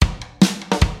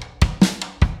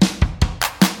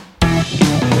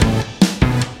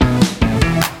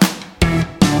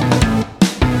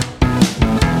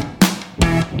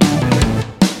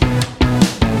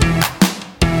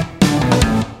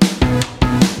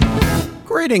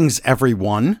Greetings,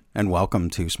 everyone, and welcome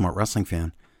to Smart Wrestling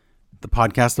Fan, the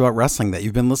podcast about wrestling that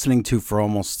you've been listening to for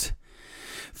almost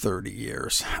 30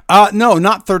 years. No,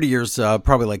 not 30 years,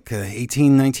 probably like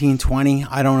 18, 19, 20.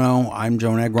 I don't know. I'm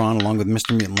Joe Negron along with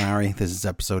Mr. Mutant Larry. This is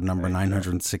episode number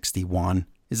 961.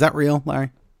 Is that real,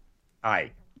 Larry?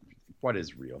 What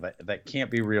is real? That can't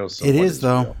be real. So it is,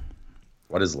 though. Real?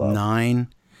 What is love? 9.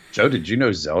 Joe, did you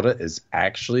know Zelda is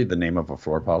actually the name of a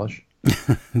floor polish?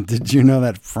 Did you know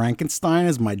that Frankenstein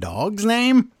is my dog's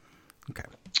name? Okay.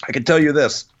 I can tell you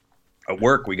this. At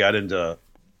work, we got into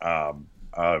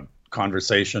a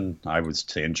conversation. I was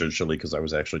tangentially because I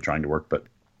was actually trying to work, but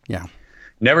yeah,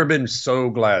 never been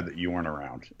so glad that you weren't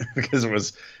around because it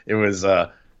was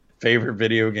favorite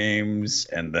video games,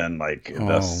 and then like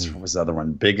what was the other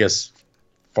one? Biggest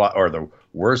or the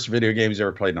worst video games you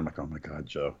ever played. And I'm like, oh my God,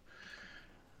 Joe.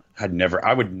 I'd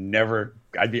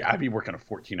be working a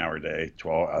 14-hour day,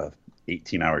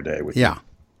 18-hour day with you.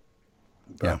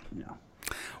 But, yeah.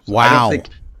 So wow.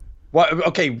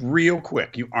 Okay, real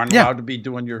quick. You aren't allowed to be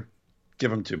doing give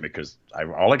them to me because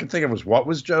all I could think of was what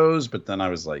was Joe's, but then I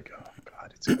was like, oh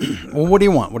God, it's well, what do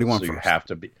you want? What do you want so first? You have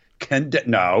to be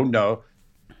no.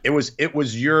 It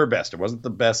was your best. It wasn't the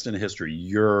best in history.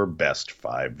 Your best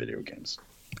 5 video games.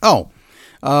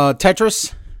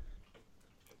 Tetris,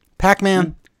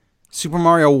 Pac-Man, Super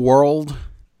Mario World.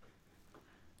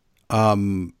 So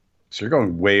you're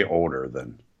going way older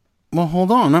than. Well,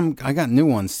 hold on. I got new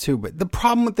ones too, but the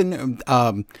problem with the new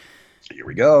here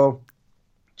we go.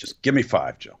 Just give me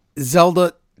 5, Joe.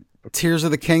 Zelda, Tears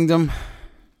of the Kingdom.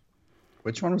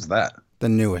 Which one was that? The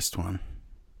newest one.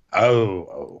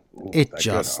 Ooh, it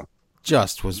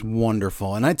just was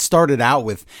wonderful. And I'd started out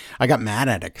with, I got mad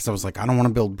at it because I was like, I don't want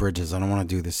to build bridges. I don't want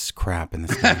to do this crap in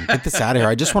this game. Get this out of here.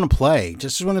 I just want to play.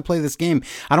 Just want to play this game.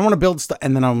 I don't want to build stuff.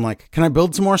 And then I'm like, can I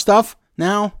build some more stuff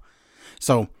now?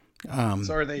 So,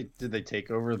 did they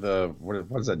take over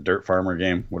what is that Dirt Farmer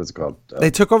game? What is it called? They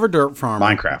took over Dirt Farmer.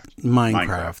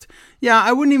 Minecraft. Yeah,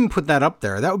 I wouldn't even put that up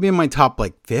there. That would be in my top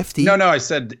like 50. No, I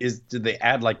said did they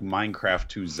add like Minecraft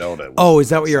to Zelda? Is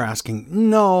that what you're asking?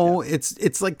 No, yeah.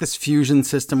 It's like this fusion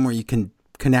system where you can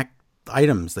connect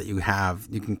items that you have.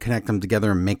 You can connect them together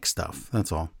and make stuff.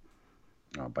 That's all.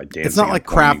 By dancing. It's not like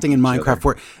crafting in Minecraft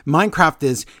where Minecraft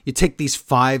is you take these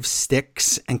 5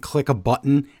 sticks and click a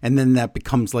button and then that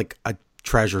becomes like a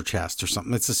treasure chest or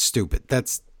something. It's stupid.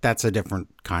 That's a different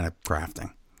kind of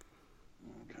crafting.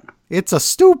 Okay. It's a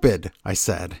stupid, I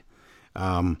said.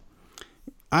 I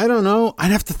don't know.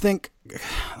 I'd have to think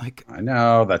like I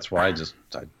know, that's why I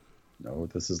know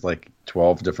this is like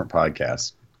 12 different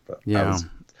podcasts. But yeah.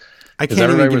 I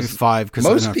can't even give you 5 because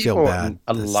I don't feel bad.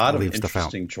 A lot of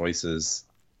interesting choices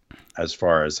as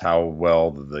far as how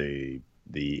well the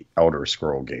Elder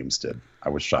Scroll games did. I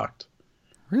was shocked.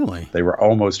 Really? They were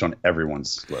almost on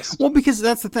everyone's list. Well, because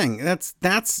that's the thing.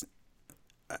 That's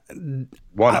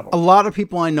one of them. A lot of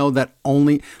people I know that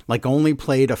only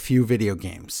played a few video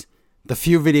games. The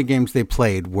few video games they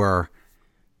played were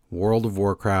World of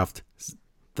Warcraft,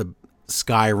 the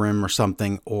Skyrim or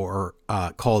something, or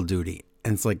Call of Duty.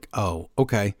 And it's like, oh,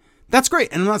 okay. That's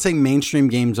great. And I'm not saying mainstream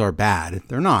games are bad.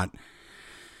 They're not.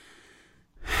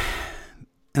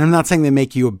 And I'm not saying they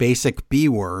make you a basic B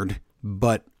word,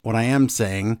 but what I am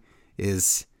saying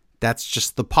is that's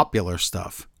just the popular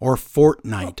stuff. Or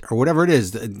Fortnite, or whatever it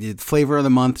is, the flavor of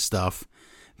the month stuff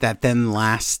that then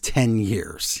lasts 10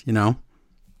 years, you know?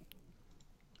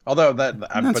 Although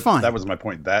that's fine. That was my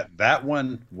point. That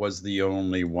one was the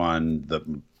only one that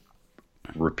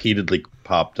repeatedly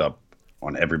popped up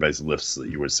on everybody's lists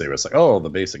that you would say was like, oh, the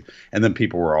basic. And then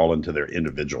people were all into their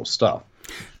individual stuff.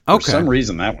 For some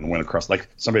reason, that one went across. Like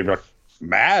somebody would be like,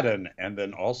 Madden. And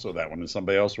then also that one. And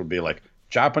somebody else would be like,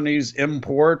 Japanese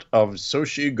import of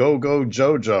Soshi Go-Go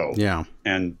Jojo. Yeah.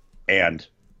 And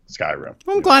Skyrim.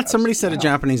 Well, I'm glad somebody said a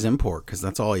Japanese import because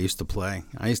that's all I used to play.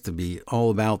 I used to be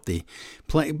all about the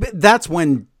play. But that's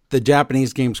when the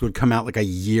Japanese games would come out like a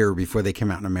year before they came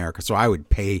out in America. So I would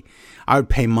pay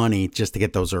money just to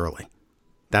get those early.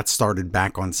 That started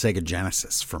back on Sega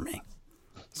Genesis for me.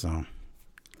 So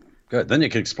good. Then you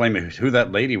can explain me who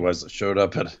that lady was that showed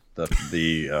up at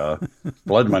the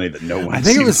Blood Money that no one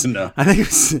seems to know. I think it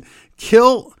was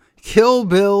Kill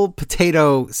Bill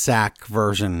potato sack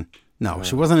version. No,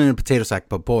 she wasn't in a potato sack,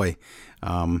 but boy.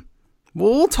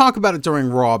 We'll talk about it during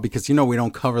Raw because, we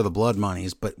don't cover the Blood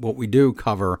Monies. But what we do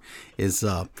cover is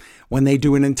when they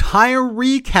do an entire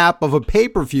recap of a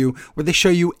pay-per-view where they show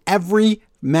you every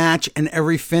match and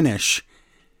every finish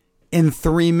in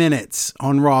 3 minutes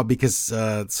on Raw because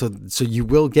so you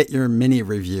will get your mini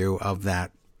review of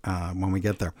that when we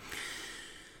get there.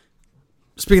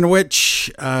 Speaking of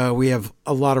which, we have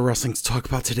a lot of wrestling to talk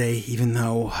about today, even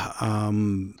though...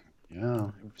 yeah,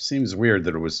 it seems weird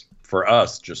that it was, for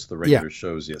us, just the regular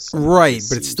shows. Yes, right,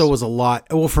 but it still was a lot.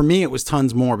 Well, for me, it was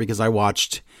tons more because I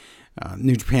watched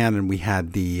New Japan, and we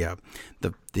had the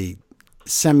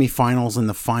semifinals and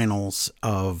the finals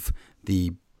of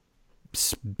the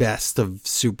Best of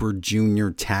Super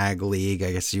Junior Tag League,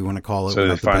 I guess you want to call it. So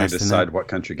they finally decide what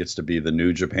country gets to be the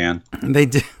New Japan. They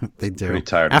do. They do. Pretty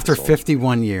tired after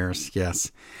 51 years. Yes,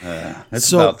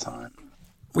 it's about time.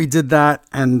 We did that,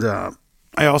 and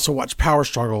I also watched Power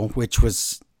Struggle, which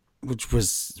was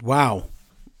wow.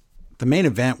 The main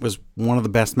event was one of the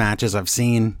best matches I've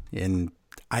seen in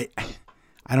I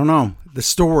don't know, the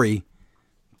story,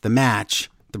 the match,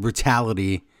 the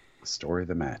brutality, the story of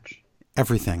the match,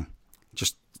 everything.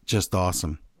 Just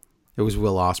awesome. It was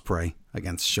Will Ospreay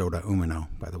against Shota Umino,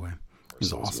 by the way. It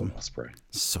was awesome. Will Ospreay.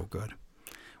 So good.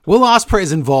 Will Ospreay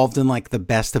is involved in like the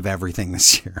best of everything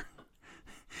this year.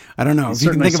 I don't know. If you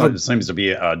can think of seems to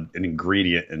be an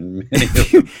ingredient in many of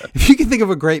them. If you can think of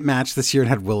a great match this year, it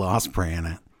had Will Ospreay in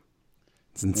it.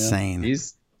 It's insane. Yeah,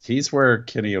 he's where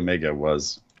Kenny Omega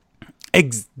was.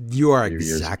 You are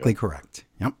exactly correct.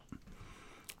 Yep.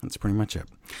 That's pretty much it.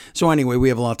 So anyway, we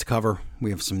have a lot to cover. We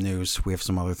have some news. We have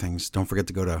some other things. Don't forget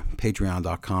to go to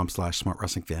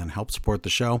patreon.com/smartwrestlingfan. Help support the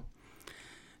show.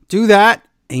 Do that.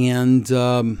 And,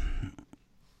 wow,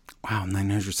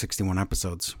 961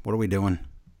 episodes. What are we doing?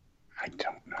 I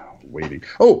don't know. Waiting.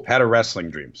 Oh, had a wrestling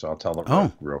dream. So I'll tell it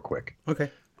real quick.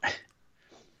 Okay.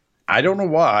 I don't know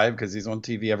why, because he's on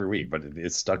TV every week, but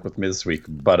it stuck with me this week.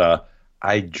 But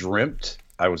I dreamt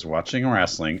I was watching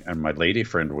wrestling, and my lady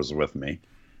friend was with me.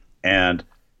 And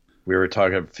we were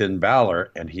talking about Finn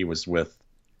Balor, and he was with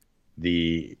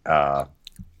the I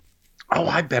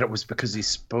bet it was because he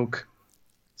spoke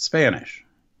Spanish.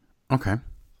 Okay.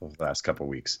 For the last couple of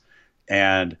weeks.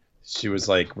 And she was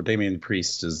like, well, Damian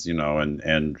Priest is,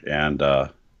 and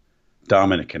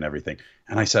Dominic and everything.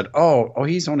 And I said, oh,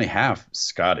 he's only half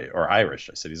Scottish or Irish.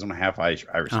 I said, he's only half Irish.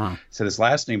 I said, his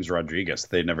last name's Rodriguez.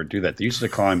 They never do that. They used to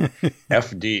call him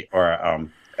FD or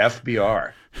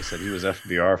FBR. They said he was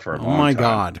FBR for a long time. Oh, my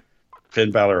God.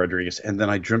 Finn Balor Rodriguez. And then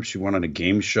I dreamt she went on a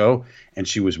game show, and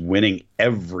she was winning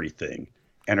everything.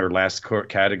 And her last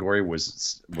category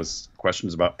was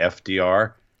questions about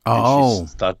FDR. Oh. And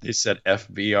she thought they said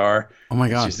FBR. Oh, my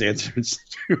God. She's answering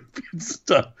stupid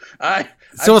stuff.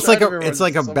 So it's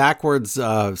like a backwards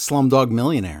Slumdog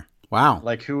Millionaire. Wow.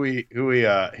 Like who he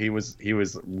was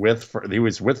with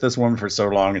this woman for so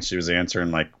long, and she was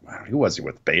answering like, who was he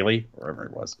with? Bailey, wherever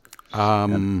it was.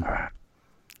 And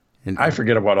I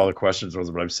forget what all the questions was,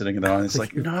 but I'm sitting there and it's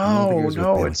like, no,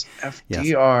 it's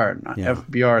FDR, not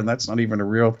FBR, and that's not even a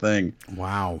real thing.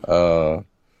 Wow.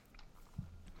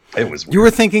 It was weird. You were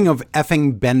thinking of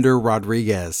effing Bender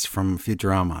Rodriguez from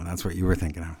Futurama. That's what you were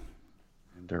thinking of.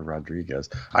 Bender Rodriguez.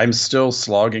 I'm still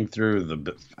slogging through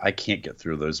I can't get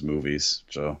through those movies,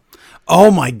 Joe.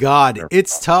 Oh my God.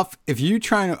 It's tough. If you're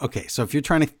trying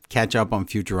to catch up on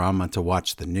Futurama to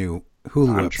watch the new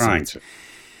Hulu episodes. I'm trying to.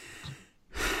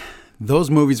 Those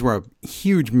movies were a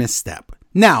huge misstep.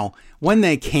 Now, when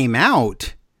they came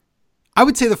out, I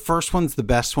would say the first one's the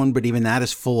best one, but even that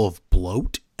is full of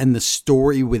bloat, and the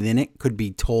story within it could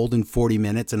be told in 40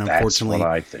 minutes. And unfortunately, that's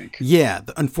what I think. Yeah,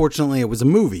 unfortunately, it was a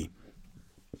movie.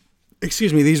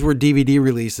 Excuse me, these were DVD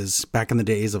releases back in the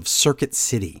days of Circuit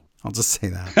City. I'll just say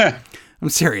that. I'm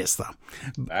serious though.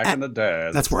 Back in the day,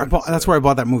 that's where I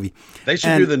bought that movie. They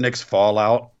should do the next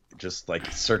Fallout. Just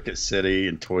like Circuit City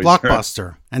and Toys R Us.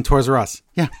 Blockbuster and Toys R Us.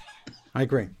 Yeah, I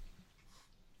agree.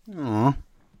 Aww.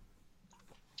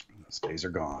 Those days are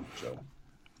gone, Joe.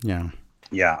 Yeah.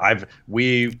 Yeah, it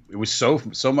was so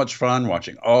much fun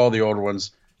watching all the older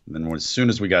ones. And then as soon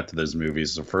as we got to those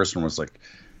movies, the first one was like,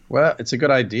 well, it's a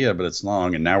good idea, but it's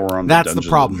long. And now we're on That's Dungeons the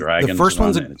problem. And Dragons. The first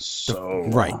one's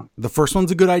right. The first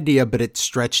one's a good idea, but it's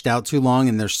stretched out too long,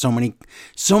 and there's so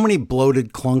many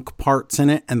bloated clunk parts in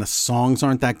it, and the songs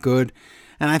aren't that good.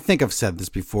 And I think I've said this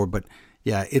before, but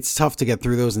yeah, it's tough to get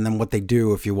through those. And then what they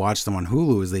do if you watch them on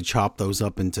Hulu is they chop those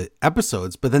up into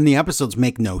episodes, but then the episodes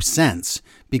make no sense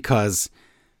because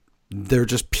they're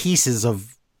just pieces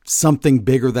of something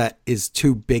bigger that is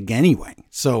too big anyway.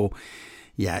 So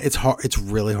yeah, it's hard. It's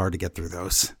really hard to get through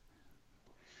those.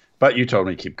 But you told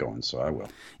me to keep going, so I will.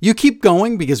 You keep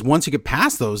going because once you get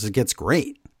past those, it gets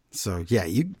great. So yeah,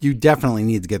 you definitely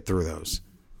need to get through those.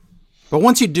 But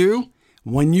once you do,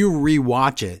 when you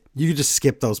rewatch it, you can just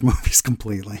skip those movies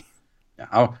completely.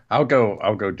 Yeah, I'll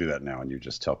go do that now, and you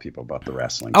just tell people about the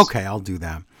wrestling. Okay, I'll do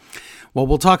that. Well,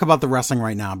 we'll talk about the wrestling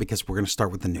right now because we're going to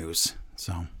start with the news.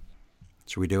 So,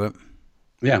 should we do it?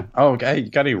 Yeah. Oh, okay. You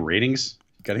got any ratings?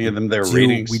 Got any of them there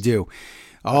ratings? We do.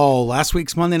 Oh, last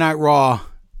week's Monday Night Raw,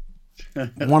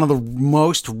 one of the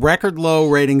most record low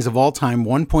ratings of all time,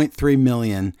 1.3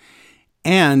 million.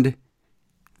 And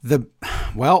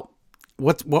what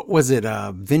was it?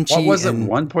 Vinci. What was it?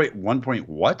 1 point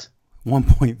what?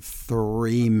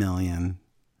 1.3 million.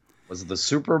 Was it the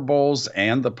Super Bowls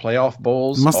and the playoff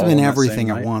bowls? It must have been everything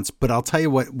at once. But I'll tell you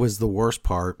what was the worst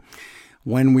part.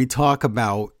 When we talk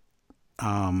about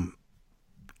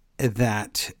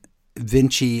that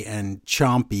Vinci and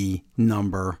Chompy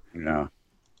number, yeah,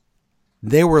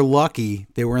 they were lucky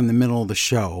they were in the middle of the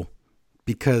show,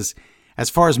 because as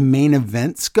far as main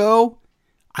events go,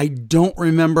 I don't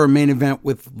remember a main event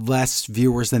with less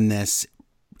viewers than this.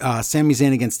 Sami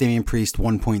Zayn against Damian Priest,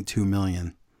 1.2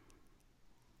 million.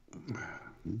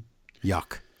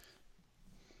 Yuck.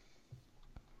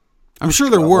 I'm sure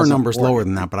there were numbers lower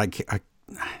than that, but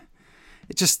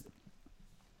it just,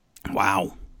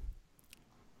 wow.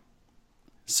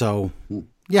 So,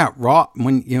 yeah, Raw,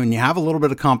 when you have a little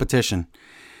bit of competition,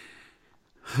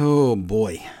 oh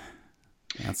boy.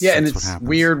 That's it's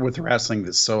weird with wrestling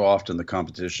that so often the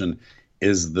competition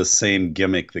is the same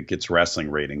gimmick that gets wrestling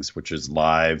ratings, which is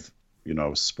live,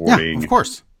 sporting. Yeah, of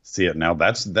course. See it now.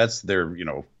 That's their,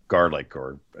 garlic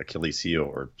or Achilles heel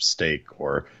or steak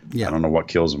or I don't know what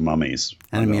kills mummies.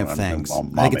 Enemy of things. I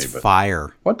think it's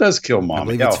fire. What does kill mummies? I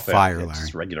believe it's fire, Larry.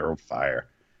 It's regular old fire.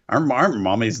 Aren't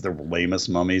mummies the lamest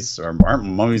mummies? Or aren't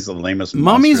mummies the lamest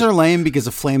Mummies monsters? are lame because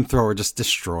a flamethrower just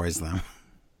destroys them.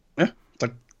 Yeah. It's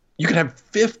like you could have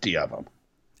 50 of them.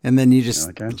 And then you just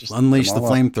unleash the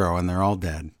flamethrower and they're all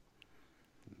dead.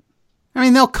 I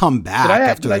mean, they'll come back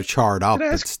after they're charred up,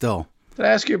 but still. Did I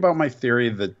ask you about my theory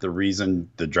that the reason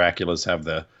the Draculas have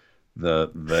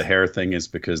the hair thing is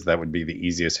because that would be the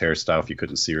easiest hairstyle if you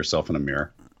couldn't see yourself in a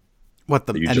mirror? What,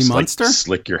 the you Eddie just Munster?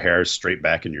 Slick your hair straight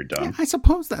back and you're done. Yeah, I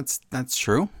suppose that's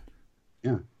true.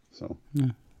 Yeah, so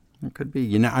it could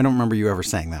be. I don't remember you ever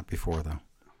saying that before, though.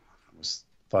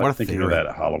 I was thinking of that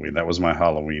at Halloween. That was my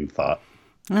Halloween thought.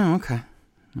 Oh, okay.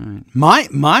 All right.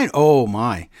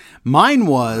 Mine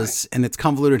was, and it's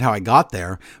convoluted how I got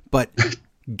there, but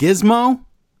Gizmo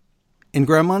in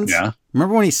Gremlins. Yeah.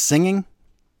 Remember when he's singing?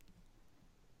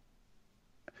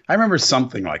 I remember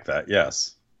something like that.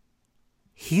 Yes.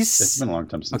 It's been a long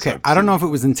time since. Okay, I don't know if it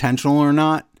was intentional or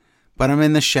not, but I'm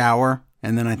in the shower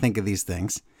and then I think of these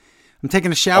things. I'm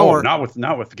taking a shower. Oh,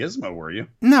 not with Gizmo, were you?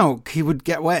 No, he would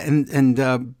get wet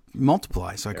and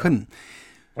multiply, so I couldn't.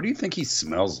 What do you think he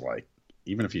smells like?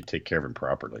 Even if you take care of him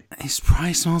properly, he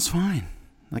probably smells fine.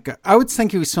 I would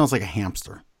think he smells like a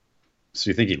hamster. So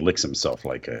you think he licks himself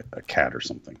like a cat or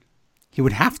something? He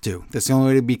would have to. That's the only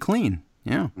way to be clean.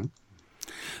 Yeah. Mm-hmm.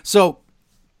 So,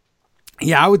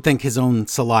 yeah, I would think his own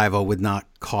saliva would not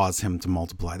cause him to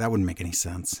multiply. That wouldn't make any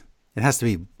sense. It has to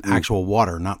be actual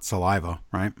water, not saliva,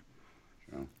 right?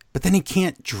 Yeah. But then he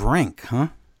can't drink, huh?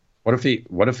 What if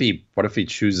he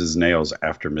chews his nails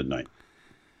after midnight?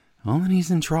 Well, then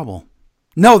he's in trouble.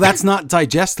 No, that's not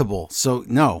digestible. So,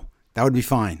 no, that would be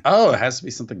fine. Oh, it has to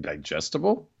be something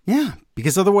digestible? Yeah,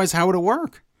 because otherwise how would it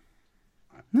work?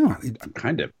 No. I'm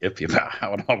kind of iffy about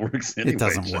how it all works anyway. It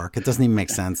doesn't work. It doesn't even make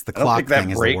sense. The clock thing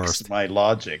is the worst. My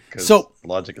logic, because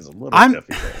logic is a little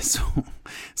So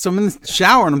iffy. I'm in the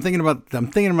shower and I'm thinking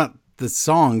about the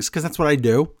songs, because that's what I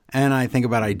do. And I think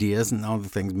about ideas and all the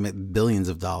things. Billions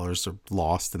of dollars are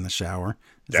lost in the shower.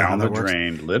 Down the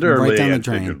drain, literally. Right down the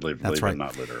drain. That's right.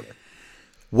 Not literally.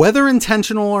 Whether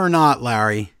intentional or not,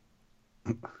 Larry,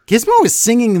 Gizmo is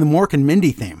singing the Mork and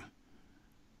Mindy theme.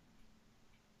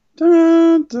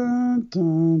 Dun, dun,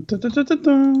 dun, dun, dun, dun,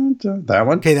 dun, dun. That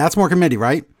one? Okay, that's Mork and Mindy,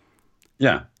 right?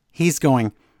 Yeah. He's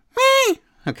going, meh.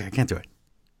 Okay, I can't do it.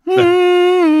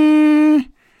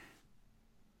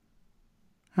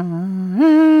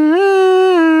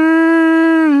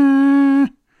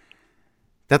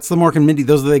 That's the Mork and Mindy.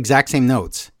 Those are the exact same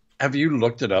notes. Have you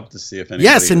looked it up to see if anybody...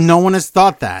 Yes, and no one has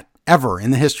thought that ever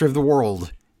in the history of the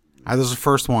world. I was the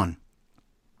first one.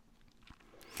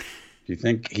 Do you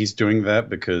think he's doing that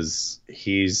because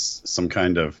he's some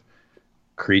kind of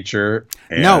creature?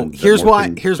 And no, here's why.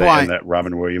 And that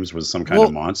Robin Williams was some kind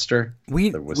of monster?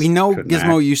 We know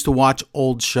Gizmo used to watch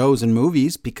old shows and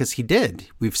movies because he did.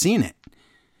 We've seen it.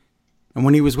 And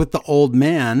when he was with the old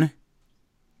man,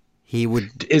 he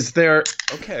would... Is there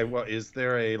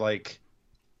a, like...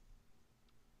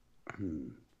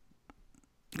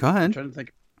 Go ahead. I'm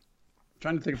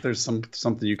trying to think if there's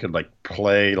something you could, like,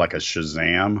 play, like a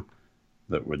Shazam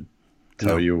that would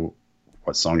tell you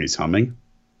what song he's humming.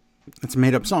 It's a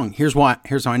made-up song. Here's how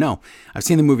I know. I've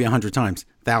seen the movie 100 times,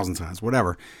 1,000 times,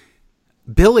 whatever.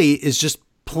 Billy is just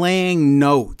playing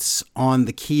notes on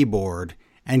the keyboard,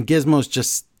 and Gizmo's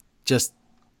just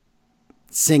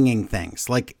singing things.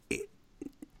 Like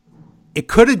it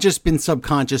could have just been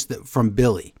subconscious from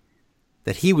Billy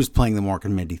that he was playing the Mork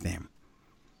and Mindy theme,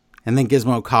 and then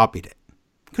Gizmo copied it.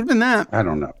 Could have been that. I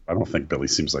don't know. I don't think Billy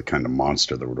seems like kind of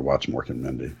monster that would watch Mork and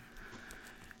Mindy.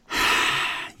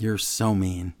 You're so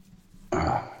mean.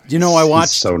 You know, I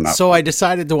watched. So I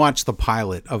decided to watch the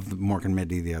pilot of the Mork and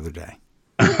Mindy the other day.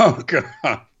 Oh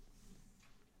God!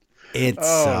 It's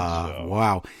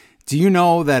wow. Do you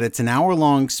know that it's an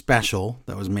hour-long special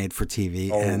that was made for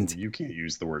TV? Oh, and you can't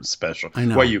use the word special. I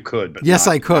know. Well, you could, but yes,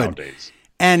 not I could. Nowadays.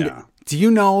 And do you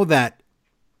know that?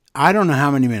 I don't know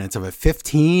how many minutes of it.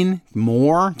 15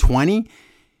 more, 20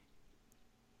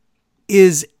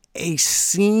 is a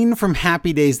scene from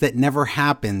Happy Days that never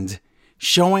happened,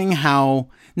 showing how.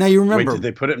 Now you remember? Wait, did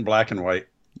they put it in black and white?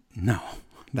 No,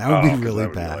 that would be really that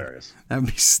would bad. Be hilarious. That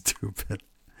would be stupid.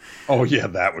 Oh yeah,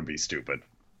 that would be stupid.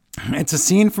 It's a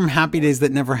scene from Happy Days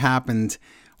that never happened,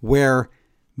 where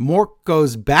Mork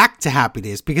goes back to Happy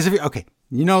Days because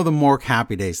you know the Mork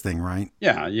Happy Days thing, right?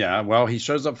 Yeah. Well, he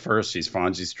shows up first. He's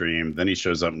Fonzie's dream. Then he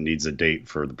shows up and needs a date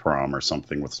for the prom or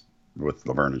something with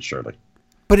Laverne and Shirley.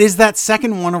 But is that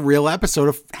second one a real episode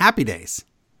of Happy Days?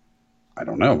 I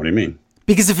don't know. What do you mean?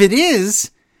 Because if it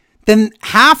is, then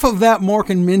half of that Mork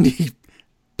and Mindy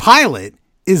pilot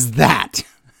is that.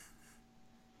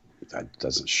 That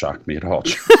doesn't shock me at all.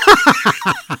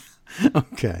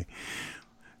 Okay.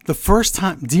 The first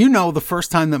time, do you know the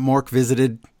first time that Mork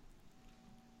visited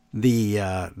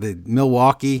the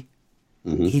Milwaukee,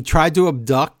 he tried to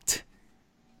abduct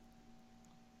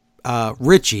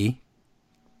Richie,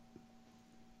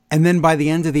 and then by the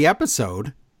end of the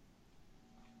episode,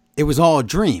 it was all a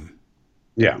dream.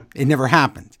 Yeah. It never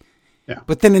happened. Yeah.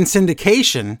 But then in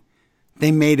syndication,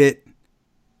 they made it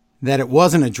that it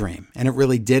wasn't a dream, and it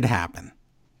really did happen.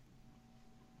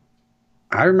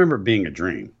 I remember it being a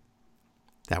dream.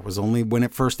 That was only when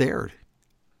it first aired.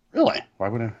 Really? Why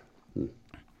would I?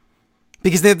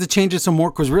 Because they had to change it so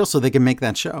Mork was real so they could make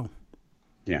that show.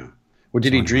 Yeah. Well,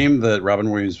 did he dream that Robin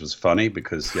Williams was funny?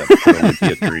 Because, that could only be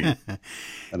a dream.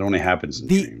 That only happens in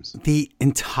dreams. The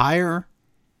entire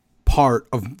part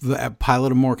of the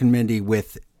pilot of Mork and Mindy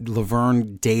with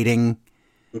Laverne dating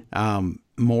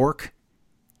Mork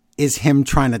is him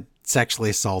trying to sexually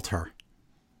assault her.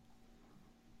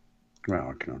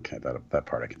 Well, okay, that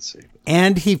part I can see.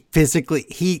 And he physically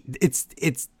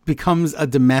it's becomes a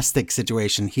domestic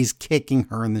situation. He's kicking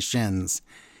her in the shins.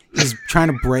 He's trying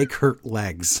to break her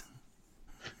legs.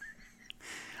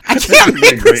 I can't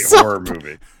make a great horror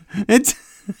movie.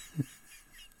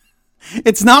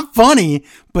 It's not funny,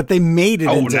 but they made it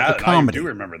into a comedy. I do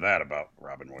remember that about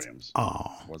Robin Williams.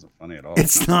 Oh, it wasn't funny at all.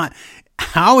 It's not.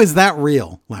 How is that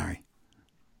real, Larry?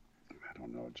 I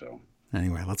don't know, Joe.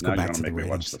 Anyway, let's go back to the ratings. Make me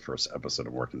watch the first episode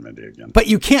of Mork and Mindy again. But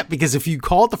you can't, because if you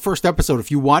call it the first episode,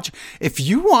 if you watched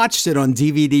it on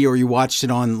DVD or you watched it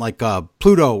on like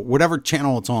Pluto, whatever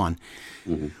channel it's on,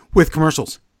 with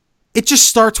commercials, it just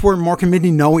starts where Mork and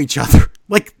Mindy know each other.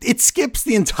 Like it skips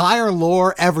the entire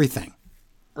lore, everything.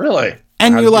 Really?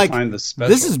 And you're like, this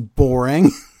is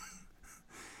boring.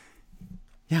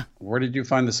 Yeah. Where did you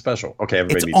find the special? Okay,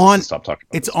 everybody needs to stop talking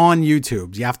about it. It's on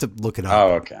YouTube. You have to look it up.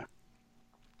 Oh, okay.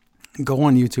 Go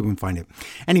on YouTube and find it.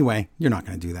 Anyway, you're not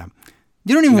going to do that.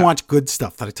 You don't even watch good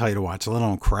stuff that I tell you to watch, let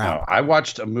alone crap. No, I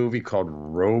watched a movie called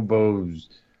Robo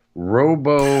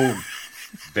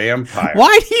Vampire.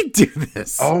 Why did he do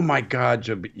this? Oh my God,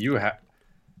 Joe,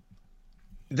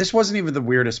 this wasn't even the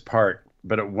weirdest part,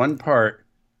 but at one part,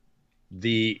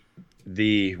 the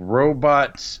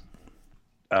robot,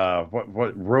 he's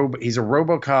a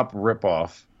RoboCop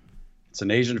ripoff. It's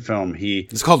an Asian film.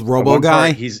 It's called Robo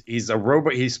Guy. He's a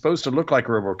robot. He's supposed to look like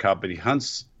RoboCop, but he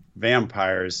hunts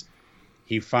vampires.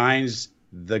 He finds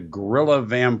the gorilla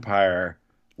vampire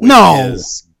with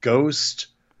his ghost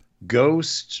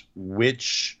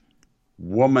witch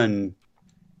woman,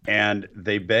 and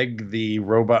they beg the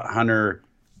robot hunter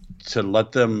to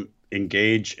let them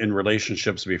engage in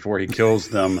relationships before he kills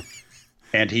them.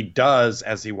 And he does,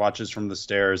 as he watches from the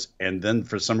stairs, and then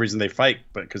for some reason they fight,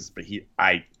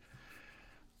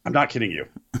 I'm not kidding you.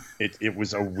 It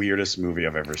was the weirdest movie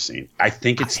I've ever seen. I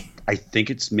think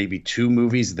it's maybe two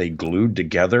movies they glued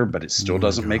together, but it still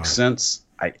doesn't make sense.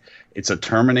 It's a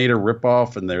Terminator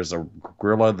ripoff, and there's a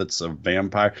gorilla that's a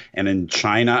vampire. And in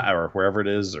China or wherever it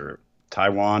is, or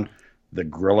Taiwan, the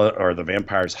gorilla or the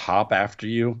vampires hop after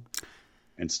you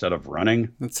instead of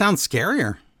running. That sounds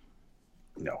scarier.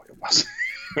 No, it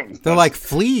wasn't. They're like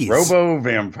fleas. Robo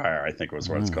Vampire, I think was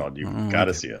what it's called. You got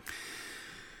to see it.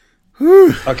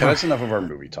 Okay, that's enough of our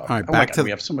movie talk. All right, oh back my God, to we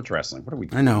have so much wrestling. What are we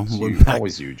doing? I know.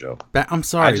 Always you, Joe. I'm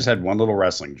sorry. I just had one little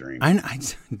wrestling dream.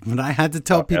 But I had to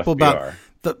tell people FBR.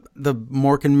 about the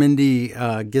Mork and Mindy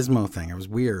Gizmo thing. It was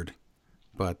weird.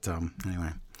 But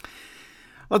anyway.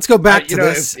 Let's go back to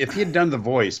this. If he had done the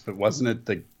voice, but wasn't it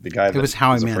the guy that was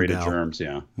Howie afraid Mandel. of germs?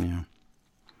 Yeah.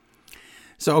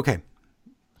 So, okay.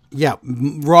 Yeah,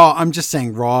 Raw. I'm just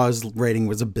saying Raw's rating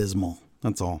was abysmal.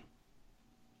 That's all.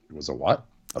 It was a what?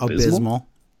 Abysmal.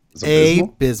 It's abysmal?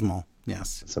 Abysmal.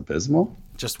 Yes. It's abysmal?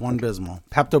 Just one Bismol.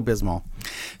 Pepto-Bismol.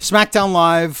 SmackDown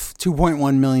Live,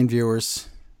 2.1 million viewers.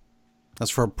 That's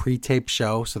for a pre-tape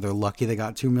show, so they're lucky they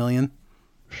got 2 million.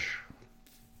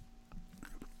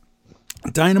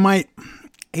 Dynamite,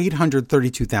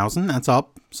 832,000. That's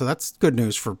up. So that's good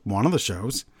news for one of the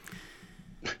shows.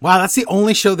 Wow, that's the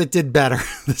only show that did better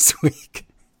this week.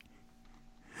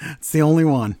 It's the only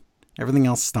one. Everything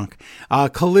else stunk.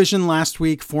 Collision last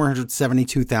week,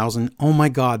 472,000. Oh my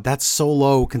God, that's so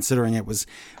low considering it was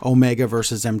Omega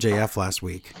versus MJF last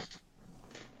week.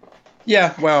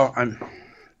 Yeah, well,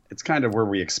 it's kind of where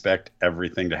we expect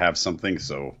everything to have something.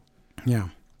 So yeah,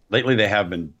 lately they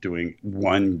have been doing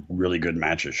one really good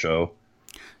match a show.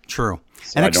 True.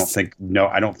 So I don't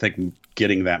think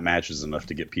getting that match is enough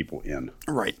to get people in.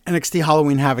 Right. NXT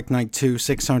Halloween Havoc Night 2,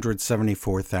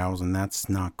 674,000. That's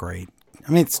not great.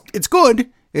 I mean, it's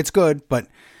good. It's good, but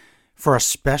for a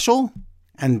special,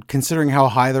 and considering how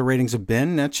high the ratings have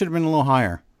been, that should have been a little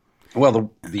higher.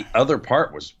 Well, the other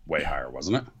part was way higher,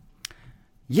 wasn't it?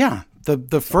 Yeah.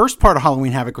 The first part of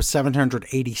Halloween Havoc was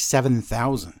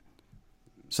 787,000.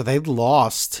 So they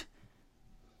lost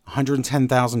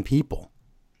 110,000 people.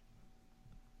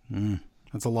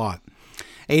 That's a lot.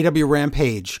 AW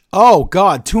Rampage. Oh,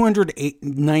 God.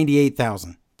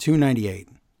 298,000. 298.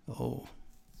 Oh.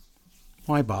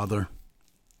 Why bother?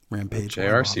 Rampage.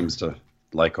 JR seems to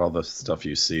like all the stuff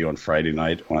you see on Friday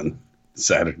night, on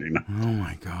Saturday night. Oh,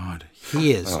 my God.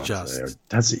 He is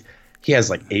He has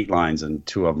like 8 lines and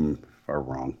 2 of them are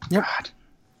wrong. Yep. God.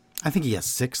 I think he has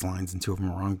 6 lines and 2 of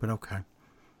them are wrong, but okay.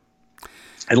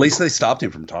 At least they stopped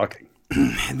him from talking.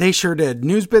 They sure did.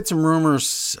 News bits and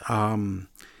rumors.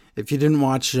 If you didn't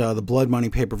watch the Blood Money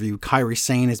pay-per-view, Kairi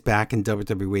Sane is back in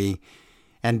WWE.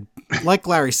 And like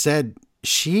Larry said,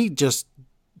 she just...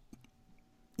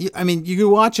 I mean, you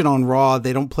can watch it on Raw.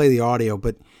 They don't play the audio,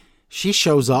 but she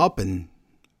shows up and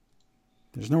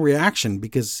there's no reaction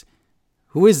because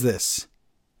who is this?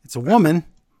 It's a woman.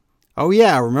 Oh,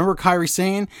 yeah. Remember Kairi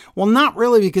Sane? Well, not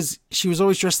really, because she was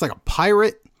always dressed like a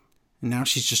pirate. And now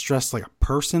she's just dressed like a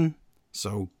person.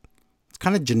 So it's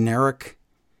kind of generic.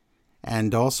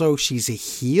 And also she's a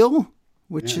heel,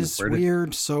 which is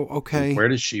weird. So, okay. Where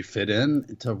does she fit in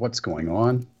into what's going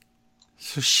on?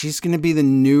 So she's going to be the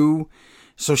new...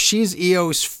 So she's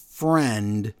Io's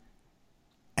friend.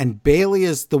 And Bailey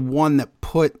is the one that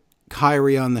put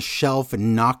Kairi on the shelf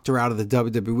and knocked her out of the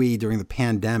WWE during the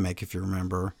pandemic, if you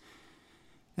remember.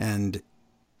 And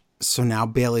so now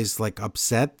Bailey's like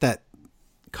upset that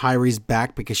Kairi's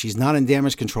back because she's not in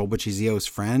Damage Control, but she's Io's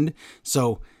friend.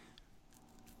 So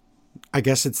I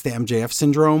guess it's the MJF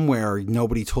syndrome where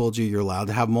nobody told you you're allowed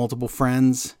to have multiple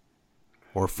friends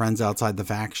or friends outside the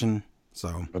faction.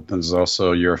 So, but then there's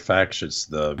also your faction. It's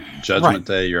the Judgment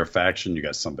Day. You're a faction. You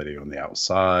got somebody on the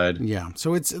outside. Yeah.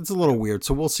 So it's a little weird.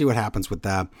 So we'll see what happens with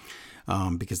that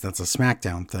because that's a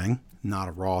SmackDown thing, not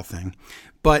a Raw thing.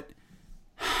 But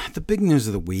the big news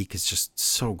of the week is just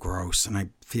so gross, and I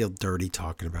feel dirty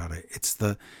talking about it. It's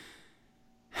the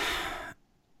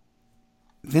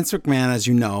Vince McMahon, as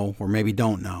you know, or maybe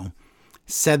don't know,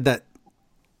 said that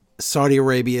Saudi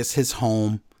Arabia is his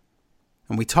home.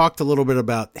 And we talked a little bit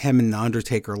about him and The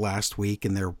Undertaker last week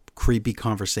and their creepy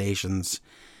conversations.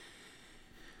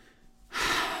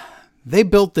 They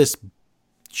built this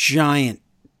giant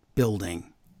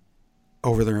building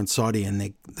over there in Saudi,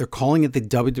 and they're calling it the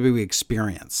WWE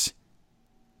Experience.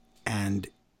 And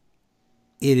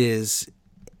it is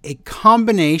a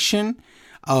combination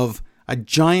of a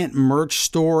giant merch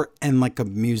store and like a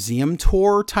museum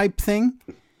tour type thing.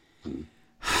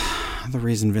 The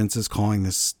reason Vince is calling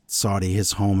this Saudi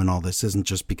his home and all this isn't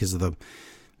just because of the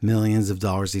millions of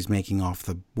dollars he's making off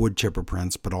the wood chipper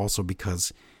prints, but also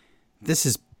because this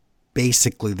is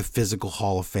basically the physical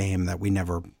Hall of Fame that we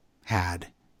never had.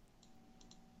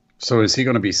 So is he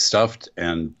going to be stuffed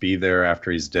and be there after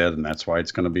he's dead, and that's why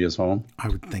it's going to be his home? I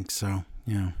would think so.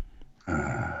 Yeah.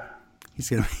 He's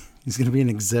gonna be an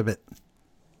exhibit.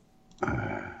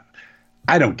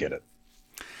 I don't get it.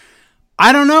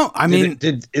 I don't know. I mean,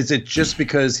 is it just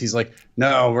because he's like,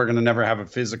 no, we're going to never have a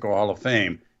physical Hall of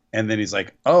Fame. And then he's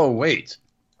like, oh, wait,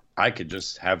 I could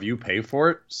just have you pay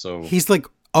for it. So he's like,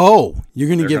 Oh, you're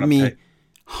going to give me pay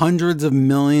hundreds of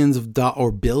millions of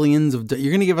or billions of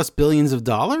you're going to give us billions of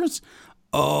dollars?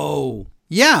 Oh,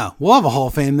 yeah, we'll have a Hall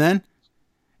of Fame then.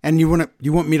 And you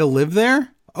want me to live there?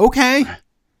 Okay.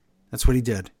 That's what he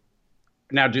did.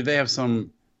 Now, do they have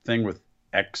some thing with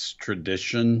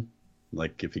extradition?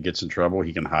 Like if he gets in trouble,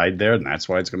 he can hide there, and that's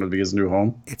why it's going to be his new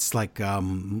home? It's like,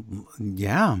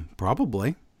 yeah,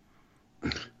 probably.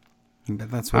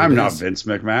 That's what I'm not Vince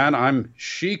McMahon. I'm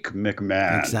Sheik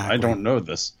McMahon. Exactly. I don't know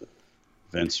this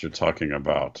Vince you're talking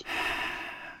about.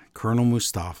 Colonel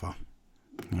Mustafa.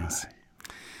 Yes.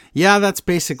 Yeah, that's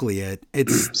basically it.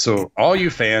 It's so all you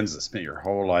fans that spent your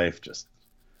whole life just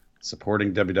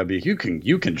supporting WWE,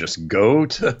 you can just go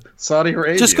to Saudi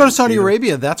Arabia. Just go to Saudi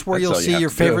Arabia. That's where you'll all see you your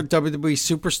have to favorite WWE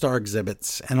superstar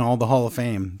exhibits and all the Hall of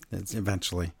Fame. It's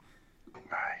eventually.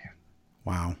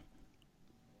 Wow.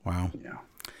 Yeah.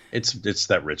 It's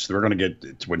that rich. We're going to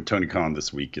get when Tony Khan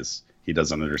this week he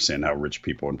doesn't understand how rich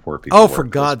people and poor people work. For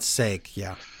God's sake,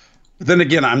 yeah. But then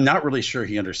again, I'm not really sure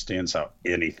he understands how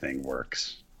anything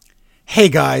works. Hey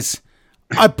guys,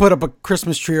 I put up a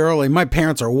Christmas tree early. My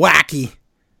parents are wacky.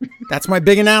 That's my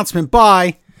big announcement.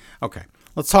 Bye. Okay,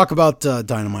 let's talk about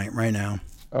Dynamite right now.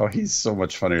 Oh, he's so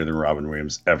much funnier than Robin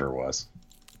Williams ever was.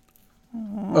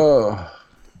 Oh,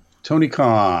 Tony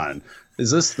Khan. Is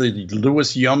this the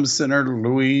Lewis Yum Center,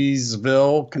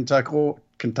 Louisville, Kentucky?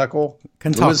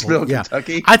 Louisville, yeah.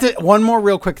 Kentucky. One more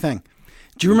real quick thing.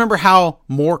 Do you remember how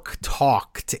Mork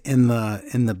talked in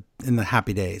the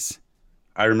Happy Days?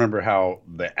 I remember how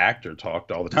the actor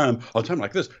talked all the time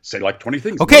like this. Say like 20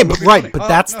 things. Okay, but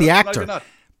that's the actor.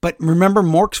 But remember,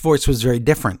 Mork's voice was very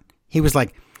different. He was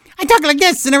like, I talk like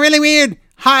this in a really weird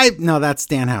high. No, that's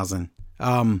Danhausen.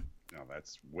 No,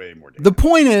 that's way more dangerous. The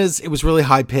point is, it was really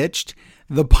high pitched.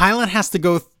 The pilot has to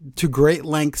go to great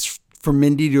lengths for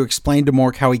Mindy to explain to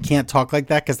Mork how he can't talk like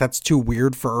that because that's too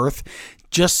weird for Earth,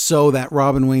 just so that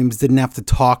Robin Williams didn't have to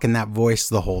talk in that voice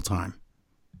the whole time.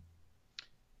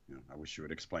 I wish you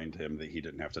would explain to him that he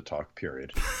didn't have to talk,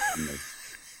 period.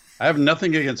 I have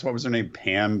nothing against, what was her name?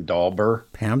 Pam Dauber.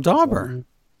 Pam Dauber.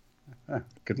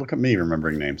 Good look at me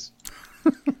remembering names.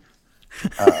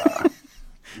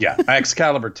 Yeah,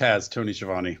 Excalibur, Taz, Tony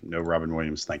Schiavone, no Robin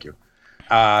Williams, thank you.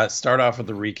 Start off with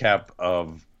the recap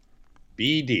of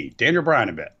BD, Daniel Bryan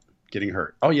a bit, getting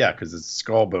hurt. Oh yeah, because his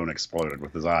skull bone exploded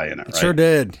with his eye in it, right? It sure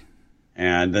did.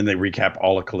 And then they recap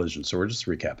all of Collision, so we're just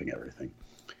recapping everything.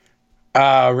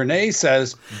 Renee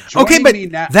says, okay, but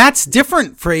that's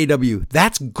different for AEW.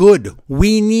 That's good.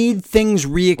 We need things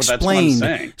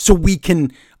re-explained so we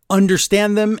can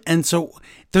understand them. And so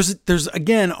there's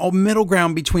again a middle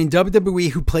ground between WWE,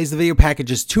 who plays the video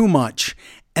packages too much,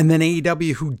 and then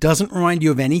AEW, who doesn't remind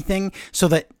you of anything, so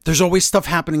that there's always stuff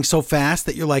happening so fast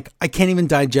that you're like, I can't even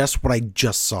digest what I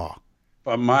just saw.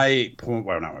 But my point,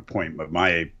 well, not my point, but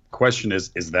my question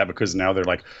is that because now they're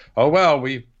like, oh, well,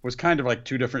 we was kind of like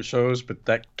two different shows, but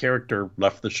that character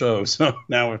left the show. So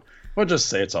now we'll just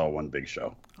say it's all one big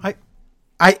show.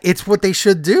 It's what they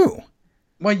should do.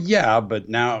 Well, yeah, but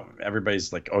now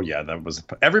everybody's like, oh yeah,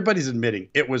 everybody's admitting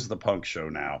it was the Punk show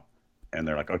now. And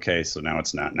they're like, okay, so now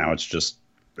it's not. Now it's just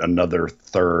another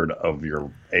third of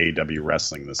your AEW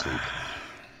wrestling this week.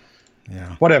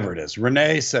 Yeah. Whatever it is.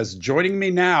 Renee says, joining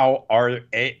me now are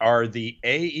the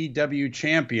AEW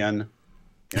champion,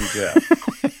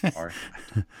 MJF.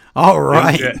 All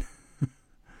right. MJF.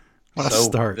 What a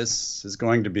start. This is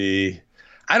going to be,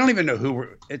 I don't even know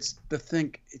it's the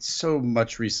thing. It's so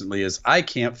much recently is I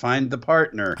can't find the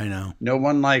partner. I know. No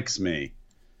one likes me.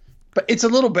 But it's a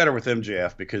little better with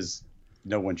MJF because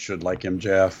no one should like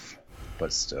MJF,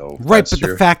 but still. Right, but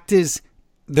the fact is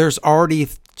there's already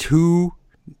two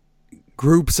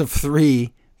groups of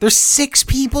three. There's 6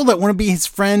 people that want to be his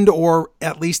friend or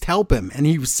at least help him. And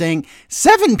he was saying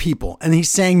 7 people, and he's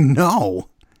saying no.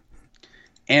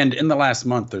 And in the last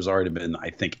month, there's already been,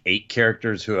 I think, 8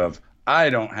 characters who have,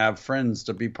 I don't have friends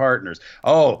to be partners.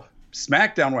 Oh,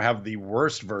 SmackDown will have the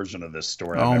worst version of this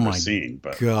story I've ever seen.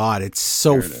 But God, it's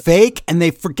so fake, and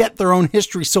they forget their own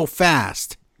history so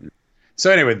fast. So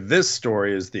anyway, this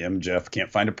story is the MJF can't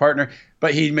find a partner,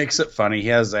 but he makes it funny. He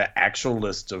has an actual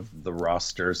list of the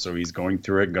roster, so he's going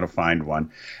through it and going to find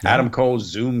one. Yeah. Adam Cole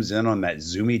zooms in on that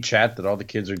Zoomy chat that all the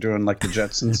kids are doing like the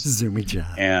Jetsons. Zoomy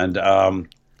chat. And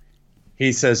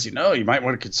he says, you might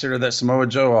want to consider that Samoa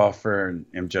Joe offer. And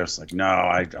MJF's like, no,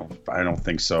 I don't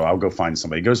think so. I'll go find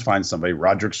somebody. He goes find somebody.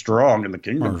 Roderick Strong and the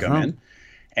Kingdom come in.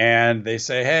 And they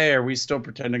say, hey, are we still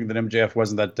pretending that MJF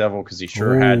wasn't that devil? Because he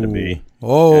sure had to be.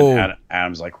 Oh. And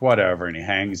Adam's like, whatever. And he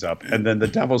hangs up. And then the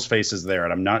devil's face is there.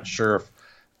 And I'm not sure if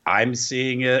I'm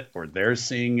seeing it or they're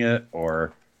seeing it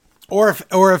or Or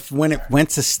if when it went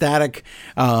to static,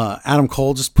 Adam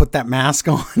Cole just put that mask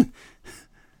on.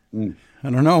 I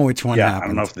don't know which one happened. I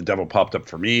don't know if the devil popped up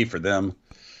for me, for them.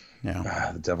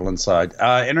 Yeah. The devil inside.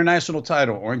 International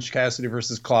title, Orange Cassidy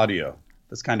versus Claudio.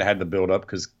 This kind of had to build up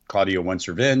because Claudio wants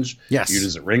revenge. Yes.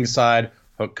 Yuta's at ringside.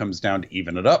 Hook comes down to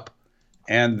even it up.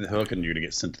 And the Hook and Yuta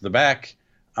get sent to the back.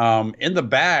 In the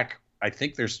back, I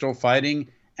think they're still fighting.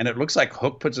 And it looks like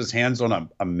Hook puts his hands on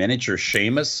a miniature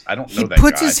Sheamus. I don't know that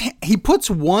guy. He puts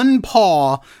one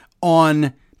paw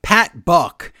on Pat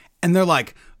Buck. And they're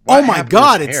like, What oh my happened to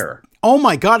God, his hair?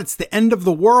 It's the end of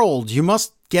the world. You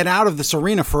must get out of this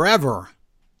arena forever.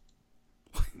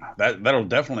 That'll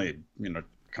definitely,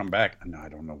 come back. No, I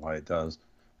don't know why it does.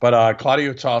 But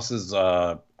Claudio tosses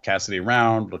Cassidy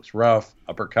around, looks rough,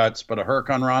 uppercuts, but a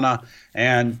Hurricane Rana,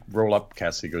 and roll up.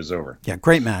 Cassidy goes over. Yeah,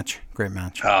 great match.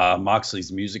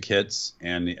 Moxley's music hits,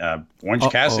 and Orange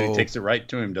Cassidy takes it right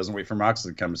to him, doesn't wait for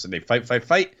Moxley to come. So they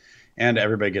fight, and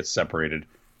everybody gets separated.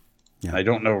 Yeah. I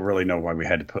don't really know why we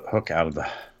had to put Hook out of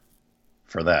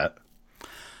for that.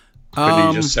 But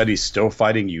he just said he's still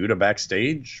fighting Yuta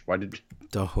backstage. Why did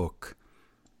the Hook?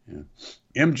 Yeah.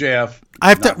 MJF. I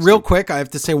have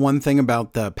to say one thing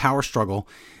about the power struggle.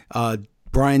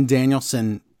 Bryan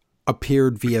Danielson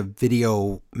appeared via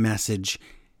video message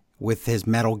with his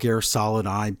Metal Gear Solid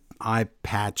eye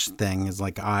patch thing, is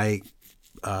like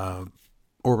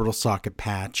orbital socket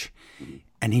patch,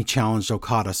 and he challenged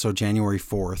Okada. So January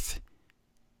 4th,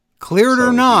 cleared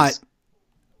or not,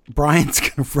 Brian's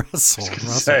gonna wrestle.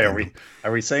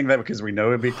 Are we saying that because we know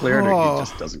it'd be cleared, or he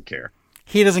just doesn't care?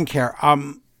 He doesn't care.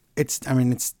 It's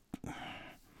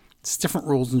different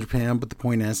rules in Japan, but the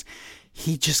point is,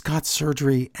 he just got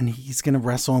surgery and he's gonna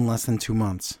wrestle in less than 2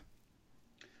 months.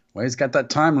 Well, he's got that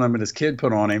time limit his kid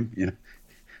put on him.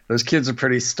 Those kids are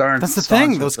pretty stern. That's the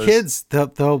thing. Those kids,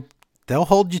 they'll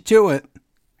hold you to it.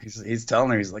 He's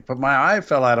telling her, he's like, but my eye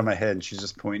fell out of my head, and she's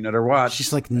just pointing at her watch.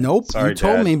 She's like, nope, sorry, you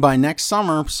told Dad. me by next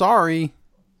summer. Sorry,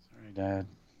 Dad.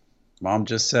 Mom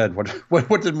just said,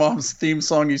 what did Mom's theme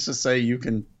song used to say? You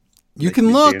can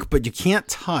look, but you can't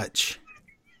touch.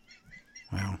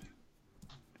 Wow.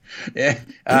 Yeah.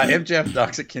 MJF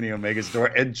knocks at Kenny Omega's door,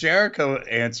 and Jericho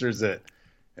answers it.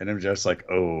 And MJF's like,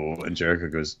 oh, and Jericho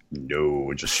goes, no,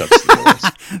 and just shuts the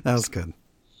doors. That was good.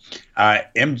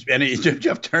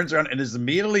 MJF turns around and is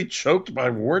immediately choked by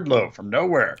Wardlow from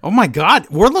nowhere. Oh my God,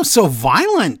 Wardlow's so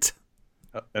violent.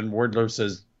 And Wardlow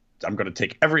says, I'm going to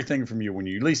take everything from you when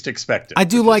you least expect it. I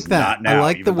do like that. Now, I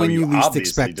like the when you least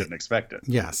expect it. Didn't expect it.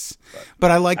 Yes,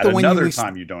 but I like the when you least. Another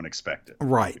time you don't expect it.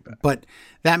 Right, but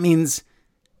that means,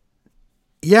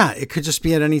 yeah, it could just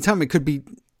be at any time. It could be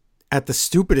at the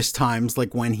stupidest times,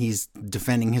 like when he's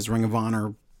defending his Ring of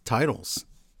Honor tag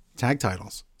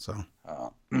titles. So.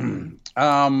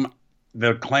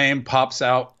 The Claim pops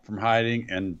out from hiding,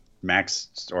 and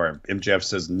MJF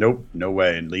says, nope, no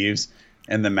way, and leaves.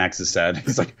 And then Max is sad.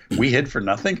 He's like, we hid for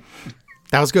nothing?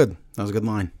 That was good. That was a good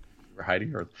line. We're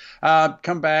hiding.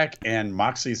 Come back, and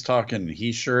Moxley's talking.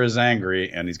 He sure is angry,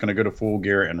 and he's going to go to Full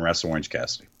Gear and wrestle Orange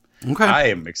Cassidy. Okay. I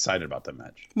am excited about that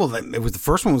match. Well, the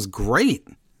first one was great.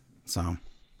 So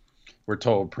we're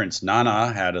told Prince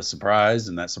Nana had a surprise,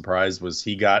 and that surprise was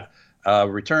he got a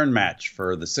return match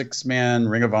for the 6-man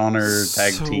Ring of Honor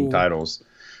tag team titles.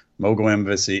 Mogul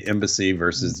Embassy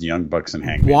versus the Young Bucks and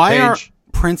Hangman Page. Why are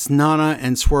Prince Nana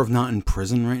and Swerve not in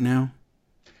prison right now?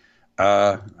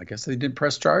 I guess they did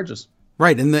press charges.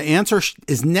 Right, and the answer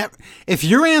is never. If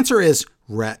your answer is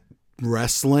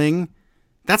wrestling,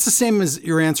 that's the same as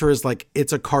your answer is like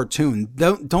it's a cartoon.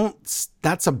 Don't.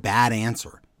 That's a bad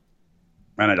answer.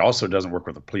 And it also doesn't work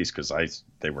with the police because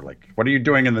they were like, "What are you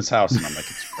doing in this house?" And I'm like,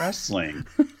 "It's wrestling."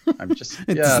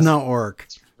 It does not work.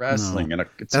 It's wrestling, no. and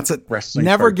it's a wrestling.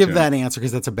 Never cartoon. give that answer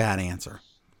because that's a bad answer.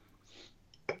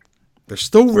 There's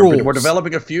still rules. We're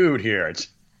developing a feud here.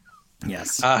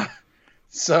 Yes.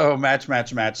 So match.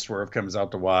 Swerve comes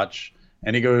out to watch,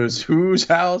 and he goes, "Whose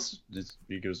house?"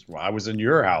 He goes, "Well, I was in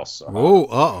your house." Oh,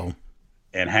 uh-oh.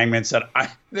 And Hangman said,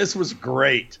 "This was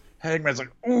great." Hangman's like,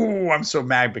 "Ooh, I'm so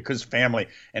mad because family."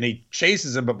 And he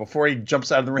chases him, but before he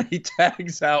jumps out of the ring, he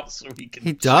tags out so he can.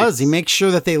 He does. He makes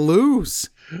sure that they lose.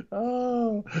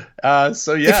 Oh,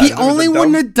 so yeah. If he only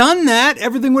wouldn't have done that,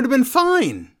 everything would have been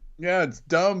fine. Yeah, it's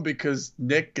dumb because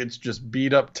Nick gets just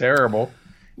beat up terrible.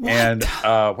 What? And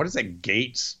what is that?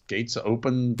 Gates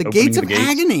open. The gates of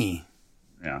agony.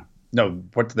 Yeah. No,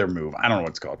 what's their move? I don't know what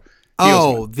it's called.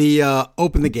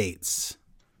 Open the gates.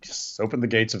 Just open the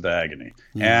gates of the agony.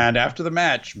 Yeah. And after the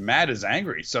match, Matt is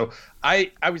angry. So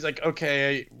I was like,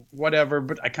 okay, whatever.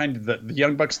 But I kind of the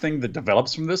Young Bucks thing that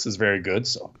develops from this is very good.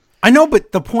 So I know,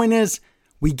 but the point is,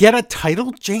 We get a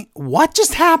title change. What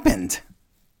just happened?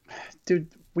 Dude,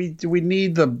 we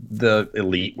need the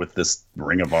elite with this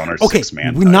Ring of Honor Okay,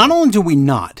 6-man we title. not only do we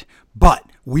not, but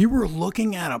we were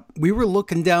looking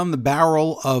down the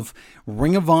barrel of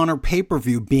Ring of Honor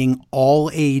pay-per-view being all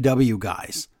AEW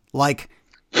guys. Like,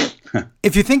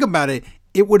 if you think about it,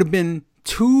 it would have been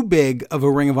too big of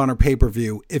a Ring of Honor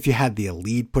pay-per-view if you had the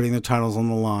elite putting their titles on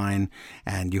the line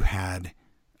and you had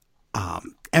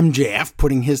MJF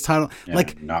putting his title. Yeah,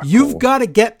 like, you've cool. got to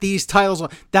get these titles on.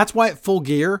 That's why at Full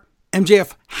Gear,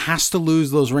 MJF has to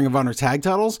lose those Ring of Honor tag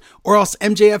titles, or else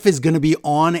MJF is going to be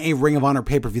on a Ring of Honor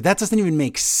pay-per-view. That doesn't even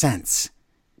make sense.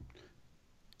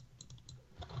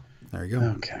 There you go.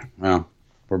 Okay, well,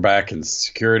 we're back, and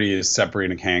security is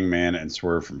separating Hangman and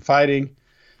Swerve from fighting.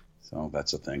 So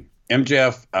that's a thing.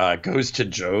 MJF goes to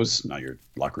Joe's, not your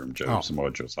locker room,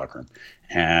 Samoa Joe's locker room.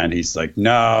 And he's like,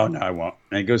 no, I won't.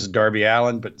 And he goes to Darby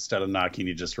Allin, but instead of knocking,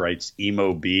 he just writes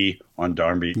Emo B on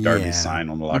Darby's sign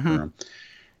on the locker room.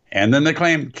 And then the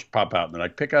claim pop out, and they're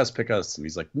like, pick us. And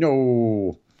he's like,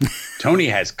 no. Tony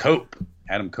has Cope,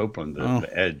 Adam Copeland, the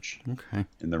Edge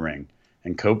in the ring.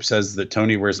 And Cope says that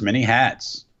Tony wears many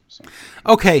hats. So,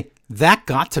 okay, that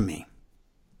got to me.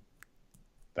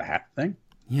 the hat thing?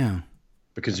 Yeah.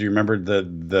 Because you remember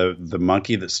the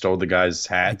monkey that stole the guy's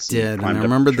hats? I did, and I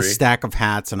remember the stack of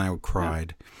hats, and I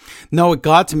cried. Yeah. No, it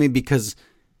got to me because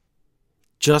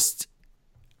it's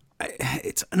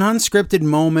an unscripted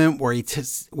moment where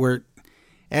where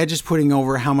Edge is putting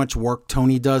over how much work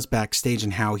Tony does backstage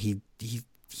and how he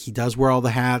does wear all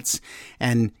the hats,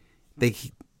 and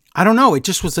I don't know, it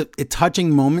just was a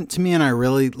touching moment to me, and I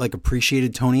really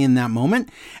appreciated Tony in that moment,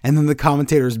 and then the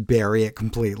commentators bury it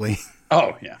completely.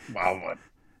 Oh yeah, wow!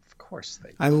 Of course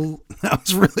they. That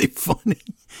was really funny.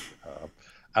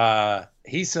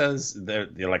 He says they're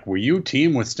like, "Were you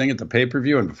team with Sting at the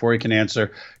pay-per-view?" And before he can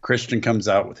answer, Christian comes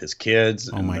out with his kids.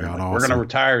 And oh my god! Like, awesome. We're going to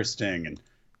retire Sting, and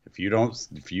if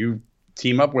you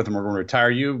team up with him, we're going to retire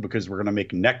you because we're going to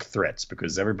make neck threats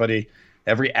because every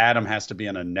Adam has to be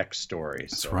in a neck story.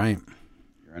 That's right.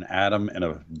 You're an Adam in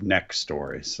a neck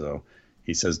story. So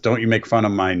he says, "Don't you make fun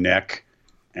of my neck."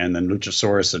 And then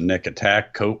Luchasaurus and Nick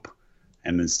attack Cope.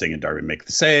 And then Sting and Darby make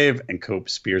the save. And Cope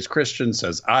spears Christian,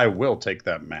 says, "I will take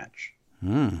that match."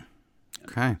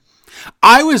 Okay.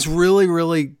 I was really,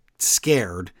 really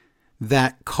scared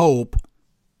that Cope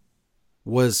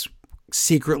was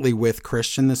secretly with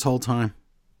Christian this whole time.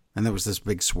 And there was this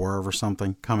big swerve or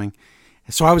something coming.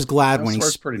 So I was glad when he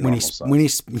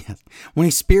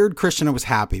speared Christian, I was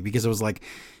happy because it was like,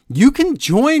 you can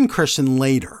join Christian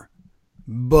later,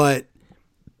 but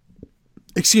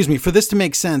excuse me, for this to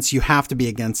make sense, you have to be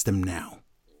against him now.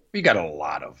 You got a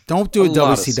lot of don't do a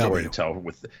WCW story to tell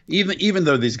with even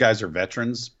though these guys are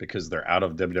veterans because they're out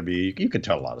of WWE. You can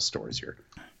tell a lot of stories here.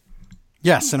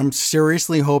 Yes, and I'm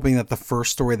seriously hoping that the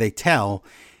first story they tell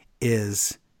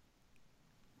is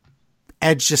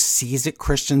Edge just sees it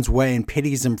Christian's way and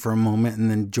pities him for a moment,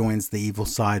 and then joins the evil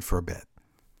side for a bit.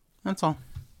 That's all.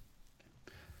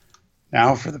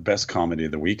 Now for the best comedy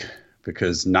of the week.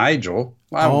 Because Nigel,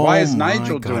 why is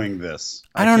Nigel doing this?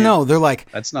 I don't know. They're like,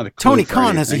 that's not a clue Tony for Khan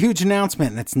anything. has a huge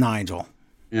announcement, and it's Nigel.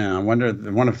 Yeah, I wonder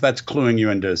if that's cluing you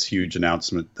into his huge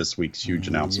announcement, this week's huge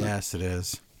announcement. Yes, it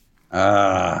is.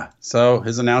 So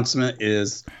his announcement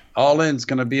is All In's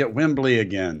going to be at Wembley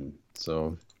again.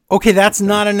 So okay, that's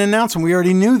not an announcement. We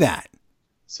already knew that.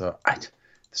 So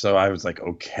I was like,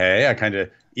 okay. I kind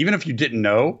of, even if you didn't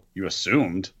know, you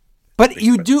assumed. But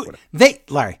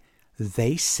Larry.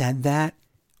 They said that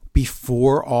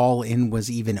before All In was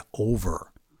even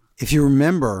over. If you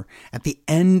remember, at the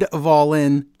end of All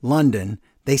In London,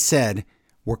 they said,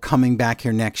 we're coming back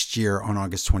here next year on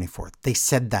August 24th. They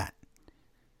said that.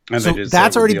 And so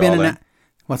that's already been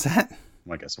what's that?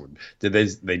 Well, I guess it would.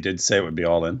 They did say it would be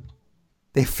All In?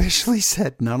 They officially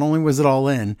said not only was it All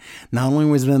In, not only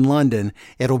was it in London,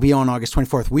 it'll be on August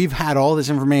 24th. We've had all this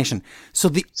information. So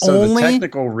the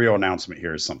technical real announcement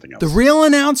here is something else. The real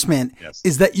announcement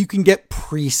is that you can get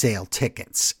pre-sale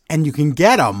tickets, and you can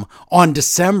get them on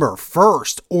December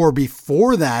 1st or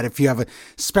before that if you have a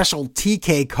special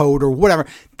TK code or whatever.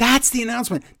 That's the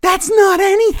announcement. That's not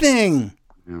anything.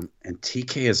 And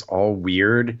TK is all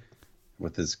weird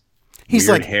with his He's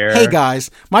weird like, hair. Hey guys,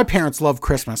 my parents love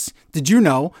Christmas. Did you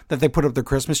know that they put up their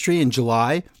Christmas tree in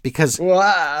July? Because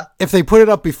if they put it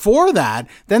up before that,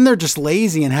 then they're just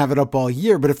lazy and have it up all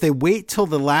year. But if they wait till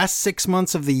the last 6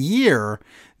 months of the year,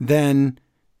 then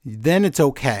it's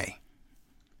okay.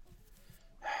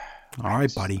 All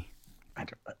right, buddy.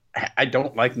 I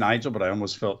don't like Nigel, but I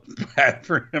almost felt bad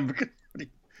for him because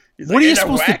what are you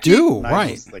supposed to do?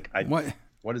 Nigel's right. Like,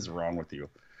 what is wrong with you?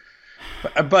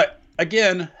 But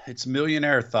Again, it's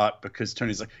millionaire thought because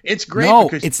Tony's like, it's great. No,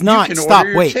 because it's not. You can Stop. order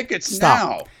your Wait. tickets Stop.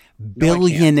 now.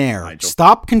 Billionaire. No,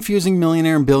 Stop confusing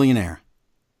millionaire and billionaire.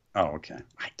 Oh, okay.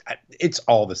 It's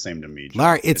all the same to me, Joe.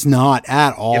 Larry, it's not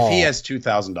at all. If he has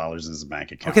 $2,000 in his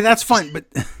bank account. Okay, that's fine, but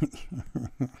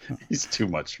he's too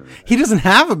much for me. He doesn't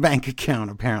have a bank account,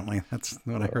 apparently. That's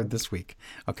what I heard this week.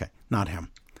 Okay, not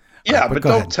him. Yeah, right, but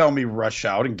don't tell me rush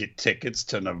out and get tickets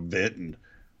to an event in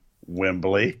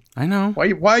Wembley. I know.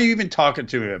 Why are you even talking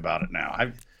to me about it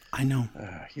now? I know.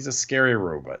 He's a scary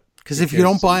robot. Because if you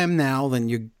don't buy him now, then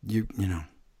you'll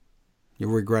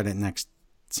regret it next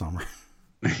summer.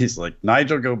 He's like,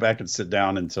 Nigel, go back and sit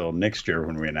down until next year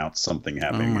when we announce something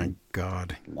happening. Oh my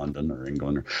God. London or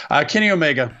England. Kenny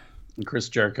Omega and Chris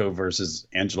Jericho versus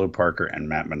Angelo Parker and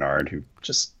Matt Menard, who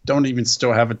just don't even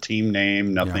still have a team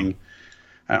name, nothing.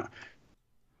 Yeah.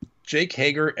 Jake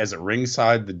Hager as at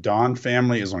ringside. The Don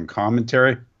family is on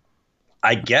commentary.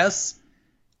 I guess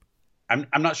I'm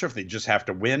not sure if they just have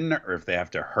to win or if they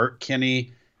have to hurt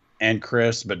Kenny and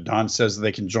Chris, but Don says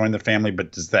they can join the family.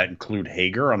 But does that include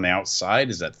Hager on the outside?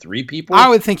 Is that 3 people? I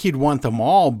would think he'd want them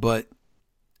all, but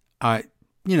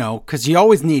because you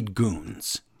always need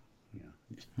goons. Yeah.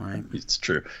 Right? It's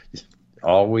true.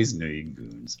 Always need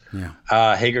goons.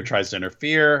 Yeah. Hager tries to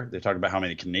interfere. They talk about how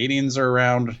many Canadians are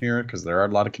around here because there are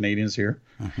a lot of Canadians here.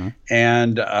 Mm-hmm.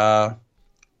 And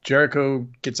Jericho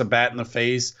gets a bat in the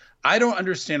face. I don't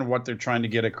understand what they're trying to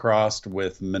get across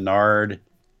with Menard.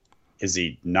 Is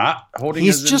he not holding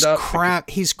his end up? He's just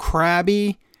he's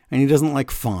crabby and he doesn't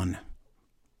like fun.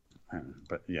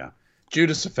 But yeah.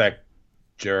 Judas Effect,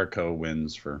 Jericho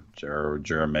wins for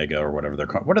Omega or whatever they're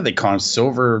called. What are they called?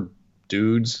 Silver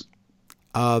dudes?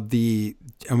 The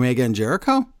Omega and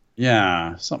Jericho?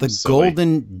 Yeah. Something the silly.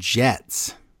 Golden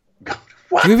Jets.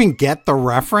 What? Do you even get the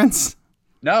reference?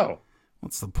 No.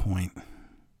 What's the point?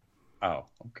 Oh,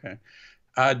 okay.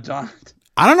 Don.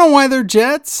 I don't know why they're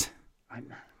Jets.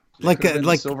 Like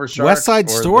Silver West Side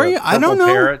Story? I don't know.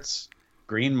 Parrots,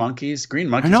 green monkeys. Green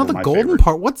monkeys. I know the golden favorite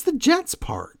part. What's the Jets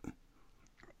part?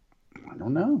 I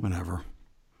don't know. Whatever.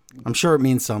 I'm sure it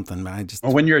means something, but I just.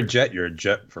 Well, when you're a jet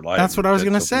for life. That's what I was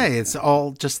going to say. It's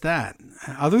all just that.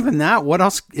 Other than that, what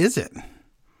else is it?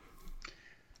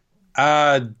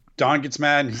 Don gets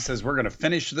mad and he says, we're going to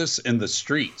finish this in the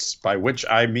streets, by which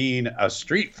I mean a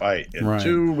street fight in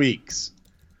 2 weeks.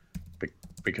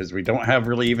 Because we don't have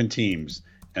really even teams.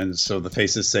 And so the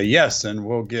faces say yes, and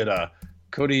we'll get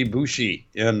Cody Bushi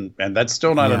in, and that's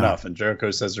still not enough. And Jericho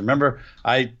says, remember,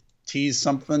 I teased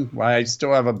something? Why I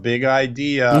still have a big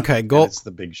idea. Okay, it's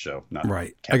the big show. Not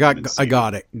right. Captain I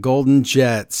got it. Golden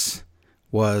Jets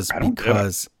was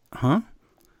because huh?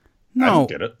 No. I don't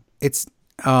get it. It's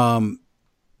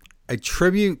a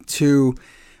tribute to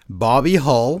Bobby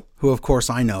Hull, who of course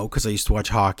I know because I used to watch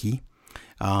hockey.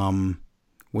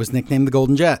 Was nicknamed the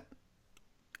Golden Jet.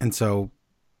 And so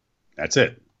that's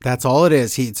it. That's all it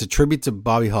is. It's a tribute to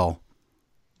Bobby Hull.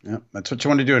 Yeah, that's what you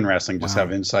want to do in wrestling. Just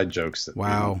have inside jokes that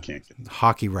people can't get.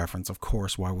 Hockey reference, of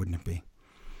course. Why wouldn't it be?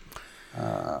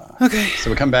 Okay. So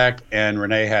we come back, and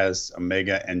Renee has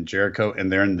Omega and Jericho,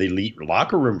 and they're in the elite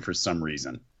locker room for some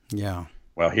reason. Yeah.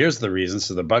 Well, here's the reason.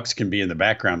 So the Bucks can be in the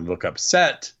background and look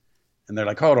upset. And they're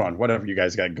like, hold on, whatever you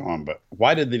guys got going. But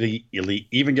why did the elite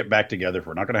even get back together if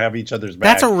we're not going to have each other's back?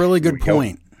 That's a really good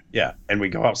point. Yeah, and we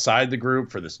go outside the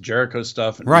group for this Jericho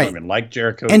stuff, and we don't even like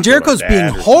Jericho. And Jericho's being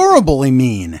horribly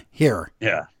mean here.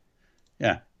 Yeah,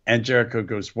 yeah. And Jericho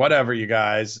goes, "Whatever, you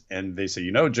guys," and they say,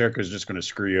 Jericho's just going to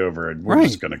screw you over, and we're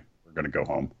gonna go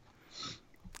home.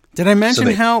 Did I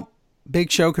mention how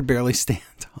Big Show could barely stand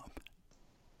up?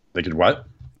 They could what?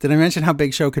 Did I mention how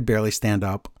Big Show could barely stand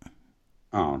up?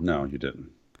 Oh no, you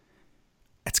didn't.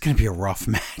 It's going to be a rough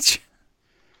match.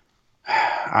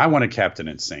 I want a Captain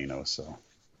Insano, so.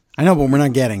 I know, but we're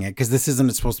not getting it because this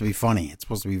isn't supposed to be funny. It's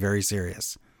supposed to be very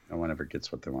serious. No one ever gets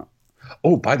what they want.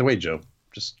 Oh, by the way, Joe,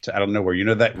 just out of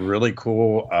nowhere, that really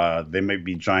cool They May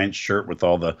Be Giant shirt with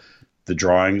all the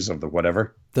drawings of the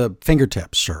whatever? The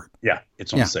fingertips shirt. Yeah,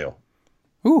 it's on sale.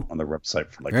 Ooh. On the website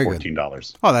for like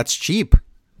 $14. Oh, that's cheap.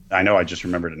 I know. I just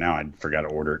remembered it now. I forgot to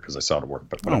order it because I saw it at work.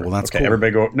 But whatever. Oh, well, that's okay. Cool.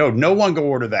 Everybody go. No one go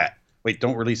order that. Wait,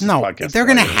 don't release this podcast. They're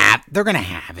gonna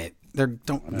have it. They're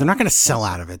not gonna sell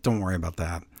out of it. Don't worry about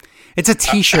that. It's a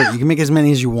T-shirt. You can make as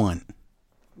many as you want.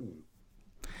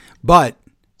 But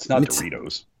it's not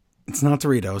Doritos. It's not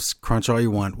Doritos. Crunch all you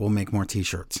want. We'll make more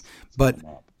T-shirts. But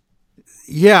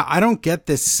yeah, I don't get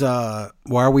this. Why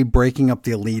are we breaking up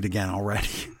the elite again already?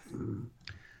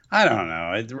 I don't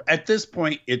know. At this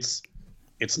point, it's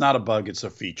not a bug. It's a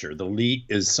feature. The elite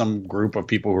is some group of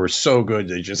people who are so good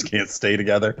they just can't stay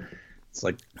together. It's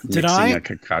like mixing a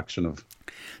concoction of.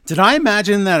 Did I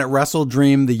imagine that at Wrestle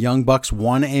Dream, the Young Bucks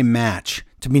won a match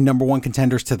to be number one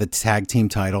contenders to the tag team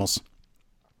titles?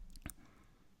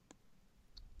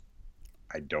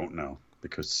 I don't know,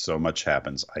 because so much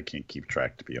happens. I can't keep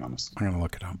track, to be honest. I'm going to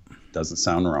look it up. Doesn't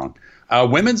sound wrong.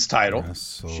 Women's title,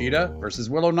 Sheeta versus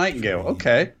Willow Nightingale.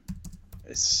 Okay.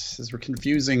 This is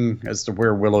confusing as to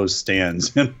where Willow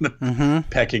stands in the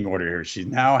pecking order here. She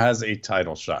now has a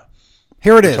title shot.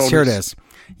 Here it is.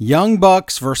 Young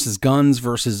Bucks versus Guns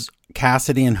versus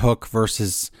Cassidy and Hook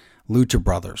versus Lucha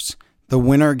Brothers. The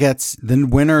winner is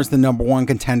the number one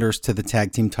contenders to the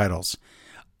tag team titles.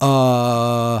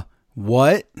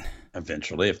 What?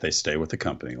 Eventually, if they stay with the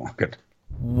company longer.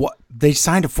 What? They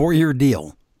signed a 4-year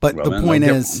deal. But the point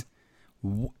is,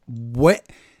 what?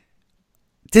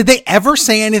 Did they ever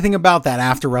say anything about that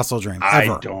after Wrestle Dream?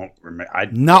 Ever? I don't remember.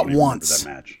 Not once. That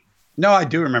match. No, I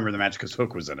do remember the match because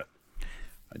Hook was in it.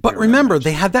 But remember,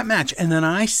 they had that match, and then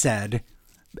I said,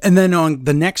 and then on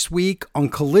the next week on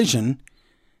Collision,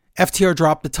 FTR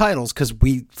dropped the titles because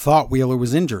we thought Wheeler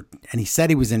was injured, and he said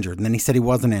he was injured, and then he said he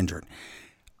wasn't injured.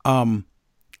 And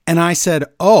I said,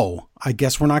 oh, I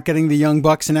guess we're not getting the Young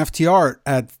Bucks and FTR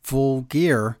at Full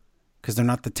Gear because they're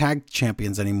not the tag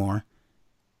champions anymore.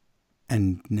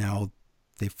 And now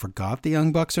they forgot the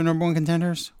Young Bucks are number one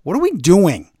contenders? What are we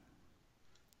doing?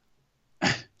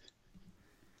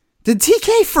 Did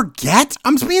TK forget?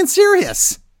 I'm being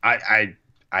serious. I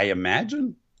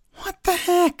imagine. What the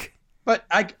heck? But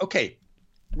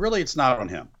really, it's not on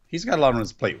him. He's got a lot on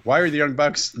his plate. Why are the Young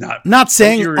Bucks not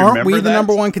saying, aren't we the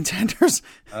number one contenders?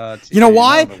 You know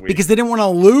why? Because they didn't want to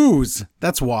lose.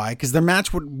 That's why. Because their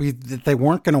match would be that they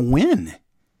weren't going to win.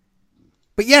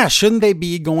 But yeah, shouldn't they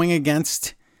be going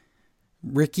against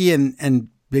Ricky and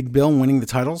Big Bill and winning the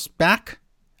titles back?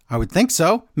 I would think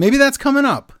so. Maybe that's coming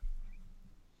up.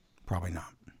 Probably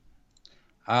not.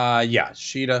 Yeah,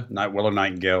 Sheeta, Willow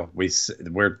Nightingale.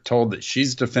 We're told that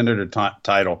she's defended her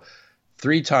title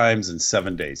 3 times in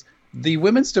 7 days. The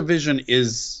women's division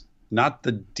is not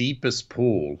the deepest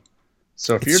pool.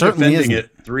 So if you're defending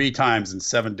it 3 times in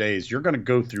 7 days, you're going to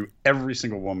go through every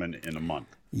single woman in a month.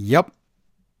 Yep.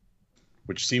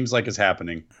 Which seems like is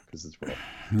happening because it's Willow.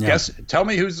 Yeah. Tell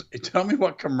me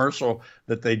what commercial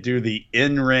that they do the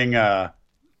in-ring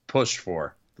push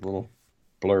for. The little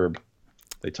blurb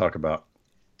they talk about.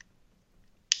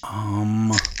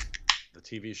 The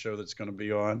TV show that's going to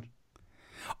be on.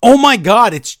 Oh my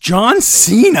God, it's John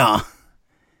Cena.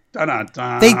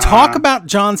 Dun-dun-dun. They talk about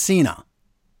John Cena.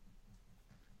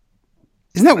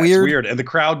 Isn't that weird? Weird. And the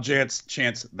crowd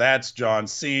chants, that's John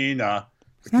Cena.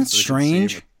 Isn't that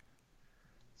strange?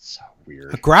 So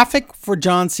weird. A graphic for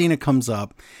John Cena comes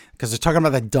up because they're talking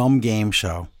about that dumb game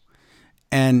show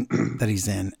and that he's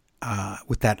in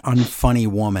with that unfunny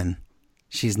woman.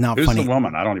 She's not funny. Who's the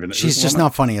woman? I don't even know. She's just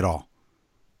not funny at all.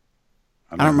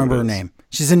 I don't remember her name.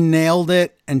 She's in Nailed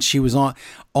It, and she was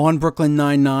on Brooklyn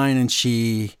Nine-Nine, and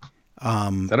she...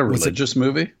 Is that a religious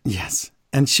movie? Yes.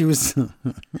 And she was...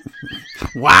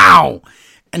 Wow!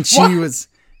 And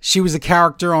she was a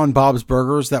character on Bob's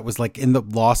Burgers that was like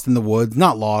Lost in the Woods.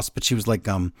 Not lost, but she was like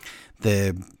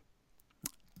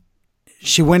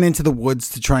she went into the woods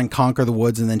to try and conquer the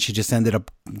woods, and then she just ended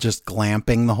up just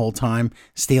glamping the whole time,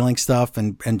 stealing stuff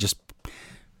and just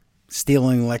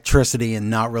stealing electricity and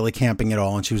not really camping at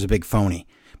all. And she was a big phony,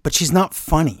 but she's not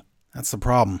funny. That's the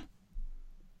problem.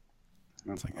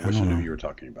 I wish I knew who you were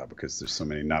talking about because there's so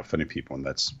many not funny people, and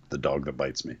that's the dog that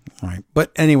bites me. Right.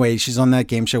 But anyway, she's on that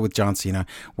game show with John Cena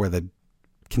where the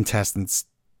contestants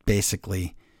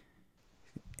basically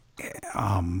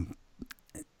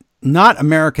not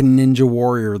American Ninja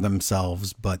Warrior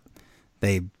themselves, but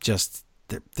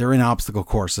they're in obstacle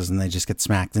courses and they just get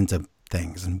smacked into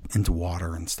things and into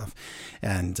water and stuff.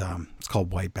 And it's called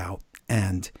Wipeout.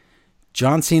 And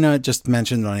John Cena just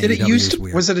mentioned on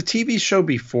AEW. Was it a TV show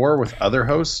before with other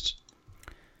hosts?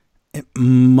 It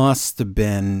must have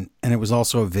been, and it was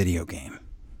also a video game.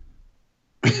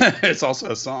 It's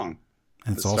also a song.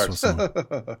 And it's also a song.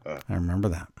 I remember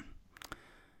that.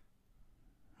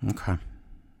 Okay.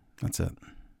 That's it.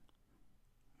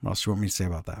 What else do you want me to say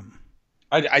about that?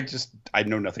 I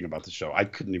know nothing about the show.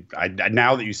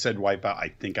 Now that you said Wipeout,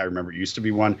 I think I remember it used to be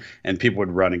one, and people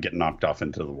would run and get knocked off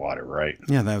into the water, right?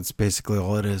 Yeah, that's basically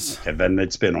all it is. And then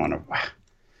it's been on a...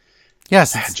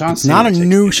 Yes, it's not a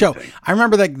new show. I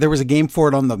remember that there was a game for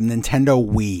it on the Nintendo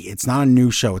Wii. It's not a new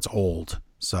show. It's old.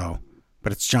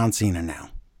 But it's John Cena now.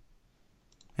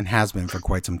 And has been for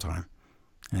quite some time.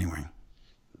 Anyway.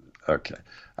 Okay.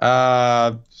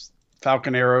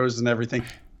 Falcon arrows and everything.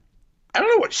 I don't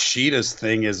know what Sheeta's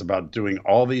thing is about doing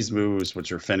all these moves,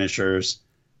 which are finishers,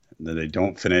 and then they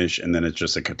don't finish, and then it's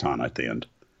just a katana at the end.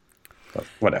 But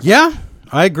whatever. Yeah,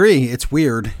 I agree. It's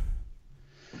weird.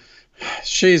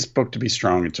 She's booked to be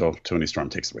strong until Tony Storm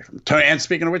takes away from her. And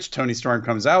speaking of which, Tony Storm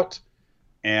comes out.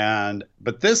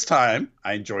 But this time,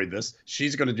 I enjoyed this.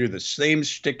 She's going to do the same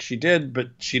shtick she did, but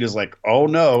she does like, oh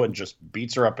no, and just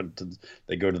beats her up until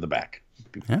they go to the back.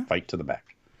 Fight to the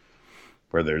back.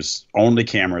 Where there's only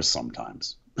cameras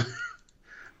sometimes.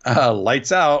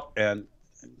 Lights out, and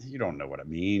you don't know what it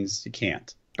means. You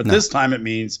can't. But this time it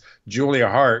means Julia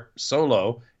Hart,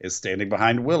 solo, is standing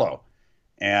behind Willow.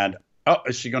 And,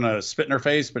 is she going to spit in her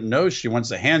face? But no, she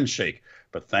wants a handshake.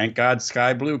 But thank God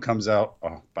Sky Blue comes out.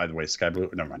 Oh, by the way, Sky Blue,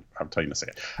 never mind. I'll tell you in a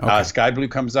second. Okay. Sky Blue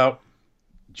comes out.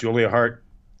 Julia Hart,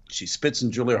 she spits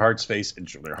in Julia Hart's face, and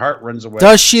Julia Hart runs away.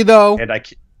 Does she, though? And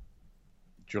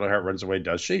Julia Hart runs away,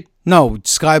 does she? No,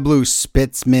 Sky Blue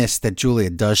spits mist at Julia,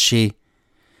 does she?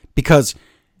 Because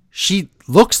she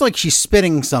looks like she's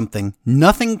spitting something.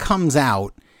 Nothing comes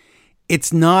out.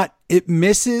 It's not, it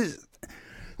misses.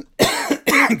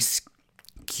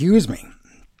 Excuse me.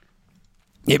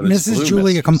 It misses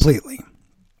Julia mist. Completely.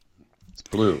 It's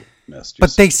blue mist.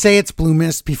 But they say it's blue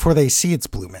mist before they see it's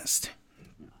blue mist.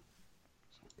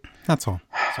 That's all.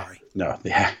 Sorry. No,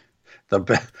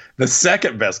 the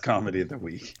second best comedy of the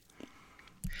week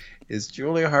is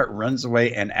Julia Hart runs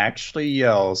away and actually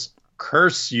yells,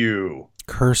 "Curse you."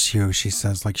 Curse you, she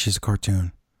says, like she's a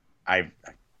cartoon.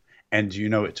 And you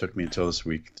know, it took me until this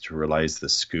week to realize the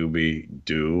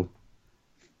Scooby-Doo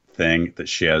thing, that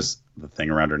she has the thing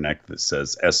around her neck that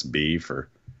says SB for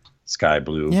Sky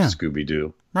Blue,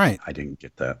 Scooby-Doo. Right. I didn't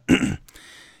get that.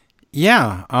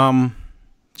 Yeah.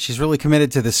 She's really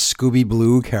committed to this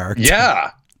Scooby-Blue character.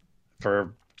 Yeah.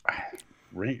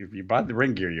 If you buy the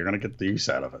ring gear, you're going to get the use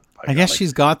out of it. I guess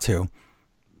she's got to.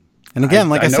 And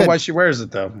again, I said, know why she wears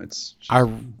it, though.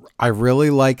 I really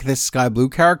like this Sky Blue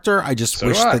character. I just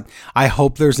wish that I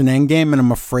hope there's an end game, and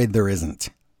I'm afraid there isn't.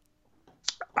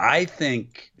 I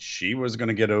think she was going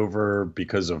to get over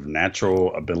because of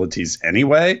natural abilities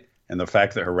anyway, and the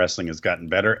fact that her wrestling has gotten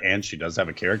better, and she does have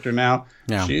a character now.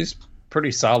 Yeah. She's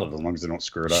pretty solid as long as they don't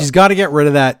screw it up. She's got to get rid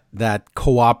of that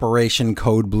cooperation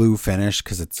code blue finish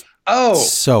because it's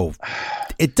so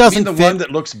it doesn't. The one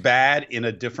that looks bad in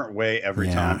a different way every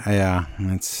time. Yeah,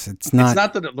 it's not. It's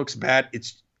not that it looks bad.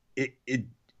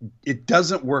 It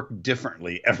doesn't work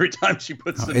differently every time she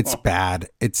puts it it's on. Bad.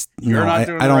 It's You're not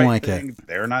doing the don't right like thing. it.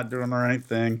 They're not doing the right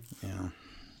thing. Yeah,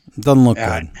 it doesn't look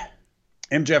good.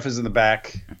 MJF is in the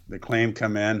back. The Acclaim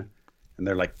come in, and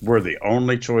they're like, "We're the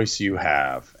only choice you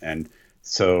have." And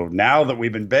so now that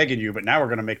we've been begging you, but now we're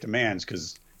going to make demands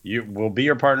because you will be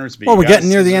your partners. Well, we're getting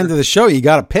near the end of the show. You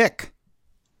got to pick.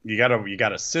 You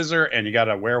got a scissor, and you got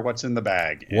to wear what's in the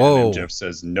bag. And Whoa. MJF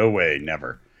says, "No way,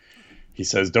 never." He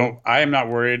says, I am not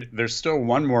worried. There's still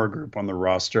one more group on the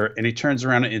roster. And he turns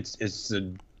around and it's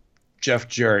the Jeff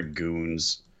Jarrett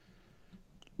goons.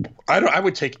 I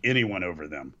would take anyone over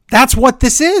them. That's what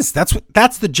this is.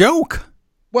 That's the joke.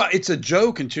 Well, it's a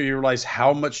joke until you realize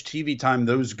how much TV time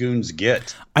those goons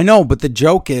get. I know, but the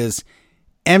joke is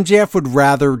MJF would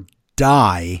rather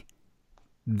die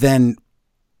than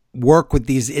work with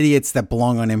these idiots that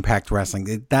belong on Impact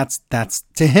Wrestling. That's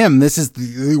to him, this is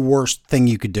the worst thing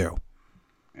you could do.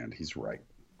 And he's right.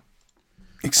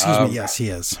 Excuse me. Yes, he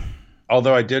is.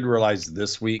 Although I did realize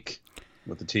this week,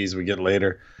 with the tease we get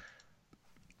later,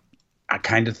 I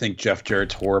kind of think Jeff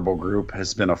Jarrett's horrible group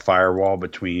has been a firewall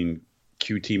between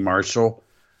QT Marshall,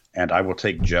 and I will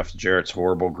take Jeff Jarrett's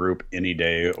horrible group any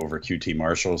day over QT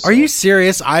Marshall. So. Are you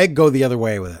serious? I go the other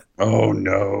way with it. Oh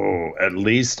no! At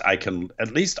least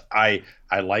I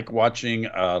like watching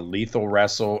Lethal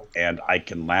wrestle, and I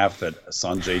can laugh at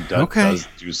Sanjay Dutt does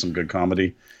do some good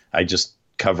comedy. I just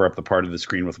cover up the part of the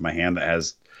screen with my hand that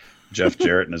has Jeff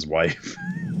Jarrett and his wife.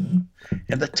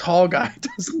 And the tall guy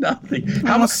does nothing.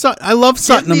 I love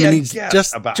Sutton. And he's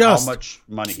just how much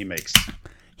money he makes.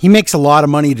 He makes a lot of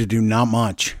money to do not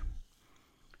much.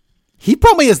 He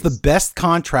probably has the best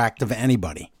contract of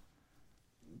anybody.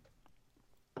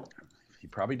 He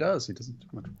probably does. He doesn't do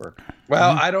much work.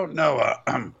 Well, I don't know.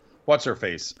 What's her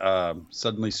face?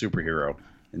 Suddenly superhero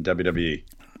in WWE.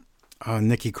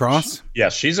 Nikki Cross? Yeah,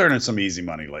 she's earning some easy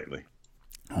money lately.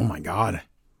 Oh my God.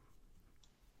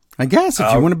 I guess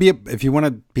if you want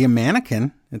to be a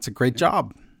mannequin, it's a great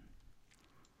job.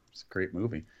 It's a great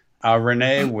movie.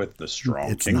 Renee with the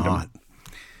Strong Kingdom. Not.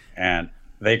 And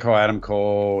they call Adam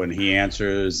Cole, and he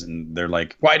answers, and they're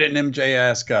like, "Why didn't MJ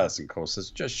ask us?" And Cole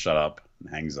says, "Just shut up," and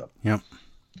hangs up. Yep.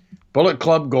 Bullet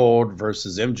Club Gold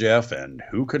versus MJF, and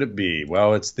who could it be?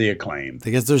 Well, it's the Acclaim.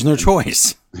 Because there's no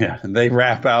choice. Yeah, and they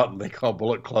rap out, and they call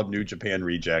Bullet Club New Japan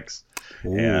Rejects,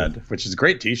 which is a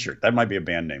great T-shirt. That might be a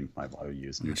band name I'll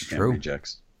use. New Japan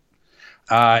Rejects.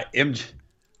 The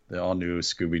all new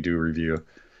Scooby-Doo review.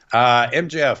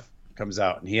 MJF comes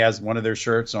out and he has one of their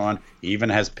shirts on. He even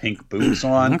has pink boots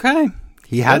on. Okay.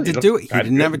 He had to do it. He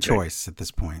didn't have a good. choice at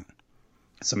this point.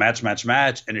 It's a match.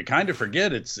 And you kind of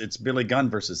forget it's Billy Gunn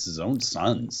versus his own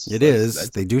sons. It is.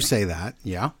 They do say that.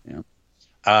 Yeah.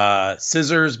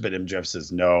 Scissors, but MJF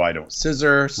says, no, I don't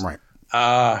scissors. Right.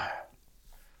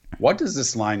 What does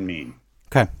this line mean?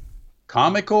 Okay.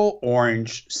 Comical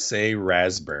orange, say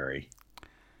raspberry.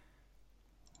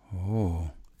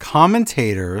 Oh.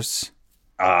 Commentators.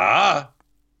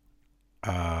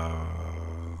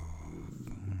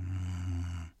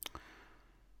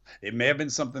 It may have been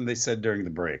something they said during the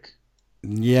break.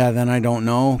 Yeah, then I don't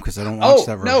know because I don't watch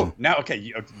that version. No. Now, okay,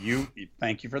 you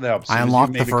thank you for the help. I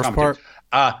unlocked the first part.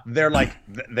 They're like,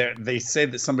 they say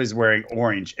that somebody's wearing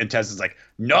orange, and Tess is like,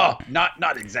 no,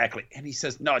 not exactly. And he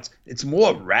says, no, it's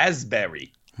more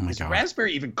raspberry. Oh is God.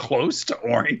 Raspberry even close to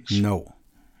orange? No.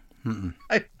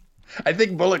 I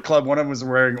think Bullet Club, one of them was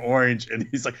wearing orange, and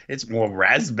he's like, it's more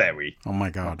raspberry. Oh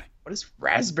my God. What is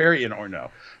raspberry and or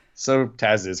no? So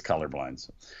Taz is colorblind.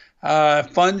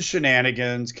 Fun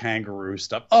shenanigans, kangaroo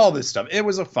stuff, all this stuff. It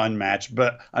was a fun match,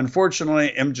 but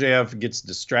unfortunately, MJF gets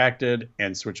distracted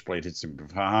and Switchblade hits him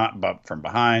from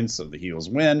behind, so the heels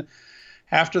win.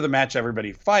 After the match,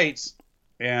 everybody fights,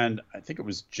 and I think it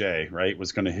was Jay, right,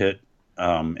 was going to hit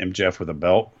MJF with a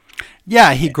belt.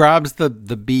 Yeah, he grabs the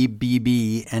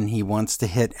BBB and he wants to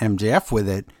hit MJF with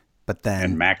it, but then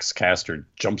and Max Caster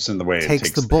jumps in the way,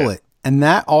 takes the bullet. Hit. And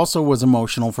that also was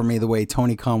emotional for me. The way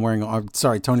Tony Schiavone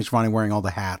wearing all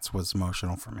the hats was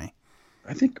emotional for me.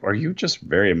 I think, are you just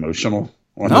very emotional?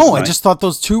 No, I just thought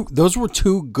those were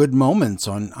two good moments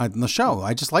on the show.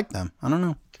 I just liked them. I don't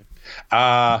know.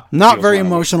 Not very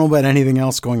emotional about anything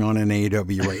else going on in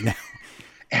AEW right now.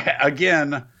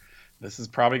 Again, this is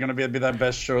probably going to be that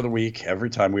best show of the week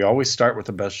every time. We always start with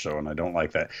the best show, and I don't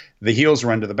like that. The heels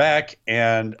run to the back,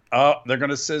 and they're going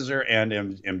to scissor, and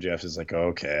MJF is like,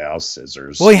 okay, I'll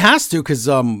scissors. Well, he has to because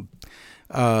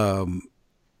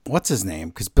what's his name?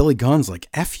 Because Billy Gunn's like,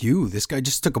 F you, this guy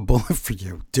just took a bullet for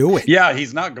you. Do it. Yeah,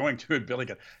 he's not going to it. Billy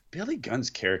Gunn. Billy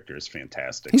Gunn's character is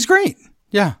fantastic. He's great.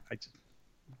 Yeah.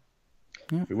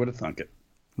 Who would have thunk it?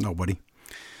 Nobody.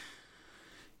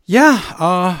 Yeah,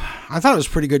 I thought it was a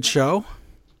pretty good show.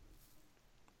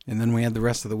 And then we had the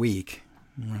rest of the week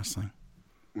in wrestling.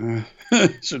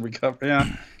 Should we cover?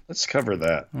 Yeah, let's cover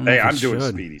that. Hey, I'm doing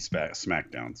Speedy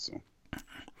SmackDown. So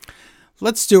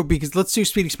let's do it because let's do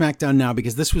Speedy SmackDown now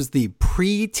because this was the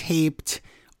pre-taped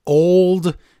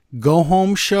old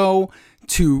go-home show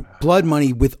to Blood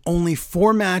Money with only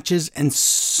 4 matches and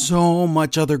so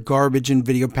much other garbage and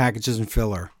video packages and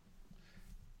filler.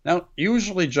 Now,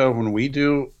 usually, Joe, when we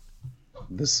do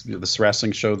this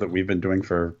wrestling show that we've been doing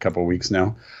for a couple of weeks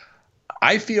now,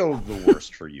 I feel the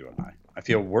worst for you and I. I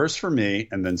feel worse for me,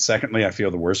 and then secondly, I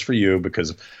feel the worst for you because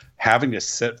of having to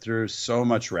sit through so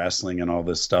much wrestling and all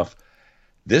this stuff.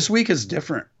 This week is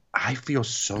different. I feel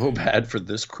so bad for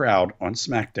this crowd on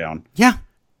SmackDown. Yeah.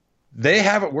 They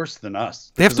have it worse than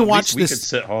us. They have to watch this. We could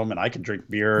sit home and I could drink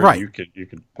beer. Right. And you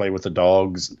could play with the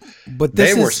dogs. But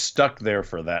they were stuck there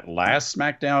for that last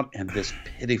SmackDown and this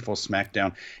pitiful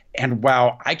SmackDown. And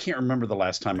wow, I can't remember the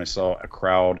last time I saw a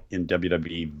crowd in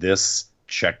WWE this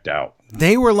checked out.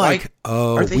 They were like,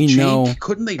 we know.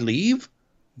 Couldn't they leave?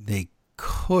 They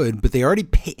could, but they already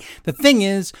paid. The thing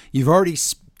is, you've already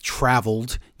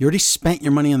traveled. You already spent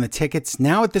your money on the tickets.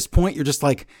 Now at this point, you're just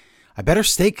like, I better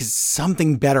stay because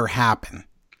something better happen.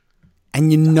 And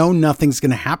you know nothing's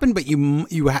going to happen, but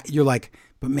you're like,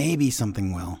 but maybe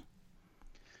something will.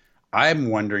 I'm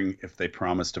wondering if they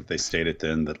promised if they stayed at the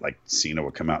end that like Cena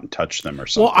would come out and touch them or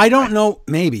something. Well, I don't know.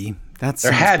 Maybe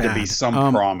there had to be some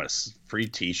promise. Free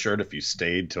T-shirt if you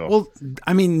stayed till. Well,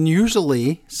 I mean,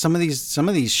 usually some of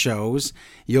these shows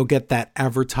you'll get that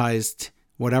advertised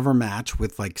whatever match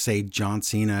with like say John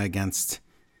Cena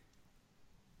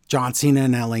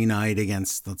and LA Knight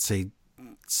against, let's say,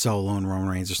 Solo and Roman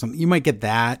Reigns or something. You might get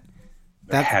that.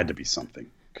 That had to be something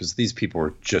because these people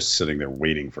were just sitting there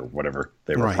waiting for whatever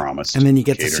they were promised. And then you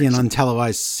get to see an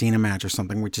untelevised Cena match or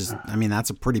something, which is, I mean, that's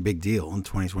a pretty big deal in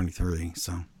 2023.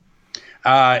 So,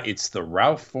 it's the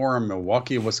Ralph Forum,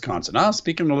 Milwaukee, Wisconsin.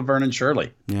 Speaking of Laverne and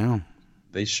Shirley, yeah,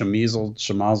 they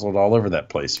schmazzled all over that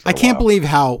place. I can't believe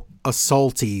how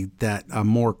assaulty that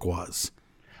Mork was.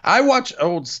 I watch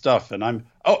old stuff and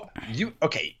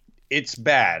it's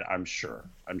bad. I'm sure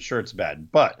it's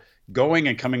bad, but going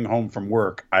and coming home from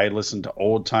work, I listen to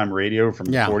old time radio from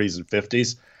the 40s and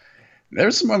 50s.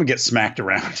 There's some women get smacked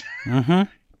around. Mm-hmm.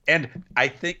 And I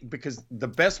think because the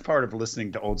best part of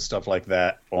listening to old stuff like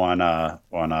that on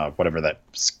whatever that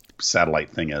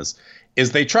satellite thing is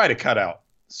is they try to cut out.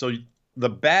 So the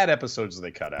bad episodes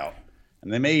they cut out,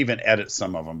 and they may even edit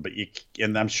some of them,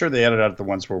 and I'm sure they edit out the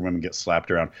ones where women get slapped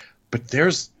around. But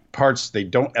there's parts they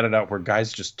don't edit out where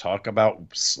guys just talk about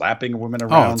slapping women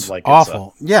around. It's like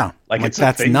awful. Like it's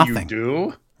that's a thing nothing. you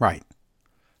do. Right.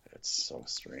 It's so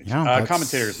strange. Yeah,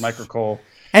 commentators, Michael Cole.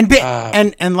 And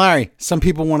Larry, some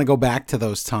people want to go back to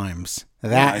those times.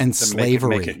 And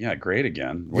slavery. Make it great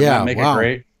again. Wouldn't that make it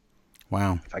great?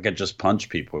 Wow. If I could just punch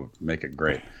people, it would make it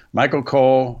great. Michael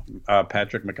Cole,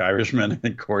 Patrick McIrishman,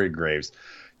 and Corey Graves.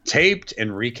 Taped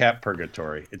and recap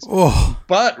Purgatory.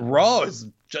 But Raw is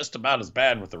just about as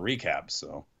bad with the recaps.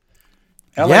 So,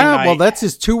 that's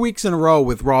his 2 weeks in a row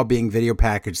with Raw being Video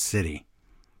Package City.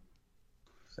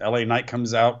 LA Knight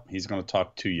comes out. He's going to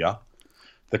talk to ya.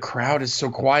 The crowd is so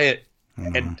quiet,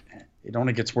 and it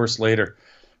only gets worse later.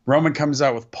 Roman comes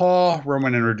out with Paul.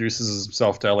 Roman introduces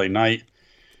himself to LA Knight.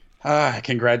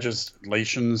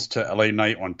 Congratulations to LA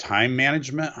Knight on time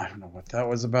management. I don't know what that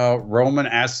was about. Roman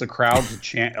asks the crowd to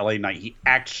chant LA Knight. He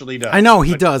actually does. I know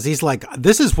he does. He's like,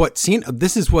 this is what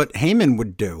Heyman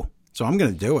would do. So I'm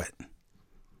going to do it.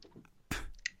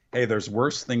 Hey, there's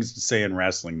worse things to say in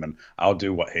wrestling than I'll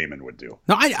do what Heyman would do.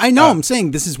 No, I know. I'm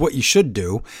saying this is what you should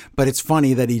do, but it's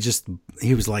funny that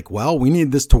he was like, well, we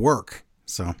need this to work.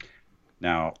 So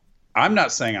now I'm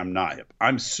not saying I'm not hip.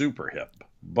 I'm super hip.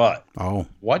 But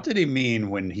what did he mean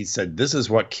when he said this is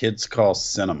what kids call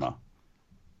cinema?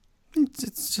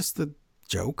 It's just a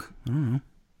joke. I don't know.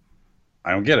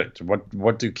 I don't get it.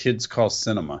 What do kids call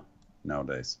cinema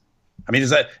nowadays? I mean, is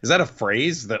that a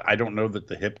phrase that I don't know that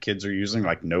the hip kids are using,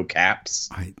 like no caps?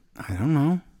 I don't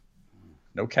know.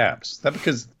 No caps. Is that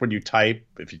because when you type,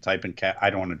 if you type in cap,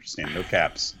 I don't understand. No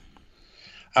caps.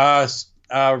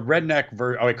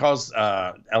 Redneck he calls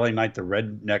LA Knight the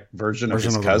redneck version of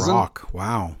his cousin. The Rock.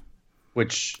 Wow.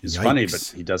 Which is funny,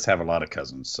 but he does have a lot of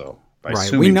cousins, so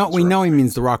right. We know he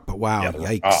means the Rock, but wow, yeah,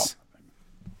 yikes.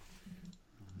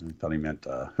 I thought he meant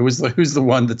who's the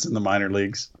one that's in the minor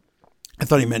leagues? I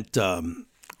thought he meant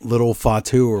Little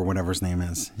Fatu or whatever his name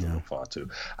is. Little Fatu.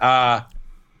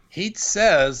 He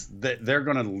says that they're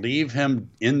going to leave him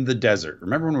in the desert.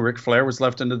 Remember when Ric Flair was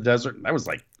left in the desert? That was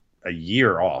like a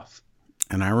year off.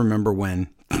 And I remember when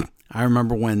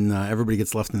everybody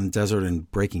gets left in the desert in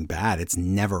Breaking Bad. It's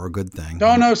never a good thing.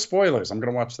 No spoilers. I'm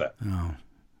going to watch that. Oh.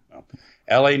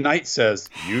 LA Knight says,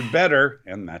 "You'd better,"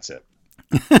 and that's it.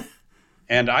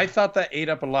 And I thought that ate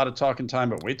up a lot of talking time,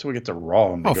 but wait till we get to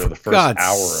Raw and we go to the first hour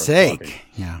of talking.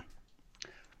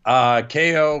 Yeah.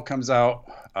 KO comes out.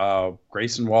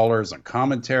 Grayson Waller is on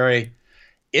commentary.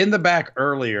 In the back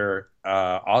earlier,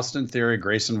 Austin Theory,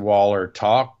 Grayson Waller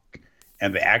talk.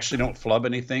 And they actually don't flub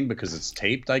anything because it's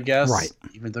taped, I guess. Right.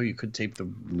 Even though you could tape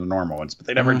the normal ones, but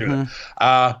they never do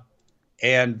that.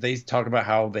 And they talk about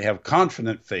how they have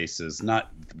confident faces.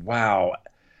 Not punchable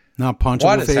faces.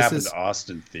 What has happened to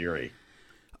Austin Theory?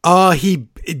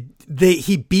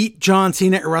 He beat John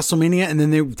Cena at WrestleMania, and then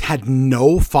they had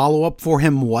no follow-up for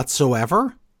him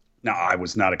whatsoever. Now, I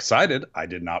was not excited. I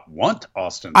did not want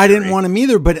Austin Theory. I didn't want him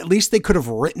either, but at least they could have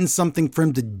written something for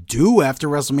him to do after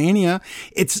WrestleMania.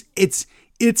 It's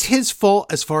his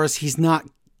fault as far as he's not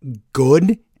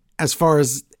good, as far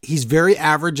as he's very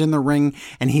average in the ring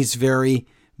and he's very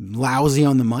lousy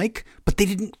on the mic, but they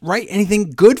didn't write anything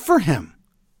good for him.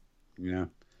 Yeah.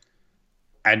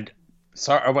 And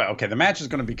okay, the match is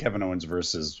going to be Kevin Owens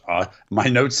versus, my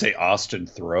notes say Austin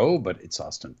Throw, but it's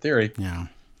Austin Theory. Yeah.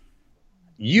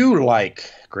 You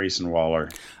like Grayson Waller.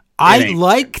 I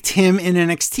liked him in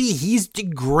NXT. He's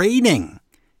degrading.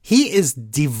 He is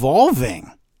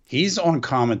devolving. He's on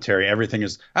commentary. Everything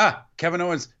is, Kevin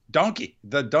Owens, donkey,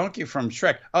 the donkey from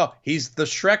Shrek. Oh, he's the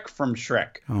Shrek from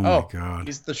Shrek. Oh my God.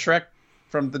 He's the Shrek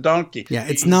from the donkey. Yeah,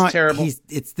 he's not terrible.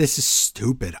 This is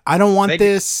stupid. I don't want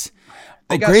this.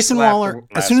 Grayson Waller,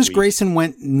 as soon as Grayson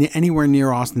went anywhere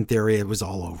near Austin Theory, it was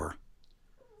all over.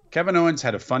 Kevin Owens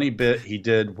had a funny bit he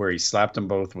did where he slapped them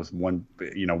both with one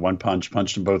punch,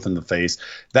 punched them both in the face.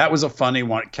 That was a funny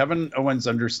one. Kevin Owens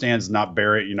understands not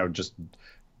just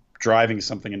driving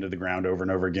something into the ground over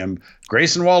and over again.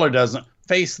 Grayson Waller doesn't.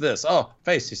 Face this. Oh,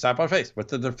 face. He slapped my face. What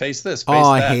did the face this? Face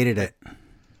I that. hated it.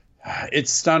 It's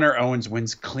stunner. Owens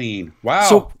wins clean. Wow.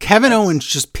 So Kevin Owens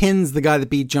just pins the guy that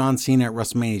beat John Cena at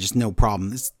WrestleMania. Just no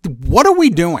problem. What are we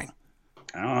doing?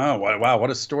 I don't know. Wow. What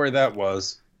a story that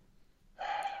was.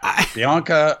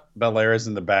 Bianca Belair is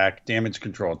in the back. Damage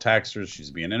Control attacks her. She's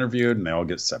being interviewed, and they all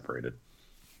get separated.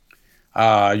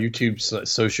 YouTube's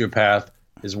sociopath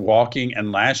is walking,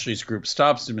 and Lashley's group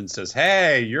stops him and says,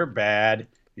 "Hey, you're bad."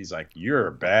 He's like, "You're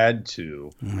bad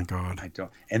too." Oh my God. I don't.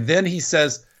 And then he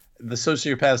says, the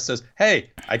sociopath says,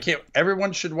 "Hey, I can't.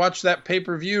 Everyone should watch that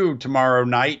pay-per-view tomorrow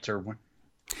night." Or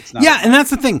it's not. Yeah, and that's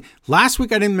the thing. Last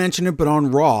week I didn't mention it, but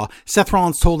on Raw, Seth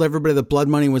Rollins told everybody that Blood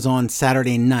Money was on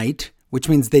Saturday night, which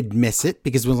means they'd miss it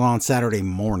because it was on Saturday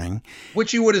morning.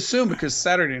 Which you would assume because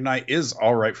Saturday night is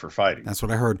all right for fighting. That's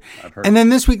what I heard. And then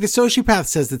this week the sociopath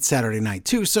says it's Saturday night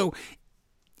too. So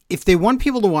if they want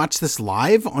people to watch this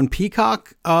live on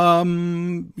Peacock,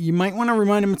 you might want to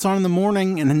remind them it's on in the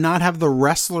morning and not have the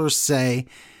wrestlers say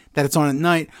that it's on at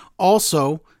night.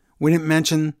 Also, we didn't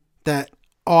mention that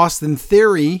Austin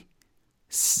Theory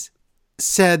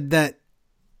said that,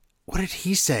 what did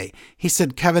he say? He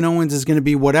said Kevin Owens is going to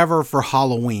be whatever for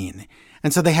Halloween.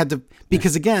 And so they had to,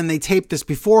 because again, they taped this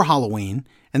before Halloween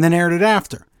and then aired it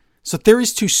after. So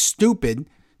Theory's too stupid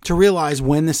to realize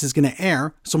when this is going to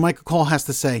air. So Michael Cole has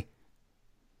to say,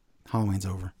 Halloween's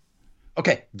over.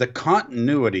 Okay. The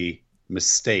continuity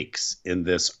mistakes in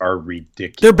this are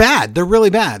ridiculous. They're bad. They're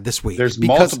really bad this week. There's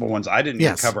multiple ones. I didn't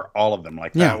even cover all of them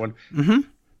like that one. Mm-hmm.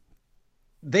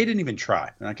 They didn't even try.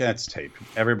 Like, that's taped.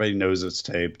 Everybody knows it's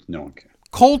taped. No one cares.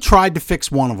 Cole tried to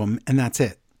fix one of them, and that's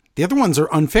it. The other ones are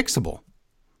unfixable.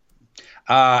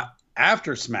 After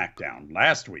SmackDown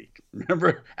last week,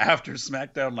 remember after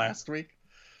SmackDown last week?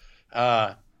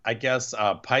 I guess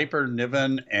Piper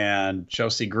Niven and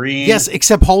Chelsea Green. Yes,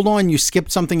 except hold on, you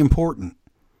skipped something important.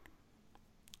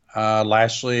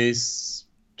 Lashley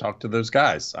talked to those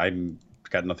guys. I've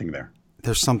got nothing there.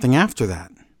 There's something after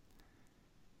that.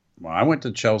 Well, I went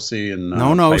to Chelsea and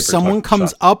no. Piper Someone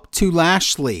comes up to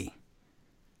Lashley.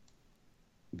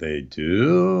 They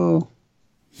do.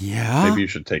 Yeah. Maybe you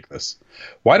should take this.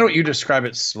 Why don't you describe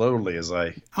it slowly as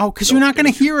I? Oh, because you're not going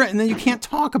to hear it, and then you can't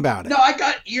talk about it. No, I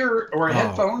got ear or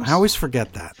headphones. I always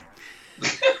forget that.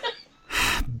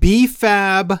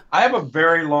 B-Fab. I have a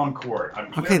very long cord.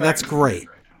 Okay, that's great.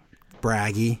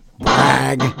 Braggy.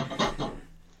 Brag.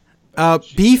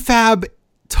 B-Fab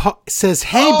says,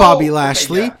 "Hey, Bobby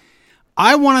Lashley, yeah.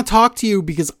 I want to talk to you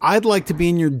because I'd like to be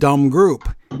in your dumb group."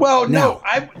 Well, no,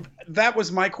 that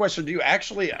was my question to you.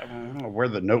 Actually, I don't know where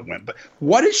the note went, but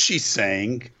what is she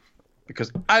saying?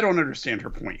 Because I don't understand her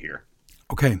point here.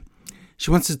 Okay.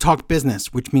 She wants to talk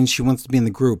business, which means she wants to be in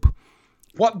the group.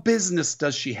 What business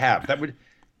does she have?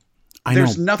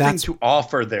 There's nothing to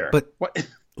offer there. But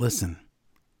listen,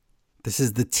 this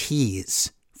is the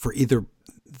tease for either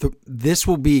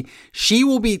she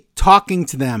will be talking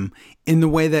to them in the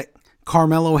way that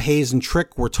Carmelo Hayes and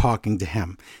Trick were talking to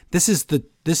him. This is the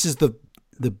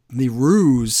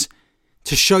ruse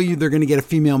to show you they're going to get a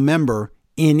female member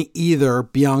in either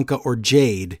Bianca or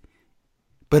Jade.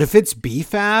 But if it's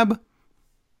B-Fab,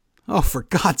 oh, for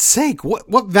God's sake,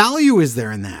 what value is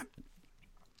there in that?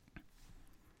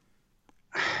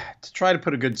 To try to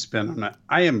put a good spin on it,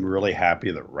 I am really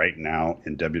happy that right now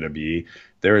in WWE,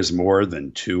 there is more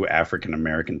than 2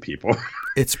 African-American people.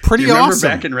 It's pretty awesome. Remember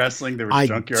back in wrestling, there was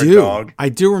Junkyard Dog? I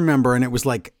do remember, and it was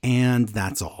like, and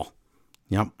that's all.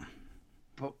 Yep.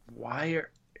 But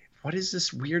what is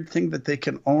this weird thing that they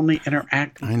can only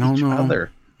interact with each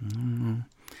other? I don't know.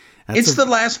 It's the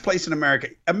last place in America.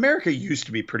 America used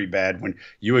to be pretty bad when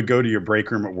you would go to your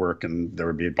break room at work and there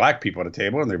would be black people at a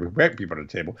table and there would be white people at a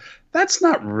table. That's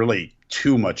not really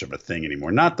too much of a thing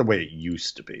anymore. Not the way it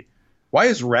used to be. Why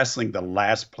is wrestling the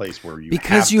last place where you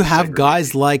Because you have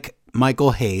guys like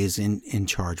Michael Hayes in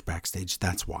charge backstage.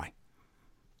 That's why.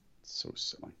 So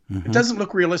silly. Mm-hmm. It doesn't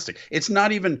look realistic. It's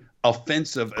not even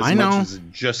offensive as much as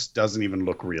it just doesn't even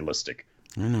look realistic.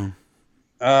 I know.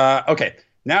 Okay.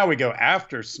 Now we go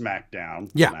after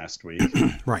SmackDown last week.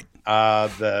 Right.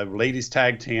 The ladies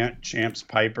tag champs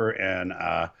Piper and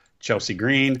Chelsea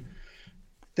Green.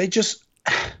 They just,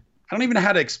 I don't even know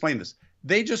how to explain this.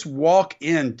 They just walk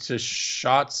into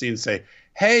Shotzi and say,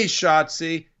 "Hey,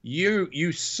 Shotzi,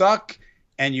 you suck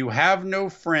and you have no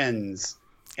friends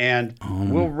and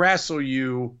we'll wrestle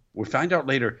you." We'll find out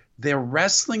later. They're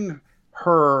wrestling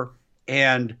her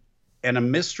and a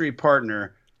mystery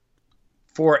partner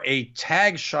for a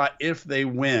tag shot if they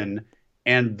win,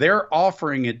 and they're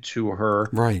offering it to her.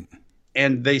 Right.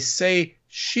 And they say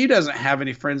she doesn't have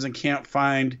any friends and can't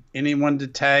find anyone to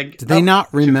tag. Did they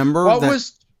not remember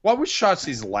what was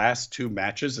Shotzi's last 2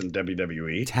 matches in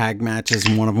WWE? Tag matches,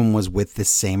 and one of them was with the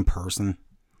same person.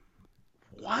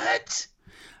 What?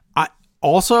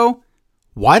 Also,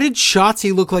 why did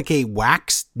Shotzi look like a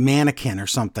wax mannequin or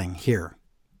something here?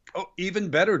 Oh, even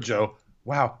better, Joe.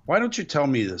 Wow, why don't you tell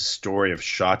me the story of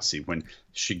Shotzi when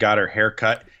she got her hair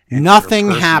cut? And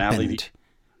nothing happened.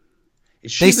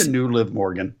 Is she the new Liv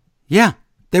Morgan? Yeah.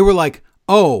 They were like,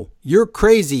 "Oh, you're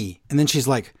crazy." And then she's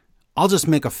like, "I'll just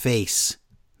make a face."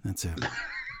 That's it.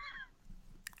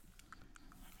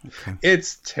 Okay.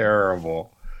 It's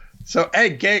terrible. So, hey,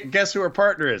 guess who our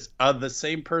partner is? The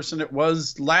same person it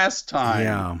was last time.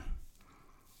 Yeah.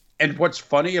 And what's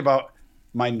funny about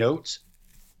my notes,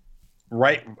 you're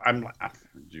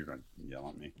going to yell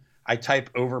at me. I type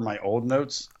over my old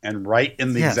notes, and right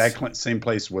in the exact same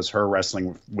place was her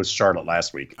wrestling with Charlotte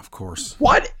last week. Of course.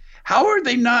 What? How are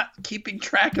they not keeping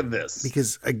track of this?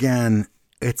 Because again,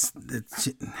 it's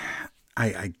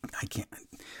I can't.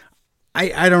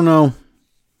 I don't know.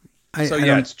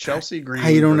 It's Chelsea Green.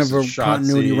 I don't have a Shotzi,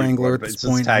 continuity wrangler at this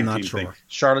point. I'm not sure. Thing.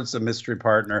 Charlotte's a mystery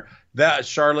partner. That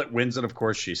Charlotte wins it. Of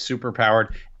course, she's super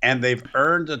powered, and they've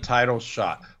earned a title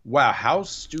shot. Wow, how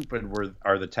stupid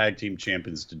are the tag team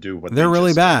champions to do what they're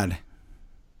really bad?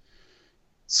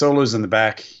 Solo's in the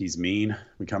back. He's mean.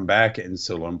 We come back, and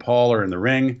Solo and Paul are in the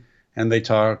ring, and they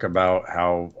talk about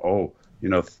how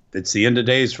it's the end of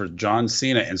days for John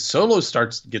Cena, and Solo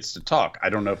gets to talk. I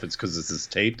don't know if it's because this is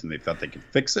taped and they thought they could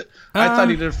fix it. I thought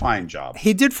he did a fine job.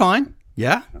 He did fine.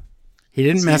 Yeah. He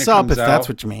didn't mess up, if that's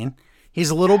what you mean. He's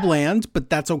a little bland, but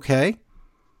that's okay.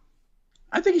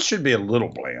 I think he should be a little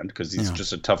bland because he's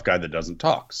just a tough guy that doesn't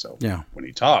talk. So when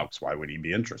he talks, why would he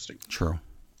be interesting? True.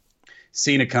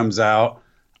 Cena comes out.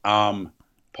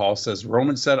 Paul says,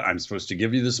 Roman said, I'm supposed to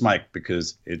give you this mic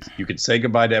because you could say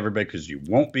goodbye to everybody because you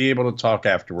won't be able to talk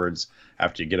afterwards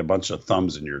after you get a bunch of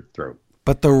thumbs in your throat.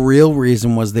 But the real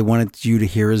reason was they wanted you to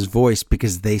hear his voice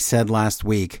because they said last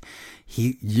week,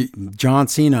 John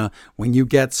Cena, when you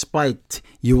get spiked,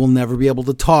 you will never be able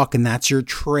to talk, and that's your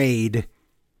trade.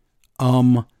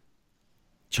 John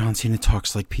Cena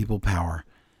talks like people power.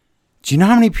 Do you know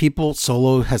how many people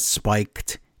Solo has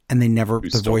spiked and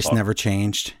the voice never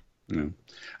changed? Yeah.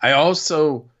 I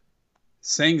also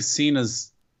saying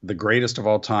Cena's the greatest of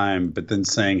all time, but then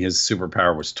saying his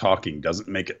superpower was talking doesn't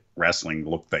make it wrestling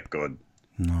look that good.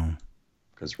 No.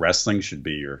 Because wrestling should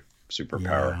be your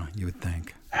superpower. Yeah, you would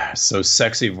think. So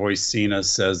sexy voice Cena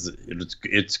says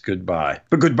it's goodbye.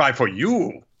 But goodbye for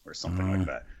you or something like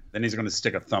that. Then he's going to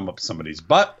stick a thumb up somebody's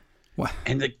butt. What?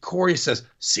 And then Corey says,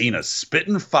 Cena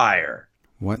spitting fire.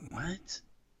 What?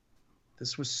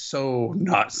 This was so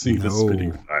not Cena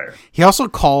spitting fire. He also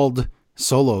called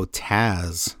Solo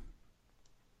Taz.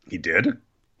 He did?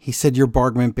 He said you're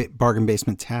bargain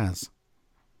basement Taz.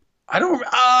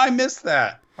 I missed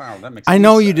that. Wow, that makes sense. I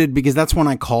know you did because that's when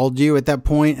I called you at that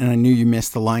point, and I knew you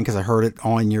missed the line because I heard it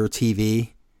on your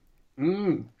TV.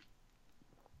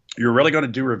 You're really going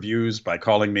to do reviews by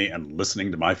calling me and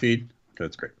listening to my feed? Okay,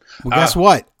 that's great. Well, guess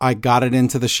what? I got it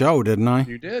into the show, didn't I?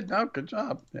 You did. No, good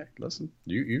job. Yeah, listen,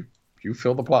 you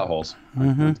fill the plot holes.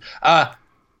 Mm-hmm. I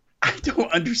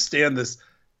don't understand this.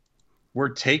 We're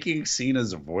taking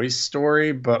Cena's voice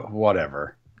story, but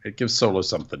whatever. It gives Solo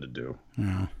something to do.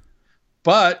 Yeah.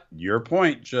 But your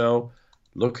point, Joe.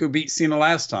 Look who beat Cena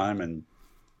last time, and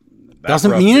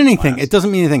doesn't mean anything. It doesn't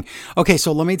mean anything. Okay,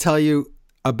 so let me tell you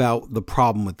about the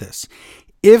problem with this.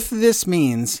 If this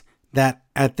means that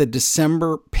at the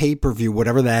December pay-per-view,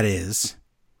 whatever that is,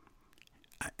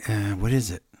 what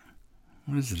is it?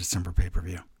 What is the December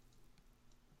pay-per-view?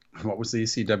 What was the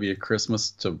ECW Christmas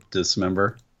to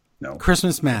Dismember? No.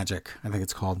 Christmas Magic, I think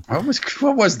it's called. What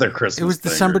was their Christmas It was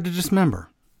December to Dismember.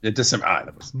 December.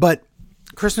 That was. But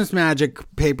Christmas Magic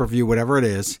pay-per-view, whatever it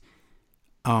is,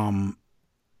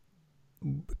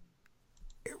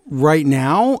 right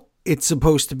now, it's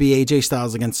supposed to be AJ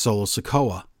Styles against Solo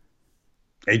Sikoa.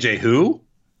 AJ who?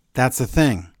 That's the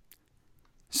thing.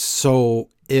 So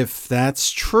if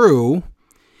that's true,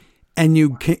 and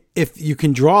if you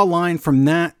can draw a line from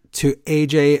that to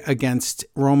AJ against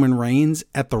Roman Reigns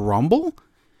at the Rumble,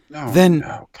 then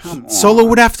Solo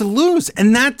would have to lose.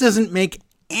 And that doesn't make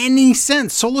any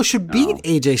sense. Solo should beat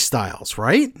AJ Styles,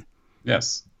 right?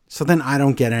 Yes. So then I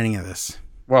don't get any of this.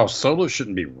 Well, Solo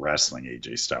shouldn't be wrestling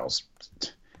AJ Styles.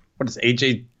 What is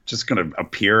AJ just going to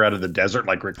appear out of the desert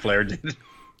like Ric Flair did?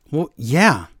 Well,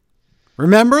 yeah.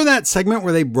 Remember that segment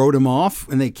where they wrote him off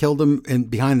and they killed him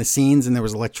behind the scenes and there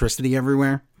was electricity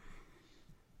everywhere?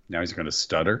 Now he's going to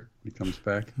stutter when he comes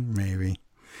back? Maybe.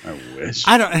 I wish.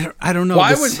 I don't know.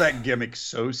 Why was that gimmick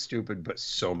so stupid but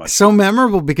so much so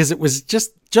memorable? Because it was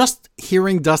just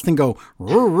hearing Dustin go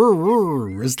roar, roar,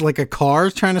 roar, is like a car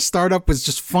trying to start up was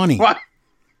just funny. What?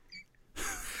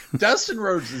 Dustin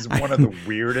Rhodes is one of the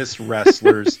weirdest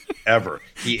wrestlers ever.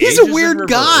 He's a weird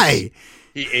guy.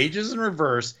 He ages in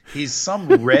reverse. He's some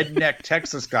redneck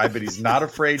Texas guy, but he's not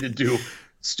afraid to do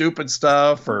stupid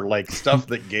stuff or like stuff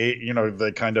that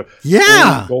the kind of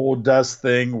gold dust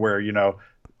thing where,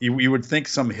 you would think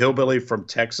some hillbilly from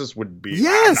Texas would be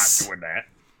I'm not doing that.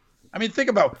 I mean, think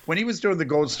about when he was doing the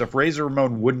gold stuff, Razor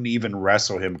Ramon wouldn't even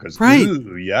wrestle him because,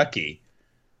 ooh, yucky.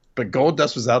 but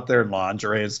Goldust was out there in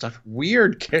lingerie and stuff.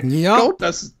 Weird. Yep.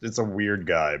 Goldust is a weird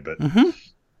guy, but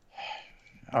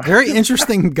very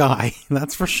interesting guy.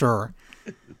 That's for sure.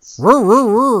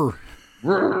 Rrr,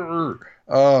 rrr,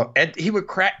 rrr. And he would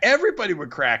crack. Everybody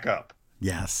would crack up.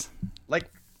 Yes. Like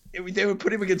they would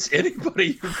put him against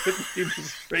anybody who couldn't keep a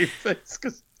straight face.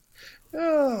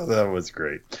 Oh, that was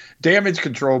great. Damage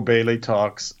Control. Bailey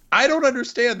talks. I don't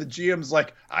understand. The GM's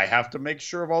like, I have to make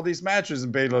sure of all these matches,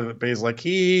 and Bailey's like,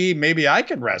 maybe I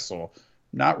can wrestle.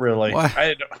 Not really.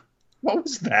 What? What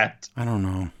was that? I don't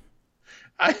know.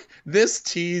 This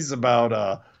tease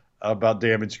about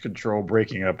Damage Control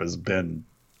breaking up has been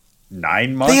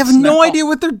 9 months. They have no idea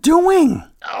what they're doing.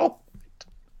 No.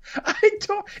 I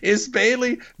don't. Is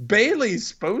Bailey's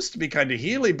supposed to be kind of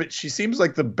heely, but she seems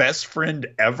like the best friend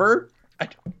ever.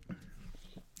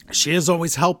 She is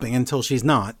always helping until she's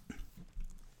not.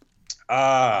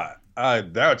 Now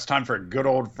it's time for a good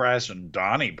old-fashioned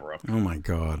Donnybrook. Oh, my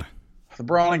God. The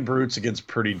Brawling Brutes against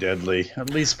Pretty Deadly. At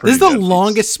least This Pretty is the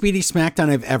longest Speedy SmackDown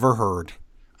I've ever heard.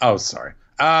 Oh, sorry.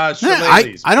 I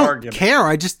don't care.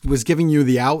 I just was giving you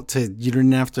the out you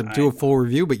didn't have to do a full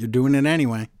review, but you're doing it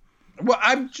anyway. Well,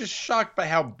 I'm just shocked by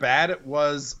how bad it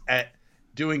was at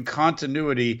doing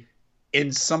continuity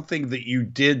in something that you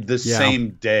did the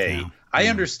same day. Yeah. I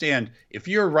understand if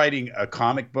you're writing a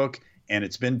comic book and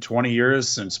it's been 20 years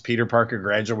since Peter Parker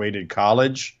graduated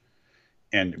college,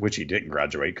 and which he didn't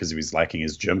graduate because he was lacking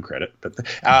his gym credit,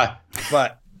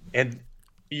 but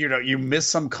you miss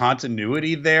some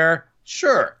continuity there.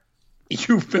 Sure,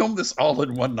 you filmed this all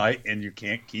in one night and you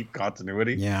can't keep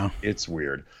continuity. Yeah, it's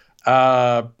weird.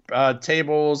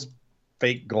 Tables,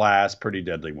 fake glass, Pretty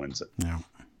Deadly wins it. Yeah.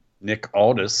 Nick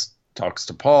Aldis talks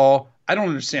to Paul. I don't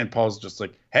understand. Paul's just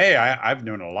like, hey, I've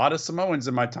known a lot of Samoans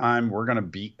in my time. We're going to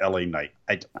beat LA Knight.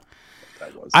 I don't know what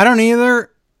that was. I don't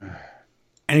either.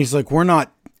 And he's like, we're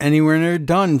not anywhere near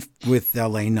done with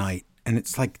LA Knight. And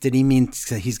it's like, did he mean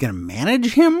he's going to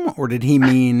manage him? Or did he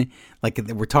mean like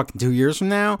we're talking 2 years from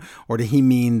now? Or did he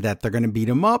mean that they're going to beat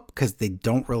him up because they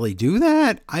don't really do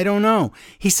that? I don't know.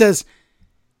 He says,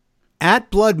 at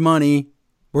Blood Money,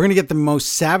 we're going to get the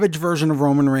most savage version of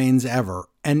Roman Reigns ever.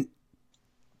 And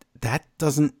that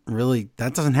doesn't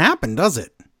happen, does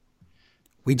it?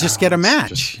 We just get a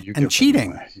match and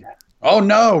cheating. Oh,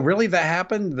 no. Really? That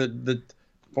happened? The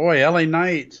boy, LA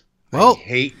Knight. Well, I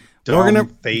hate we're going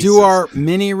to do our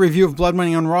mini review of Blood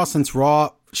Money on Raw since Raw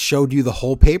showed you the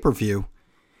whole pay-per-view.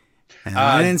 And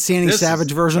I didn't see any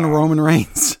savage version of Roman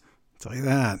Reigns. I'll tell you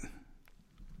that.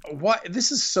 What?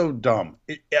 This is so dumb.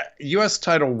 U.S.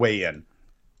 title weigh-in.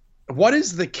 What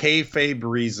is the kayfabe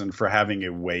reason for having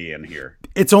a weigh-in here?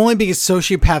 It's only because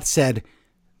Sociopath said,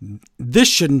 this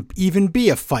shouldn't even be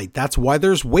a fight. That's why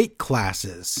there's weight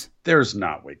classes. There's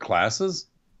not weight classes.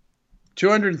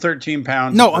 213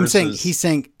 pounds. No, I'm saying he's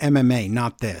saying MMA,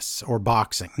 not this, or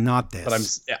boxing, not this. But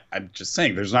I'm just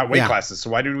saying there's not weight classes. So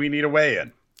why do we need a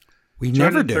weigh-in? We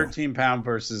never do. 213 pound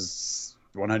versus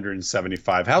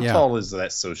 175. How tall is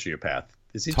that Sociopath?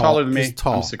 Is he taller than me? He's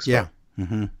tall. I'm 6 foot. Yeah.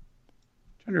 Mm-hmm.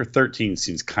 213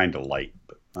 seems kind of light,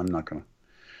 but I'm not going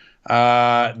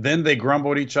to. Then they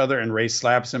grumble at each other, and Ray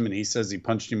slaps him, and he says he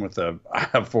punched him with a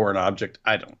foreign object.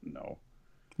 I don't know.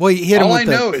 Well, he hit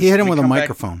him with a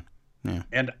microphone. Yeah.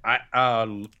 And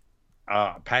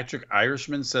Patrick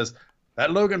Irishman says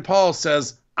that Logan Paul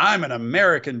says, I'm an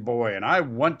American boy and I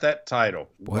want that title.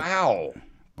 What? Wow,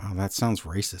 that sounds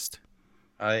racist.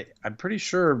 I'm pretty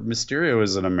sure Mysterio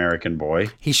is an American boy.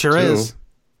 He sure is.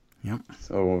 Yep.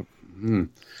 So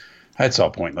that's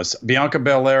all pointless. Bianca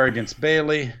Belair against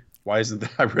Bayley. Why isn't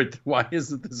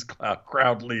this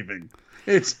crowd leaving?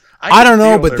 I don't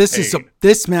know, but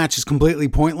this match is completely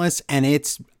pointless, and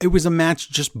it was a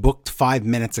match just booked 5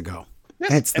 minutes ago. Yes,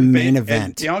 and it's the main event.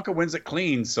 And Bianca wins it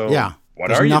clean, so yeah,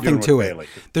 what are you doing with Bayley?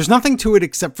 There's nothing to it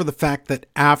except for the fact that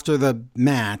after the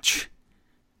match,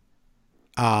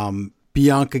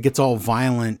 Bianca gets all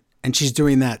violent, and she's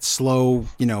doing that slow,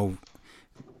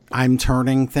 I'm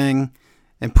turning thing,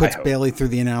 and puts Bayley through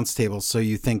the announce table. So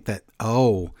you think that,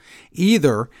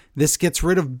 either this gets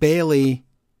rid of Bayley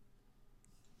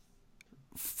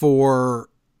for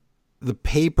the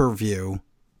pay-per-view,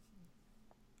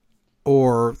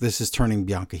 or this is turning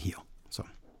Bianca heel. So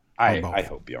I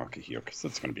hope Bianca heel, because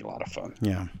that's going to be a lot of fun.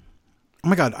 Yeah. Oh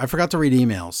my God, I forgot to read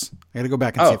emails. I got to go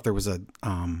back and see if there was a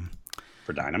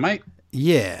for Dynamite.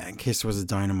 Yeah, in case there was a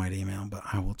Dynamite email, but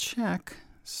I will check.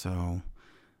 So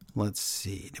let's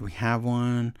see. Do we have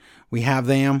one? We have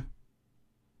them.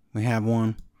 We have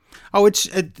one. Oh,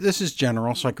 this is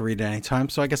general, so I can read it anytime.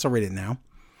 So I guess I'll read it now.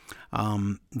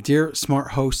 Dear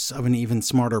smart hosts of an even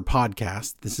smarter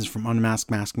podcast, this is from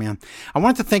Unmasked Mask Man. I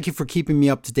wanted to thank you for keeping me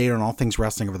up to date on all things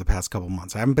wrestling over the past couple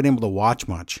months. I haven't been able to watch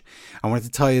much. I wanted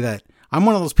to tell you that I'm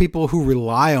one of those people who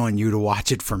rely on you to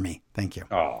watch it for me. Thank you.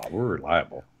 Oh, we're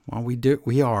reliable. Well, we do.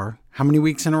 We are. How many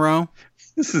weeks in a row?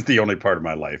 This is the only part of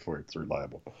my life where it's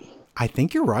reliable. I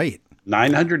think you're right.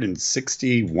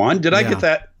 961. Did I get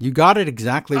that? You got it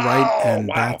exactly right. And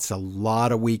wow. That's a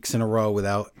lot of weeks in a row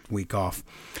without week off.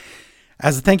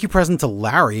 As a thank you present to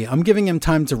Larry, I'm giving him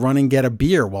time to run and get a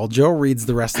beer while Joe reads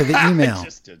the rest of the email. I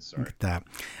just did, sorry. Look at that.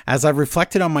 As I've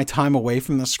reflected on my time away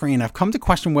from the screen, I've come to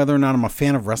question whether or not I'm a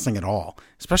fan of wrestling at all,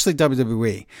 especially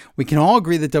WWE. We can all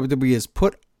agree that WWE has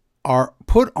put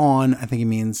on, I think he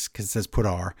means because it says put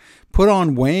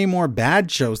on way more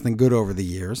bad shows than good over the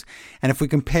years. And if we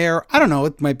compare, I don't know,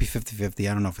 it might be 50-50.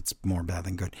 I don't know if it's more bad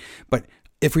than good. But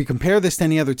if we compare this to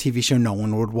any other TV show, no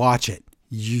one would watch it.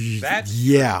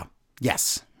 Yeah.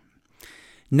 Yes.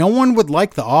 No one would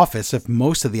like The Office if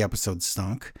most of the episodes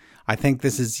stunk. I think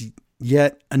this is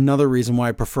yet another reason why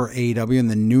I prefer AEW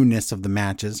and the newness of the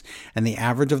matches and the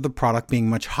average of the product being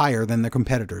much higher than their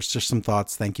competitors. Just some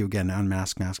thoughts. Thank you again,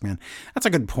 Unmasked Mask Man. That's a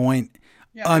good point.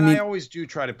 Yeah, I always do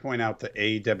try to point out that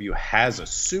AEW has a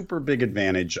super big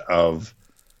advantage of,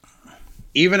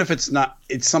 even if it's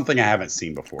something I haven't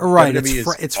seen before. Right,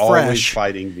 WWE it's always fresh.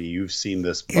 Fighting the you've seen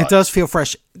this. It does feel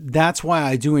fresh. That's why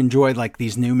I do enjoy like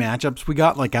these new matchups. We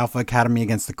got like Alpha Academy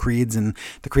against the Creeds and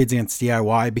the Creeds against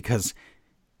DIY because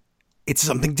it's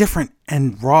something different.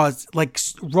 And Raw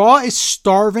is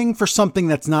starving for something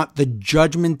that's not the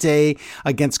Judgment Day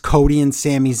against Cody and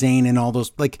Sami Zayn and all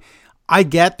those. Like, I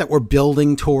get that we're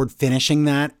building toward finishing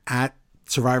that at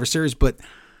Survivor Series, but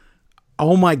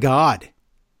oh my God.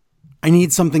 I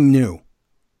need something new.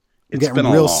 I'm getting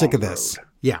real sick of this. Road.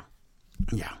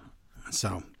 Yeah.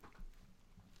 So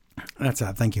that's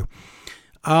that. Thank you.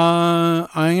 I'm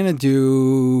going to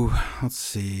do, let's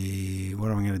see.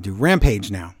 What am I going to do? Rampage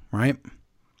now, right?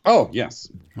 Oh, yes.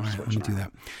 All right, let me do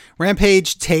that.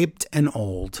 Rampage, taped and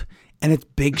old. And it's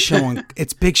Big Show.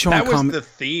 It's Big Show. That was the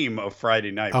theme of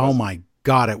Friday night. Oh my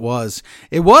God, it was.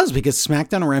 It was because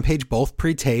SmackDown and Rampage both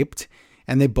pre-taped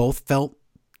and they both felt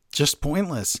just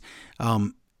pointless.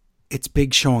 It's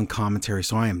Big Show and commentary,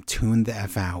 so I am tuned the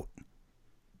F out.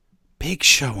 Big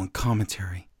Show and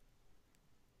commentary.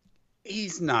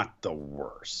 He's not the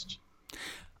worst.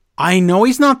 I know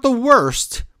he's not the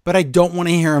worst, but I don't want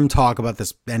to hear him talk about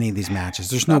any of these matches.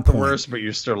 There's no point. Not the worst, but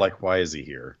you're still like, why is he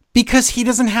here? Because he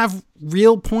doesn't have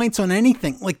real points on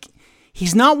anything. Like,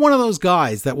 he's not one of those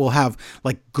guys that will have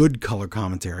like good color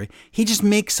commentary. He just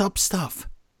makes up stuff.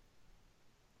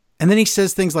 And then he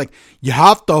says things like, you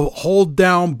have to hold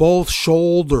down both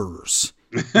shoulders.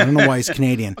 I don't know why he's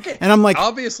Canadian. Okay. And I'm like,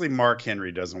 obviously Mark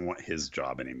Henry doesn't want his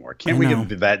job anymore. Can't we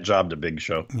give that job to Big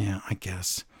Show? Yeah, I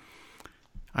guess.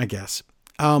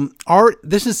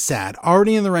 This is sad.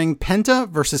 Already in the ring, Penta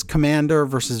versus Commander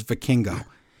versus Vikingo.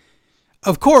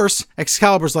 Of course,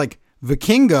 Excalibur's like,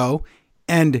 Vikingo,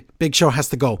 and Big Show has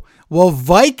to go, well,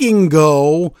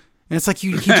 Vikingo. And it's like,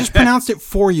 he just pronounced it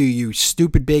for you, you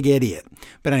stupid big idiot.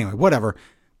 But anyway, whatever.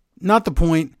 Not the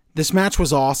point. This match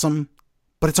was awesome,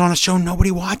 but it's on a show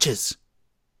nobody watches.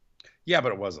 Yeah,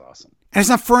 but it was awesome. And it's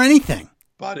not for anything.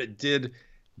 But it did.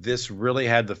 This really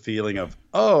had the feeling of,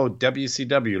 oh,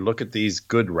 WCW, look at these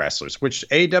good wrestlers, which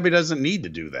AEW doesn't need to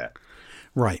do that.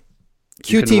 Right.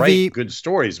 You can write good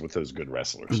stories with those good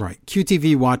wrestlers. Right.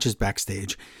 QTV watches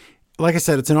backstage. Like I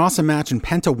said, it's an awesome match, and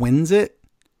Penta wins it.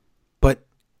 But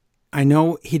I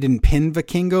know he didn't pin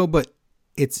Vikingo, but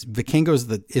it's Vikingo's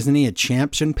isn't he a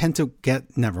champ? Shouldn't Penta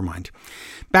get? Never mind.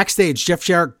 Backstage, Jeff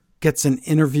Jarrett gets an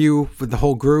interview with the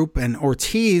whole group, and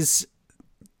Ortiz,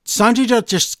 Sanjay Dutt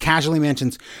just casually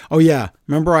mentions, oh yeah,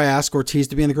 remember I asked Ortiz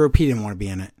to be in the group? He didn't want to be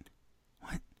in it.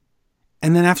 What?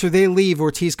 And then after they leave,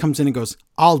 Ortiz comes in and goes,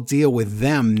 I'll deal with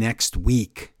them next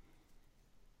week.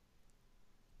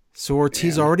 So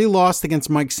Ortiz already lost against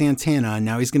Mike Santana, and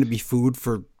now he's going to be food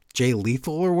for Jay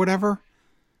Lethal or whatever?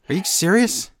 Are you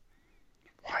serious?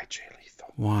 Why Jay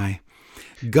Lethal? Why?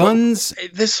 Guns. Well,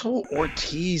 this whole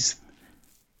Ortiz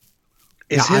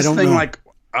is his thing. Know. Like,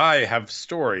 I have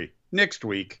story next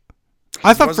week.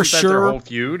 I thought for sure their whole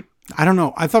feud. I don't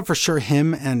know. I thought for sure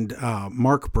him and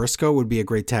Mark Briscoe would be a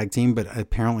great tag team, but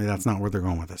apparently that's not where they're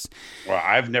going with this. Well,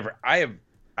 I've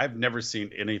never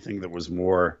seen anything that was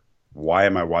more. Why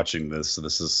am I watching this?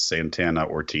 This is Santana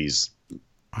Ortiz.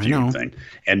 I know. Thing.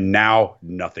 And now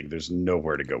nothing. There's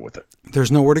nowhere to go with it.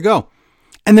 There's nowhere to go.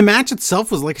 And the match itself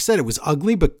was, like I said, it was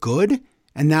ugly but good.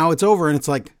 And now it's over, and it's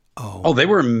like, oh. Oh, they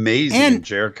were amazing. And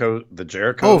Jericho, the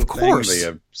Jericho. Oh, of course.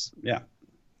 Yeah.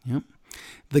 Yep.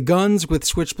 The Guns with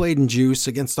Switchblade and Juice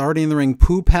against Already in the Ring,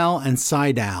 Poo Pal and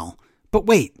Sydal. But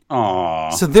wait.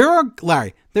 Aww. So there are,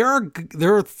 Larry, there are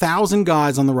 1,000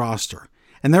 guys on the roster.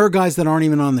 And there are guys that aren't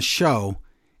even on the show.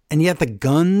 And yet the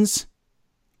Guns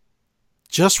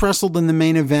just wrestled in the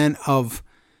main event of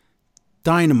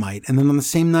Dynamite. And then on the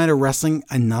same night are wrestling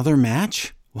another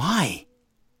match? Why?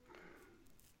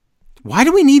 Why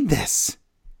do we need this?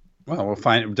 Well, we'll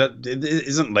find.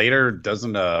 Doesn't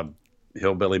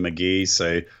Hillbilly McGee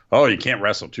say, "Oh, you can't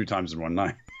wrestle 2 times in one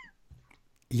night"?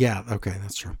 Yeah, okay,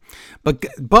 that's true.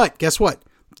 But guess what?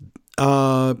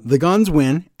 The Guns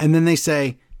win, and then they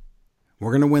say,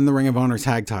 we're going to win the Ring of Honor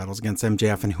tag titles against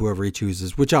MJF and whoever he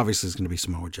chooses, which obviously is going to be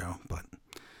Samoa Joe, but,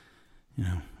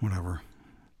 whatever.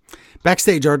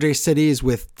 Backstage, RJ City is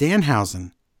with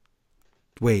Danhausen.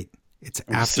 Wait, it's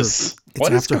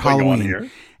after Halloween.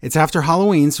 Here? It's after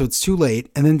Halloween, so it's too late.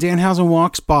 And then Danhausen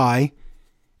walks by,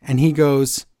 and he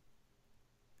goes,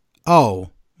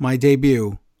 "Oh, my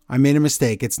debut. I made a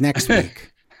mistake. It's next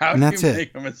week." How and do that's you it.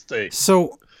 make a mistake?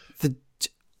 So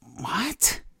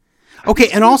what?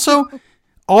 Okay, and also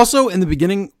in the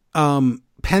beginning,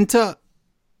 Penta,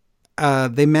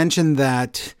 they mentioned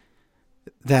that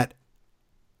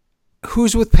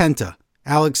who's with Penta?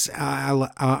 Alex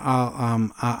Abrahantes.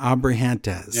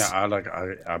 Yeah, I like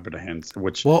Abrahantes,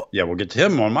 which we'll get to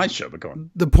him on my show. But go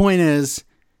on. The point is,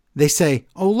 they say,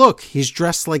 "Oh, look, he's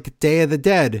dressed like Day of the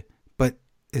Dead," but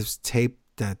it was taped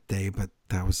that day. But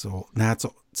that was all. That's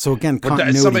all. So again,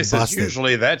 continuity somebody busted. says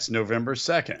usually that's November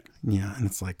 2nd. Yeah, and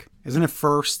it's like, isn't it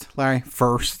first, Larry?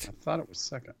 First. I thought it was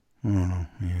 2nd. I don't know.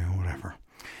 Yeah, whatever.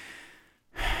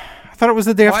 I thought it was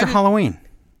the day after Halloween.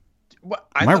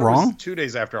 Am I wrong? It was 2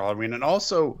 days after Halloween, and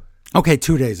also. Okay,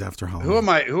 2 days after Halloween.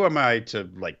 Who am I to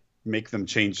like make them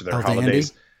change their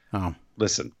holidays? Oh,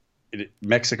 listen,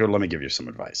 Mexico. Let me give you some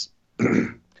advice.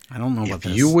 I don't know about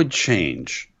this. If you would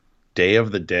change Day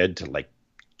of the Dead to like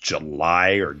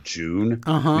July or June,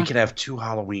 we could have 2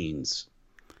 Halloweens.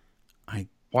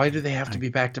 Why do they have to be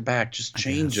back to back? Just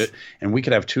change it, and we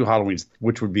could have 2 Halloweens,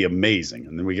 which would be amazing.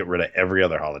 And then we get rid of every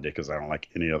other holiday because I don't like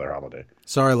any other holiday.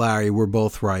 Sorry, Larry, we're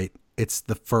both right. It's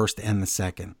the 1st and the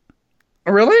 2nd.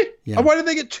 Oh, really? Yeah. Oh, why did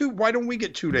they get 2? Why don't we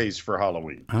get 2 days for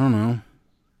Halloween? I don't know.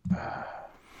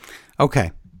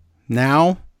 Okay,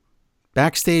 now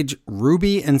backstage,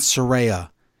 Ruby and Saraya.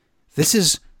 This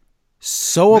is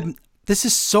so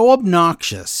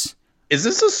obnoxious. Is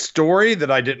this a story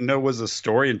that I didn't know was a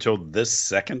story until this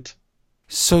second?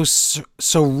 So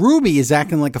Ruby is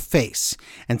acting like a face,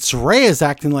 and Saraya is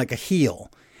acting like a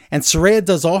heel. And Saraya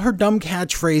does all her dumb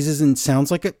catchphrases and sounds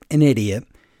like an idiot,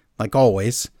 like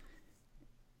always.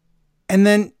 And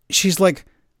then she's like,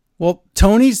 "Well,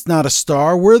 Tony's not a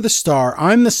star. We're the star.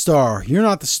 I'm the star. You're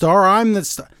not the star. I'm the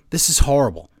star." This is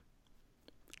horrible.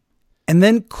 And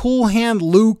then Cool Hand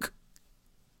Luke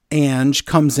Ange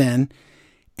comes in,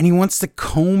 and he wants to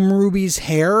comb Ruby's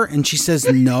hair, and she says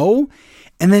no.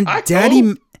 And then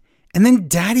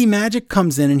Daddy Magic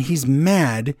comes in, and he's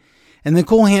mad. And then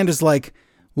Cool Hand is like,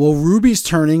 "Well, Ruby's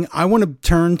turning. I want to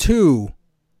turn too."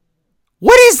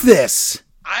 What is this?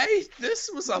 This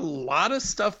was a lot of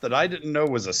stuff that I didn't know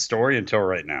was a story until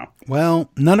right now.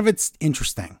 Well, none of it's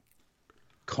interesting.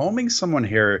 Combing someone's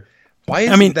hair. Why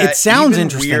is it sounds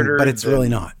interesting, but it's really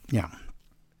not. Yeah.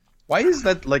 Why is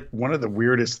that like one of the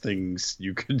weirdest things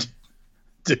you could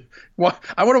do? Well,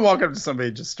 I want to walk up to somebody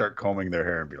and just start combing their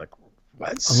hair and be like,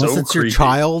 "That's Unless so it's creepy." Your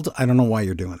child, I don't know why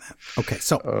you're doing that. Okay,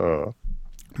 so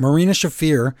Marina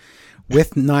Shafir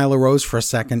with Nyla Rose for a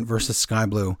second versus Sky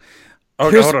Blue.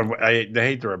 Hold on. I hate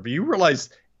to interrupt, but you realize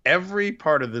every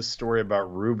part of this story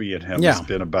about Ruby and him has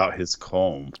been about his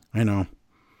comb. I know.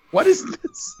 What is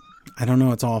this? I don't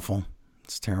know. It's awful.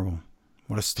 It's terrible.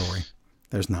 What a story.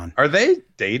 There's none. Are they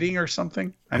dating or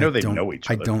something? I know they know each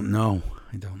other. I don't know.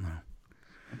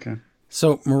 Okay.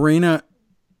 So Marina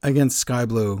against Sky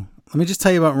Blue. Let me just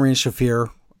tell you about Marina Shafir.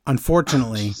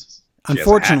 Unfortunately,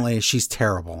 she's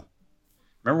terrible.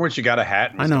 Remember when she got a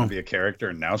hat and was going to be a character,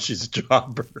 and now she's a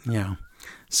jobber? Yeah.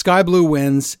 Sky Blue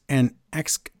wins, and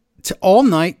all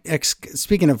night.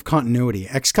 Speaking of continuity,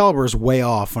 Excalibur is way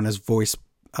off on his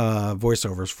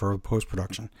voiceovers for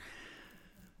post-production.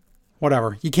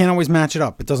 Whatever. You can't always match it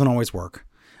up. It doesn't always work.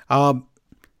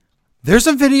 There's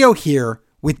a video here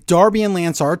with Darby and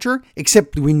Lance Archer,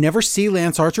 except we never see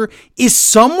Lance Archer. Is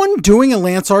someone doing a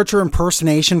Lance Archer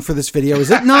impersonation for this video?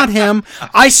 Is it not him?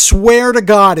 I swear to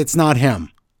God, it's not him.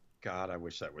 God, I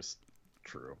wish that was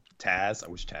true. Taz, I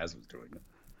wish Taz was doing it.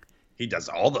 He does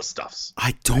all the stuffs.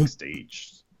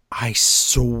 Backstage. I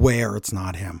swear it's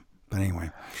not him. But anyway.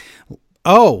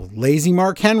 Oh, lazy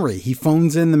Mark Henry. He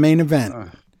phones in the main event.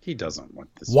 He doesn't want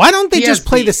this. Why don't they just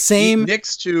play the same?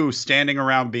 Next to standing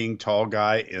around being tall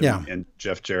guy in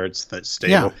Jeff Jarrett's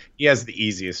stable, Yeah. he has the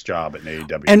easiest job at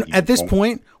AEW. And at this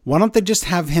point, why don't they just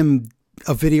have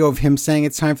a video of him saying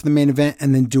it's time for the main event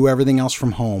and then do everything else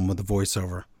from home with the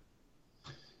voiceover?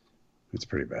 It's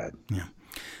pretty bad. Yeah.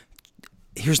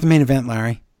 Here's the main event,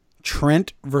 Larry.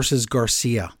 Trent versus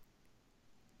Garcia.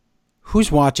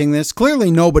 Who's watching this? Clearly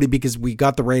nobody, because we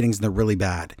got the ratings and they're really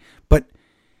bad. But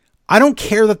I don't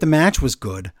care that the match was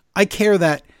good. I care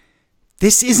that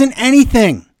this isn't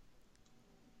anything.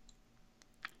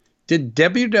 Did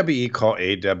WWE call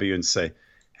AEW and say,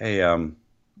 hey,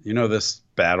 you know this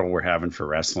battle we're having for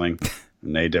wrestling?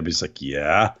 And AEW's like,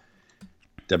 yeah.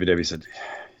 WWE said,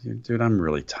 dude, I'm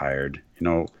really tired. You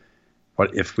know,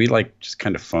 what if we like just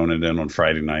kind of phone it in on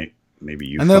Friday night? Maybe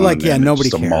you. And they're like, yeah, nobody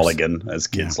cares. cares. A mulligan, as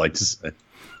kids like to say.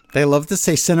 They love to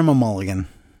say cinema mulligan.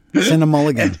 Cinema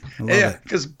mulligan. Yeah,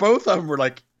 because both of them were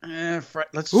like, let's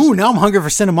just. Ooh, now I'm hungry for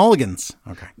cinnamulligans.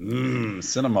 Okay.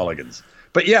 Cinnamulligans.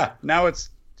 But yeah, now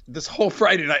it's this whole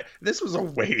Friday night. This was a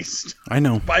waste. I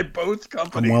know. By both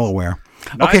companies. I'm well aware.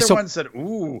 Neither one said,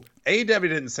 ooh, AEW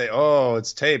didn't say, oh,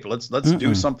 it's tape. Let's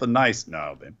do something nice.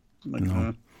 No, they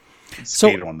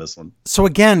skated on this one. So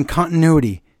again,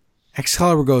 continuity.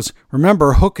 Excalibur goes,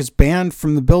 remember, Hook is banned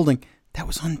from the building. That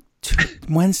was on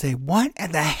Wednesday. What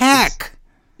the heck?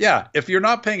 Yeah, if you're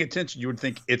not paying attention, you would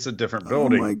think it's a different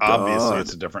building. Oh my God. Obviously,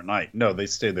 it's a different night. No, they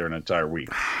stayed there an entire week.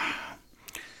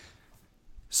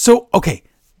 So, okay,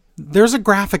 there's a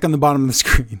graphic on the bottom of the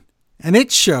screen, and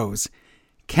it shows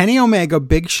Kenny Omega,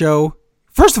 Big Show.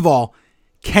 First of all,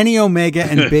 Kenny Omega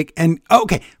and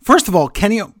first of all,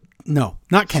 no,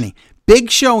 not Kenny.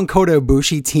 Big Show and Kota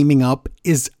Ibushi teaming up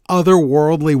is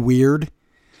otherworldly weird.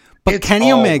 But it's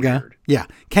Kenny Omega, weird.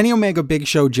 Kenny Omega, Big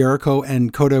Show, Jericho,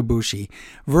 and Kota Ibushi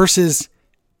versus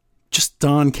just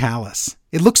Don Callis.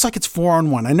 It looks like it's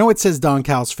 4-on-1. I know it says Don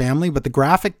Callis family, but the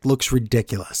graphic looks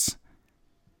ridiculous.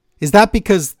 Is that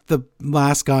because the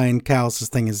last guy in Callis'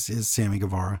 thing is Sammy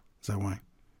Guevara? Is that why?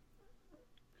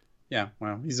 Yeah,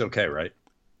 well, he's okay, right?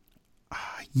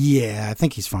 Yeah, I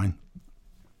think he's fine.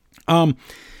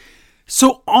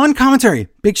 So on commentary,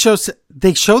 Big Show,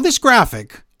 they show this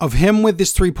graphic of him with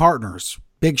his three partners,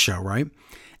 Big Show, right?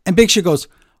 And Big Show goes,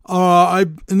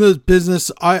 in this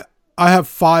business, I have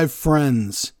 5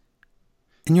 friends.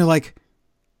 And you're like,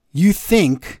 you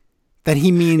think that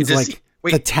he means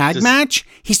the tag match?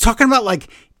 He's talking about like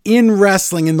in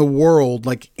wrestling, in the world,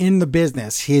 like in the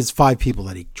business, he has 5 people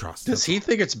that he trusts. Does he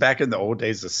think it's back in the old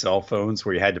days of cell phones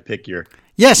where you had to pick your...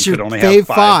 Yes, your fave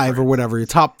 5 or whatever, your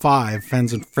top 5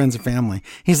 friends and family.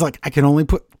 He's like, I can only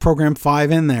program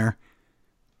 5 in there.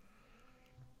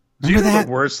 Do you know the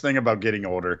worst thing about getting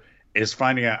older is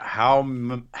finding out how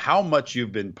much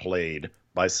you've been played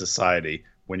by society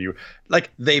when you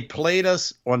like they played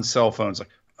us on cell phones like,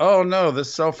 oh no,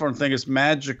 this cell phone thing is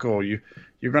magical.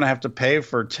 You're gonna have to pay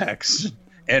for text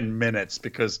and minutes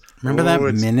because remember that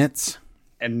minutes?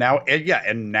 And now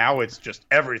it's just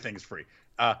everything's free.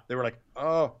 They were like,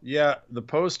 oh yeah, the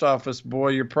post office boy,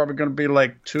 you're probably going to be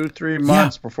like 2-3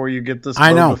 months before you get this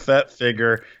Boba Fett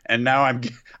figure. And now I'm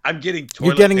getting toilet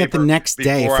You're getting paper it the next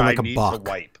day for like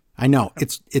 $1. I know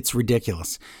it's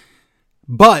ridiculous.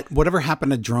 But whatever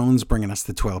happened to drones bringing us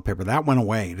the toilet paper? That went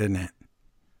away, didn't it?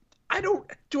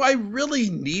 Do I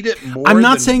really need it more? I'm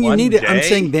not saying you need it. I'm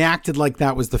saying they acted like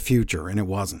that was the future, and it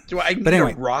wasn't. Do I need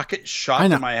a rocket shot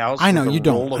to my house? I know you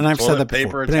don't, and I've said that before.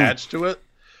 Paper attached to it.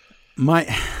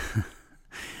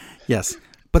 Yes,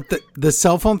 but the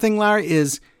cell phone thing, Larry,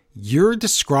 is you're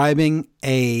describing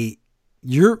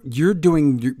you're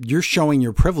showing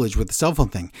your privilege with the cell phone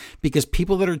thing because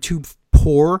people that are too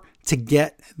poor to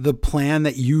get the plan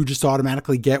that you just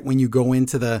automatically get when you go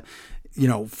into the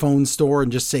phone store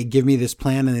and just say, give me this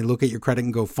plan. And they look at your credit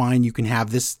and go, fine, you can have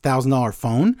this $1,000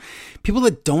 phone. People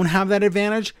that don't have that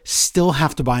advantage still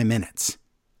have to buy minutes.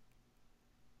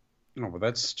 No, but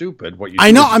that's stupid. What you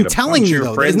I know. I'm telling you,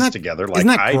 though, friends together like isn't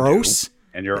that gross?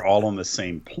 And you're all on the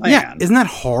same plan. Yeah, isn't that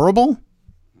horrible?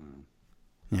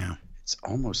 Yeah, it's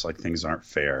almost like things aren't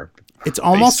fair. It's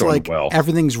almost like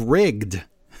everything's rigged,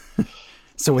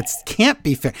 so it can't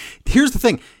be fair. Here's the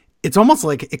thing: it's almost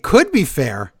like it could be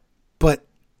fair, but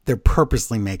they're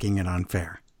purposely making it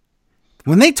unfair.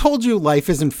 When they told you life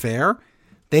isn't fair,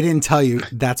 they didn't tell you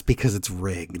that's because it's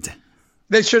rigged.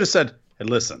 They should have said, hey,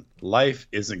 listen, life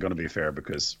isn't going to be fair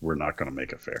because we're not going to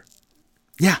make it fair.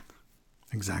 Yeah,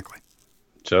 exactly.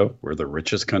 So we're the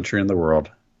richest country in the world,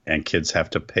 and kids have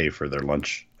to pay for their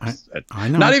lunch. I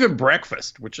know. Not even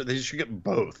breakfast, which they should get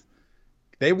both.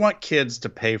 They want kids to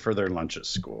pay for their lunch at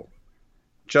school.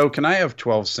 Joe, can I have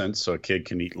 12 cents so a kid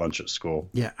can eat lunch at school?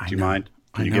 Yeah, Do you mind?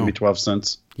 Can you give me 12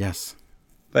 cents? Yes.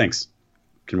 Thanks.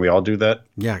 Can we all do that?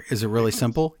 Yeah. Is it really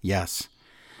simple? Yes.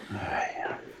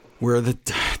 We're the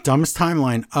dumbest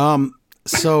timeline.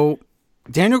 So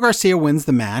Daniel Garcia wins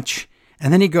the match,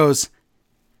 and then he goes,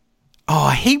 "Oh,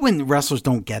 I hate when wrestlers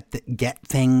don't get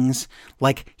things."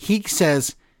 Like he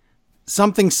says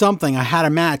something. I had a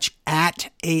match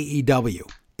at AEW.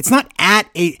 It's not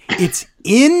it's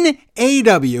in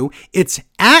AEW. It's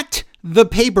at the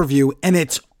pay-per-view, and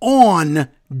it's on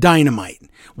Dynamite.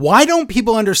 Why don't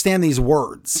people understand these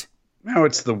words? No,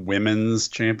 it's the women's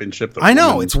championship. I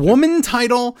know, it's woman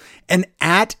title and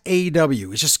at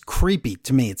AEW. It's just creepy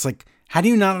to me. It's like, how do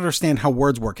you not understand how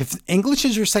words work? If English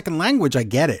is your second language, I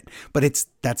get it, but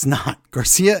that's not.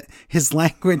 Garcia, his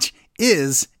language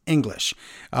is English.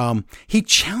 He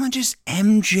challenges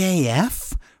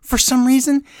MJF for some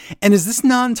reason. And is this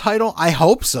non-title? I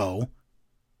hope so.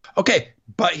 Okay,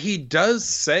 but he does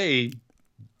say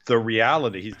the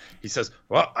reality. He says,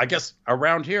 well, I guess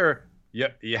around here,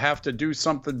 you have to do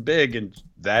something big, and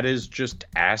that is just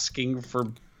asking for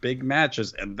big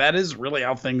matches. And that is really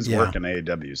how things work in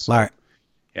AEW. So Larry,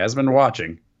 he has been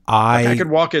watching. I could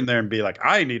walk in there and be like,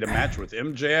 I need a match with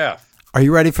MJF. Are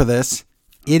you ready for this?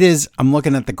 It is, I'm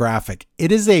looking at the graphic.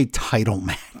 It is a title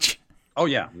match. Oh,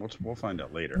 yeah. We'll find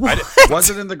out later. Was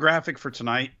it in the graphic for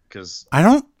tonight? Because I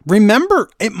don't remember.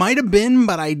 It might have been,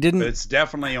 but I didn't. It's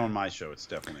definitely on my show. It's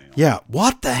definitely on. Yeah.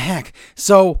 What the heck?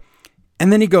 So,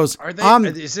 and then he goes, Are they,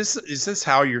 is this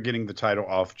how you're getting the title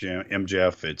off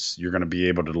MJF? You're going to be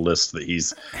able to list that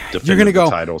he's defending the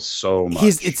title so much.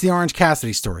 It's the Orange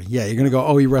Cassidy story. Yeah. You're going to go,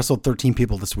 oh, he wrestled 13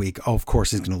 people this week. Oh, of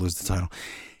course he's going to lose the title.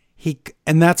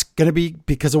 And that's going to be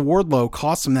because of Wardlow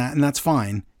cost him that, and that's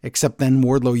fine. Except then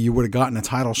Wardlow, you would have gotten a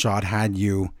title shot had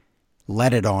you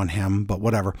let it on him, but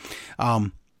whatever.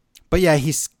 But yeah,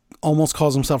 he's almost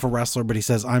calls himself a wrestler, but he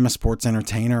says, I'm a sports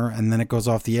entertainer, and then it goes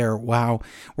off the air. Wow,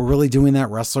 we're really doing that,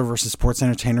 wrestler versus sports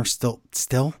entertainer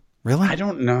still? Really? I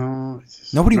don't know.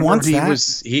 Nobody wants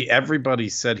that. Everybody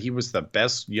said he was the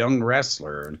best young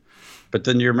wrestler. But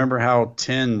then you remember how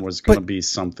 10 was going to be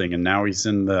something, and now he's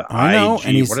in the I know, IG.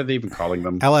 And what are they even calling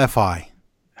them? LFI.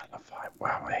 LFI.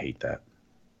 Wow, I hate that.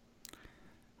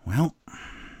 Well,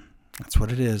 that's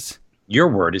what it is. Your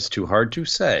word is too hard to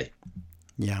say.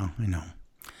 Yeah, I know.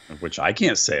 Which I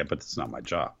can't say it, but it's not my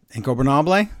job.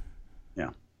 Incomparable? Yeah.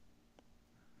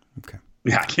 Okay.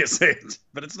 Yeah, I can't say it,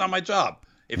 but it's not my job.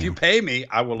 If you pay me,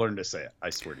 I will learn to say it. I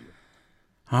swear to you.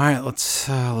 All right,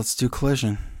 let's do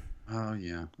Collision. Oh,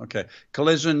 yeah. Okay.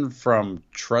 Collision from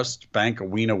Trust Bank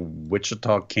Arena,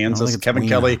 Wichita, Kansas. Kevin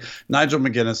Kelly, Nigel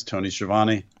McGuinness, Tony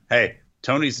Schiavone. Hey,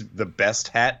 Tony's the best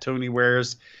hat Tony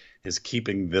wears is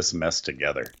keeping this mess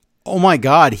together. Oh, my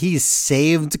God. He's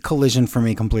saved Collision for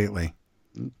me completely.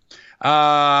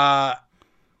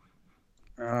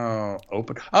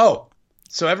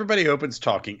 So everybody opens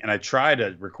talking, and I try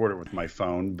to record it with my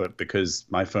phone, but because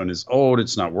my phone is old,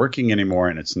 it's not working anymore,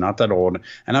 and it's not that old.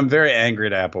 And I'm very angry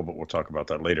at Apple, but we'll talk about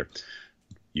that later.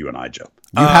 You and I, Joe.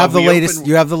 You have the latest.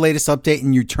 You have the latest update,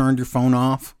 and you turned your phone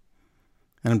off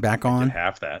and back on.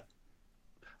 Half that.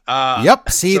 Yep.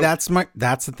 See, that's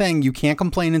the thing. You can't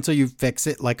complain until you fix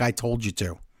it, like I told you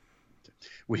to.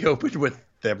 We opened with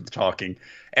them talking,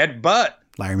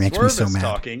 Larry makes Swerve me so is mad.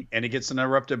 Talking, and he gets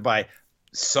interrupted by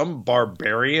some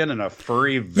barbarian in a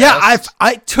furry vest. Yeah,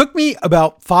 it took me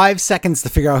about 5 seconds to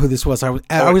figure out who this was. I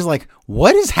was like,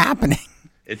 "What is happening?"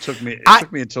 It took me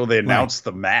until they announced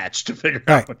the match to figure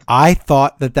out. I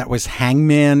thought that was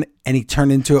Hangman, and he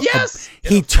turned into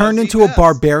a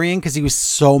barbarian because he was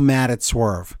so mad at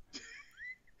Swerve.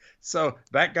 So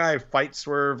that guy fights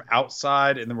Swerve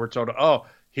outside, and then we're told, "Oh,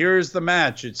 here's the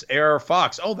match. It's AR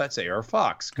Fox." Oh, that's AR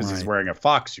Fox because he's wearing a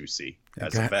fox. You see. I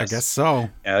guess so.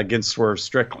 Against Swerve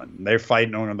Strickland. They're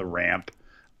fighting on the ramp.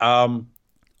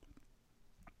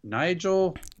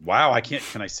 Nigel. Wow,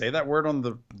 can I say that word on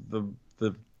the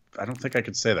I don't think I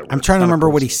could say that word. I'm trying to remember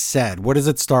what he said. What does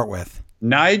it start with?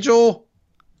 Nigel.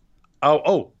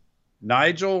 Oh,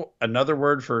 Nigel, another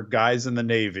word for guys in the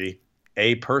Navy,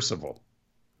 A. Percival.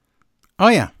 Oh,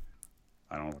 yeah.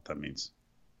 I don't know what that means.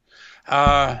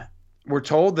 We're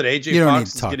told that AJ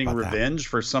Fox is getting revenge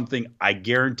for something I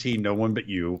guarantee no one but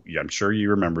you. I'm sure you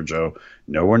remember, Joe.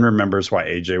 No one remembers why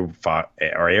AJ Fox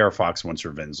or AR Fox wants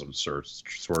revenge on Swerve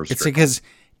Strickland. It's because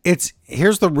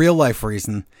here's the real life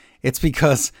reason. It's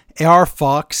because AR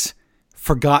Fox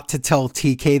forgot to tell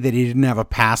TK that he didn't have a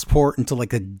passport until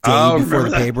like a day before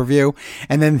the pay-per-view.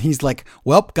 And then he's like,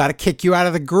 well, got to kick you out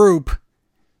of the group.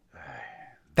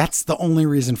 That's the only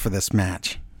reason for this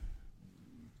match.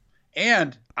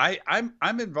 And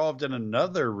I'm involved in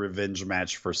another revenge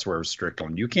match for Swerve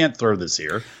Strickland. You can't throw this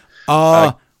here.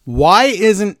 What Why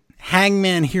isn't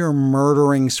Hangman here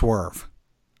murdering Swerve?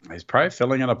 He's probably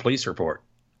filling in a police report.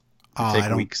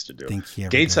 Take weeks to do.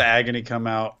 Gates of Agony come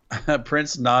out.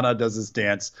 Prince Nana does his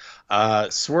dance.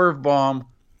 Swerve bomb.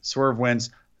 Swerve wins.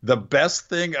 The best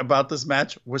thing about this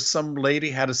match was some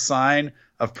lady had a sign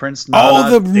of Prince Nana. Oh,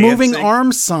 the dancing. moving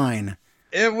arm sign.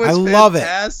 It was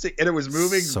fantastic. And it was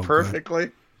moving so perfectly.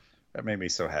 Good. That made me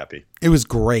so happy. It was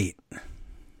great.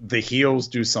 The heels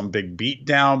do some big beat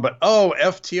down, but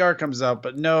FTR comes out,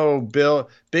 but no,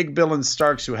 Big Bill and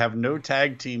Starks, who have no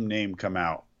tag team name, come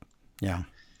out. Yeah.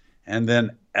 And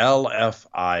then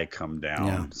LFI come down.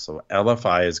 Yeah. So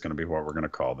LFI is going to be what we're going to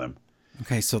call them.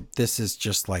 Okay, so this is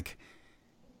just like,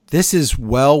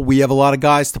 we have a lot of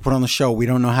guys to put on the show. We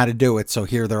don't know how to do it. So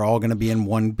here they're all going to be in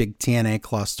one big TNA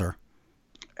cluster.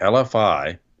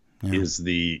 LFI is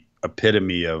the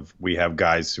epitome of we have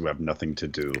guys who have nothing to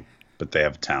do, but they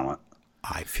have talent.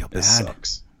 I feel bad. This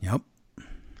sucks. Yep.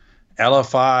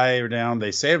 LFI are down.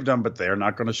 They saved them, but they're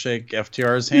not going to shake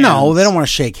FTR's hands. No, they don't want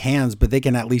to shake hands, but they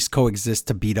can at least coexist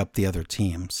to beat up the other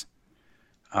teams.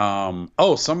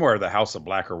 Somewhere the House of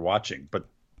Black are watching, but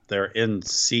they're in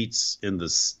seats in the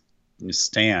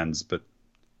stands. But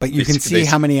you can see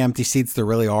how many empty seats there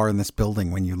really are in this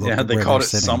building when you look. Yeah, at they where called it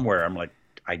sitting. Somewhere. I'm like,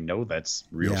 I know that's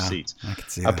real seats. I can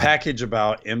see a package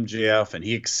about MJF, and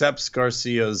he accepts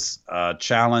Garcia's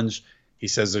challenge. He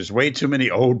says there's way too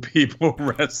many old people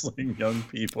wrestling young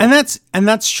people. And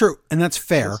that's true. And that's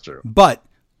fair. That's true. But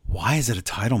why is it a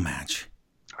title match?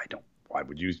 Why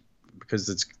would you?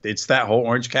 Because it's that whole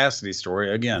Orange Cassidy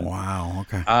story again. Wow.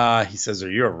 Okay. He says, are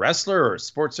you a wrestler or a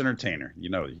sports entertainer? You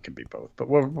know, you can be both. But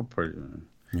we'll put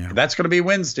that's going to be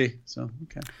Wednesday. So,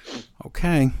 okay.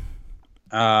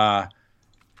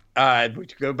 We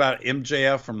go about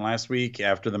MJF from last week.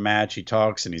 After the match, he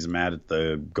talks and he's mad at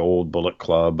the Gold Bullet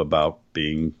Club about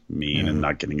being mean and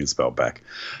not getting his belt back.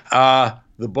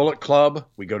 The Bullet Club,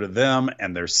 we go to them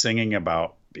and they're singing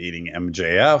about beating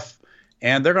MJF,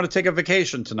 and they're going to take a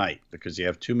vacation tonight because you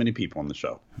have too many people on the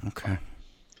show. Okay.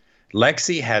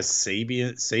 Lexi has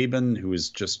Sabin, who is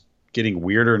just getting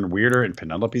weirder and weirder, and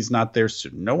Penelope's not there, so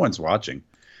no one's watching.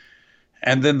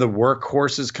 And then the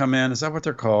workhorses come in. Is that what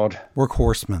they're called?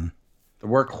 Workhorsemen. The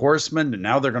workhorsemen. And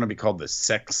now they're going to be called the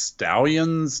Sex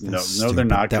Stallions. That's no, they're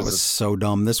not. That was so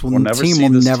dumb. This team will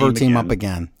will never team up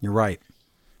again. You're right.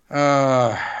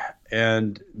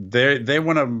 And they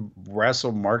want to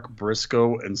wrestle Mark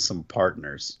Briscoe and some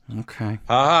partners. Okay.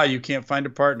 You can't find a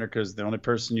partner because the only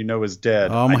person you know is dead.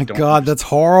 Oh my God, that's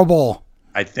horrible.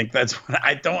 I think that's what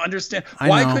I don't understand.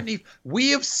 Why couldn't he?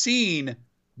 We have seen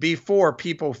before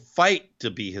people fight to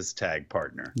be his tag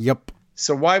partner. Yep.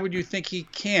 So why would you think he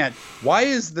can't? Why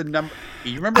is the number?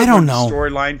 You remember I don't the know.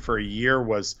 Storyline for a year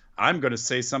was, I'm going to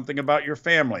say something about your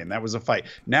family, and that was a fight.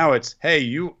 Now it's,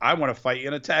 hey, I want to fight you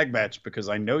in a tag match because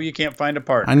I know you can't find a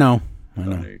partner. I know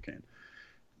you can't.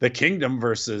 The Kingdom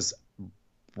versus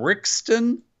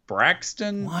Braxton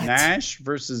Nash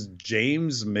versus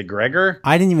James McGregor.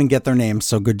 I didn't even get their names,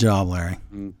 so good job, Larry.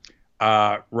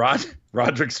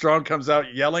 Roderick Strong comes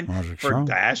out yelling for Strong.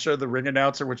 Dasha, the ring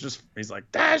announcer, he's like,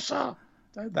 Dasha.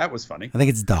 That was funny. I think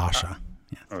it's Dasha.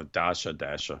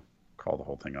 Dasha. Call the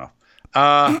whole thing off.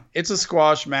 It's a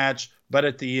squash match, but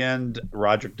at the end,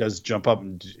 Roderick does jump up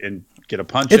and get a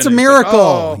punch. It's a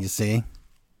miracle, you see.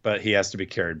 But he has to be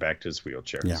carried back to his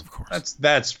wheelchair. Yeah, of course.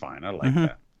 That's fine. I like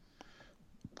that.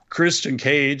 Christian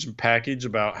Cage package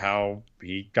about how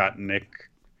he got Nick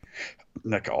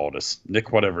Aldis,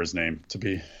 Nick whatever his name, to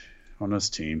be on his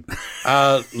team.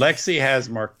 Lexi has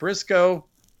Mark Briscoe.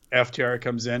 FTR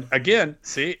comes in. Again,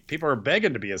 see, people are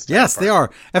begging to be his tag Yes, partner. they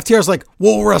are. FTR's like,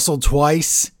 we'll wrestle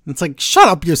twice. It's like, shut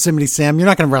up, Yosemite Sam. You're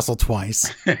not going to wrestle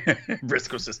twice.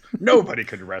 Briscoe says, nobody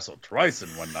could wrestle twice in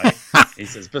one night. He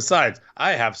says, besides,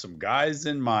 I have some guys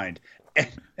in mind. And,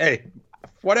 hey,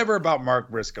 whatever about Mark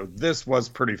Briscoe, this was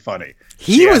pretty funny.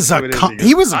 He was a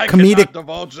comedic. I cannot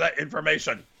divulge that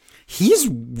information. He's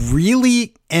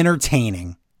really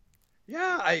entertaining.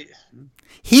 Yeah,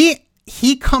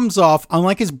 He comes off,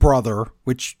 unlike his brother,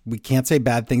 which we can't say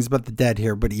bad things about the dead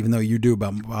here, but even though you do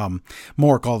about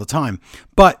Mork all the time.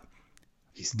 But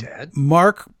he's dead.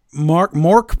 Mark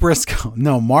Briscoe.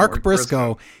 No, Mark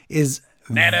Briscoe is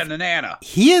Nana.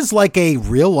 He is like a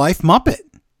real life Muppet.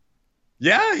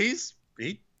 Yeah, he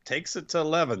takes it to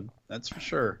 11. That's for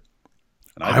sure.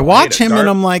 And I watch him and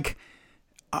I'm like,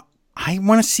 I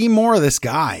want to see more of this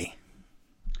guy.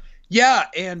 Yeah,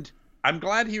 and I'm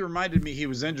glad he reminded me he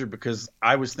was injured because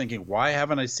I was thinking, why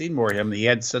haven't I seen more of him? He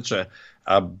had such a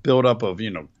buildup of,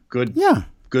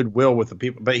 goodwill with the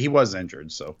people, but he was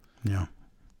injured. So yeah,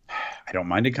 I don't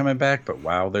mind him coming back, but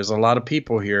wow, there's a lot of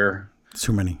people here.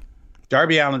 Too many.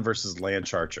 Darby Allin versus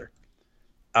Lance Archer.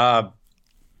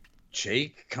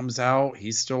 Jake comes out.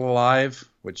 He's still alive,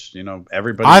 which,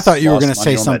 everybody. I thought you were going to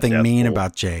say something mean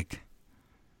about Jake.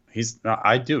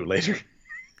 I do later.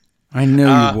 I knew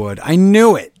you would. I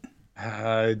knew it.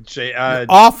 You're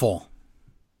awful.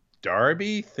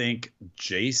 Darby think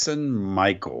Jason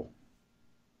Michael.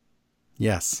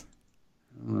 Yes.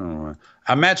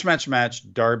 A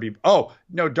match. Darby. Oh,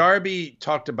 no. Darby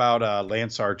talked about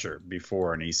Lance Archer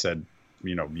before, and he said,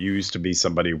 you used to be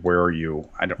somebody. Where are you?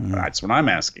 I don't. That's what I'm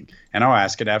asking, and I'll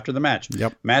ask it after the match.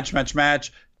 Yep. Match.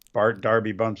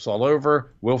 Darby bumps all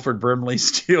over. Wilford Brimley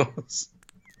steals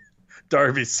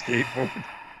Darby's skateboard.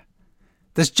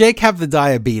 Does Jake have the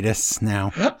diabetes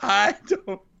now? I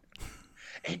don't.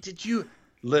 Hey, did you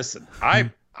listen?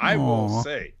 I will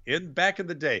say, back in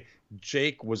the day,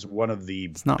 Jake was one of the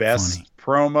best funny.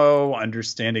 promo,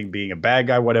 understanding being a bad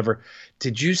guy, whatever.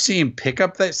 Did you see him pick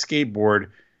up that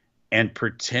skateboard and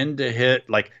pretend to hit,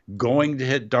 like going to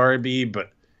hit Darby,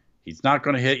 but he's not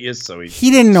going to hit you, so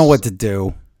he didn't know what to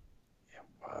do.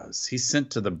 He's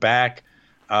sent to the back.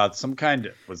 Some kind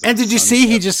of and did you see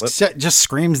he just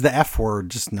screams the F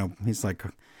word? He's like,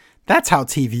 that's how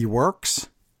TV works.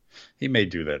 He may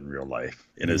do that in real life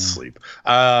in his sleep.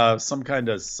 Some kind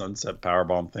of sunset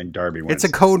powerbomb thing. Darby wins. It's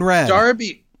a code red.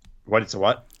 Darby, what? It's a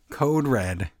what? Code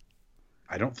red.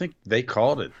 I don't think they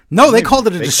called it. No, they called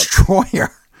it a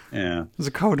destroyer. Yeah, it was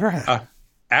a code red.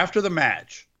 After the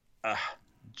match,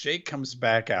 Jake comes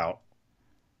back out.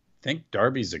 Think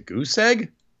Darby's a goose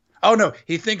egg? Oh no,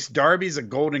 he thinks Darby's a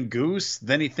golden goose.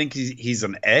 Then he thinks he's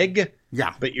an egg.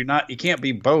 Yeah, but you're not. You can't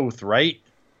be both, right?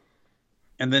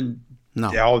 And then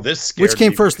this scared me. Which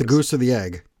came first, the goose or the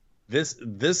egg? This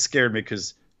scared me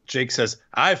because Jake says,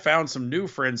 "I found some new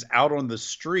friends out on the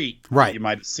street." Right, that you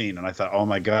might have seen, and I thought, "Oh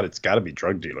my god, it's got to be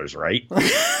drug dealers, right?"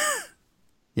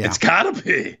 Yeah, it's got to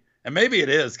be, and maybe it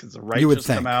is because the righteous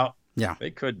come out. Yeah, they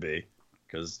could be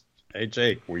because. Hey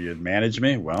Jake, will you manage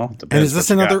me? Well, and is this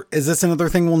another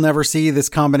thing we'll never see? This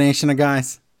combination of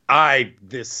guys.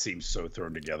 This seems so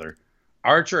thrown together.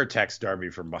 Archer attacks Darby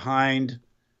from behind.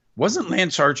 Wasn't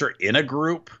Lance Archer in a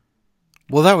group?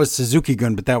 Well, that was Suzuki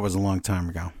Gun, but that was a long time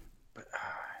ago.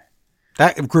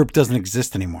 That group doesn't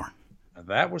exist anymore.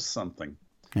 That was something.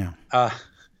 Yeah.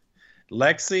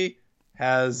 Lexi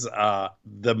has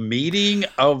the meeting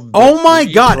of the oh my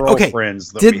god. Okay.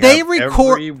 Did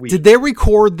they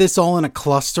record this all in a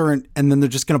cluster and then they're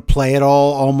just going to play it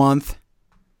all month?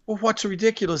 Well, what's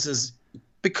ridiculous is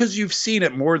because you've seen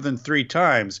it more than 3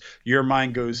 times, your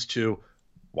mind goes to,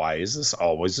 why is this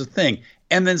always a thing?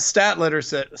 And then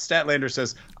Statlander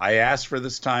says, I asked for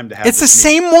this time to have it's this the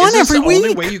same one every week. Is this the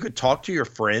only way you could talk to your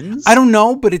friends? I don't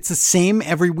know, but it's the same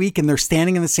every week and they're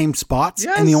standing in the same spots.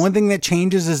 Yes. And the only thing that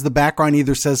changes is the background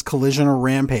either says Collision or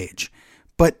Rampage.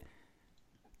 But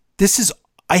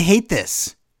I hate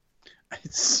this.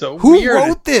 It's so Who weird. Who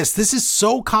wrote this? This is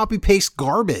so copy-paste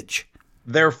garbage.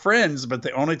 They're friends, but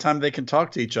the only time they can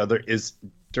talk to each other is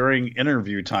during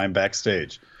interview time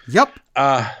backstage. Yep.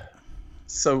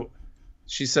 So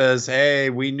she says, hey,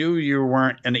 we knew you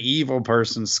weren't an evil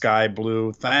person, Sky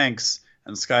Blue. Thanks.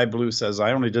 And Sky Blue says,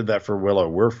 I only did that for Willow.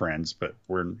 We're friends, but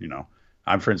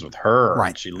I'm friends with her. Right.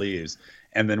 And she leaves.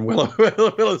 And then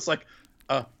Willow's like,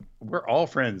 we're all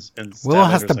friends. And Willow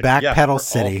has to backpedal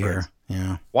city here.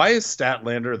 Yeah. Why is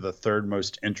Statlander the third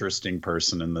most interesting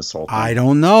person in this whole thing? I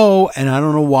don't know. And I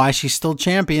don't know why she's still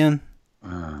champion.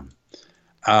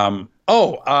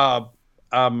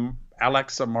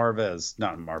 Alexa Marvez,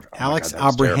 not Marvez. Alex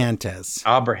Abrahantes.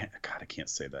 God, I can't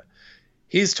say that.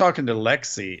 He's talking to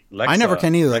Lexa, I never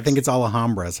can either. I think it's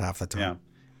Alejandras half the time. Yeah.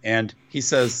 And he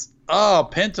says, oh,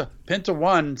 Penta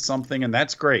won something, and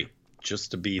that's great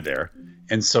just to be there.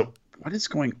 And so what is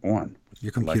going on?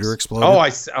 Your computer exploded?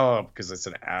 Because I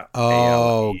said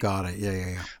Oh, got it.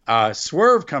 Yeah.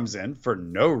 Swerve comes in for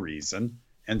no reason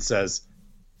and says,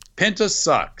 Penta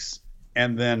sucks.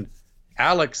 And then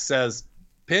Alex says,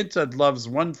 Penta loves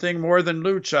one thing more than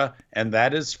Lucha, and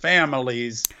that is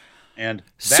families. And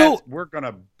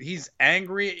he's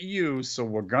angry at you, so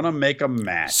we're going to make a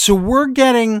match. So we're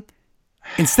getting,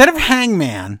 instead of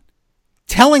Hangman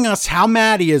telling us how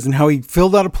mad he is and how he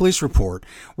filled out a police report,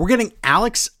 we're getting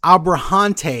Alex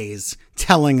Abrahantes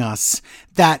telling us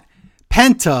that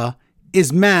Penta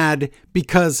is mad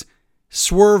because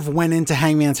Swerve went into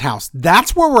Hangman's house.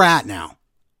 That's where we're at now.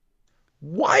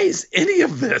 Why is any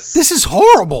of this? This is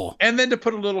horrible. And then to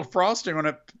put a little frosting on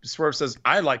it, Swerve says,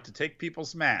 I like to take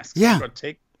people's masks. Yeah. I'm going to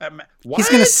take that He's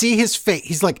going to see his face.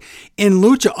 He's like, in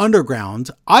Lucha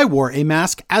Underground, I wore a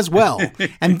mask as well.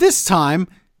 And this time,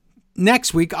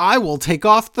 next week, I will take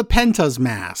off the Penta's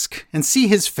mask and see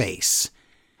his face.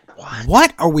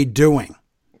 What are we doing?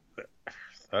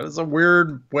 That is a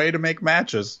weird way to make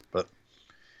matches, but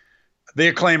the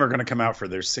Acclaim are going to come out for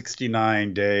their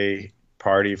 69-day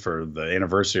party for the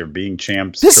anniversary of being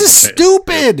champs. This is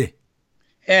stupid.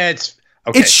 It's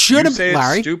okay. It should have,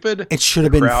 Larry. Stupid. It should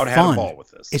have been crowd fun. Had a ball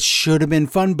with this. It should have been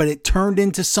fun, but it turned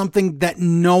into something that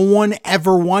no one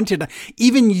ever wanted.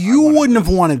 Even you wouldn't have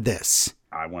wanted this.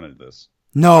 I wanted this.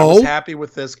 No, I was happy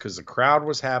with this because the crowd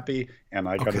was happy, and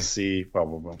I got to see. Well,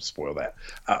 we won't spoil that.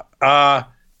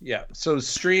 Yeah. So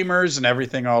streamers and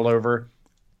everything all over.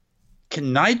 Did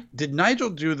Nigel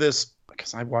do this?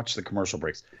 Because I watched the commercial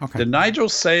breaks. Okay. Did Nigel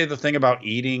say the thing about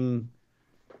eating?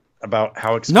 About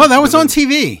how expensive? No, that was on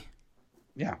TV.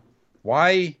 Yeah.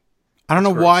 Why? I don't know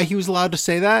why he was allowed to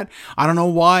say that. I don't know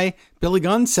why Billy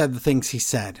Gunn said the things he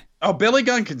said. Oh, Billy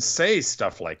Gunn can say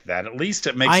stuff like that. At least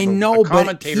it makes I know, a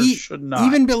commentator but should not.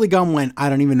 Even Billy Gunn went, I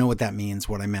don't even know what that means,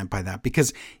 what I meant by that.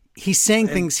 Because he's saying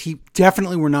things he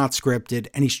definitely were not scripted,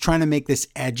 and he's trying to make this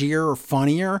edgier or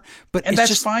funnier. But and that's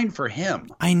just fine for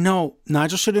him. I know.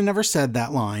 Nigel should have never said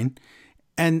that line.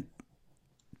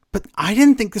 But I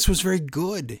didn't think this was very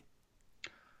good.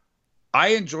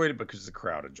 I enjoyed it because the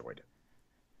crowd enjoyed it.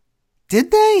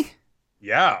 Did they?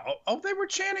 Yeah. Oh, they were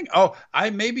chanting. Oh,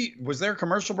 was there a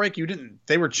commercial break? You didn't.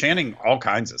 They were chanting all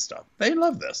kinds of stuff. They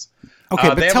love this. Okay,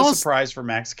 but they tell have a us, surprise for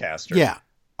Max Caster. Yeah.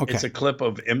 Okay. It's a clip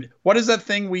of what is that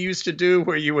thing we used to do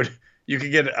where you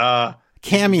could get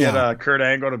cameo. Get Kurt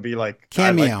Angle to be like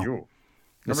cameo. I like you.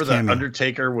 Remember that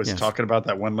Undertaker was talking about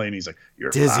that one lady. He's like,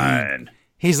 "You're mine."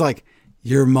 He's like,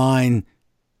 "You're mine."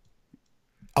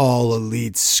 All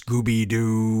Elite Scooby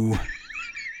Doo.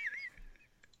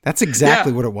 That's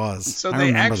exactly what it was. So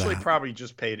they actually probably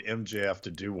just paid MJF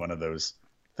to do one of those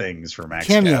things for Max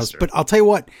cameos. Caster. But I'll tell you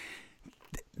what,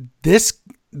 this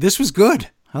was good.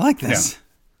 I like this. Yeah.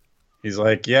 He's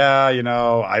like, yeah,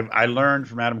 I learned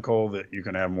from Adam Cole that you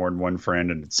can have more than one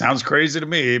friend, and it sounds crazy to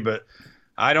me, but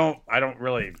I don't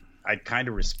really. I kind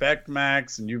of respect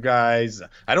Max and you guys.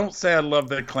 I don't say I love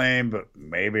the Acclaim, but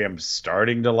maybe I'm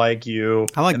starting to like you.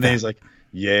 I like and that. Then he's like,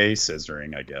 yay,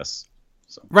 scissoring, I guess.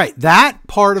 So. Right. That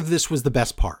part of this was the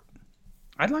best part.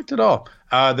 I liked it all.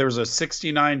 There was a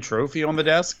 69 trophy on the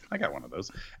desk. I got one of those.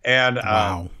 And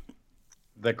wow.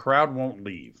 The crowd won't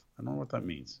leave. I don't know what that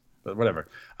means, but whatever.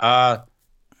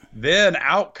 Then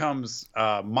out comes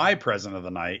my present of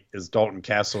the night is Dalton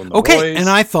Castle and the boys. And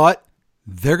I thought,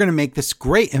 they're going to make this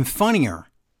great and funnier,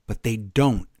 but they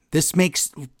don't. This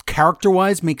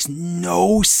character-wise, makes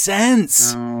no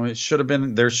sense. No, it should have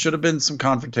been. There should have been some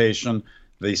confrontation.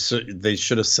 They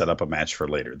should have set up a match for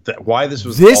later. Why this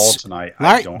was all tonight,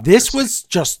 I don't. This was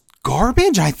just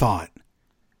garbage, I thought.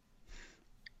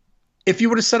 If you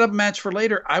would have set up a match for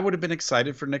later, I would have been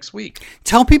excited for next week.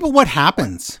 Tell people what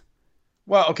happens.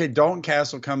 Well, okay, Dalton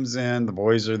Castle comes in. The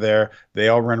boys are there. They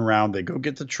all run around. They go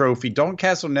get the trophy. Dalton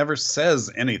Castle never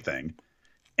says anything,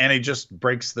 and he just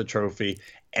breaks the trophy.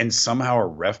 And somehow a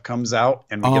ref comes out,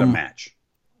 and we get a match.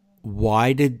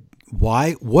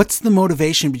 What's the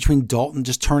motivation between Dalton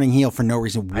just turning heel for no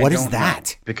reason? What is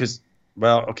that? Because,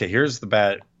 well, okay, here's the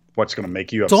bad. What's going to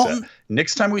make you upset?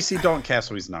 Next time we see Dalton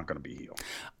Castle, he's not going to be heel.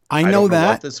 I know that.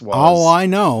 What this was. Oh, I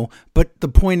know. But the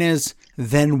point is,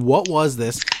 then what was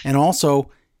this? And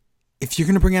also, if you're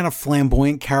going to bring out a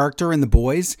flamboyant character in the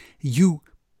boys, you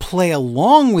play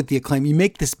along with the Acclaim. You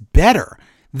make this better.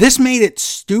 This made it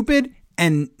stupid,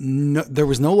 and there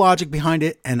was no logic behind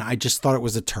it, and I just thought it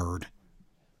was a turd.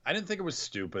 I didn't think it was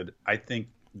stupid. I think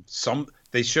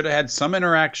they should have had some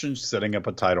interaction setting up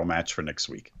a title match for next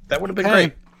week. That would have been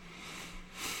great.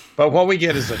 But what we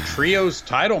get is a trios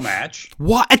title match.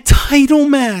 What? A title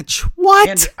match? What?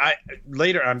 And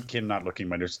later, I'm not looking at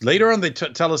my notes. Later on, they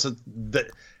tell us that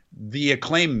the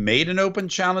Acclaim made an open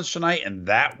challenge tonight, and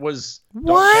that was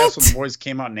what? Castle and the boys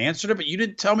came out and answered it. But you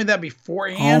didn't tell me that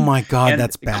beforehand. Oh my God, and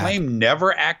that's bad. Acclaim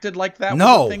never acted like that.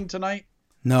 No. Was a thing tonight.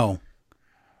 No.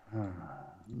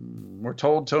 We're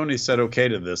told Tony said okay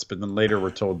to this, but then later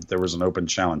we're told that there was an open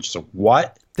challenge. So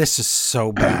what? This is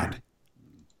so bad.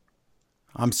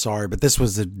 I'm sorry, but this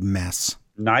was a mess.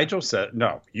 Nigel said,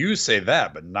 no, you say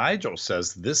that, but Nigel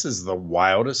says this is the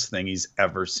wildest thing he's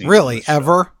ever seen. Really?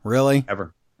 Ever? Really?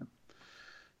 Ever.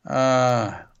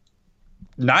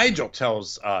 Nigel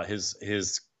tells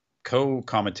his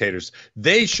co-commentators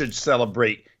they should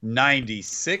celebrate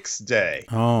 96 Day.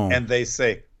 Oh. And they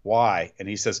say, why? And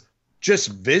he says, just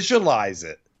visualize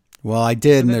it. Well, I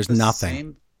did, and there's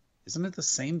nothing. Isn't it the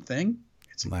same thing?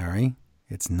 Larry,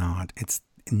 it's not.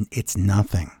 It's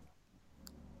nothing.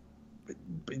 But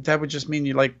that would just mean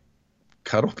you like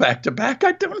cuddle back to back.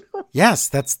 I don't know. Yes,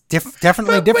 that's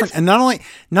definitely different. And not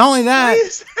only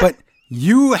that, but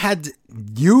You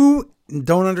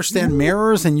don't understand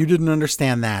mirrors, and you didn't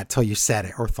understand that till you said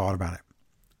it or thought about it.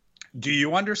 Do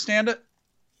you understand it?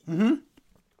 Mm-hmm.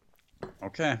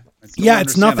 Okay. Yeah,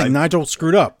 it's nothing. Nigel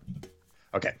screwed up.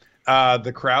 Okay.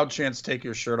 The crowd chants "Take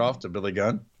your shirt off" to Billy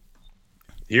Gunn.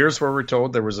 Here's where we're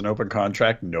told there was an open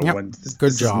contract. No one.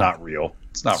 This is not real.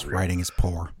 It's not real. Writing is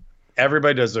poor.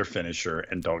 Everybody does their finisher,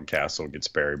 and Dalton Castle gets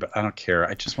buried, but I don't care.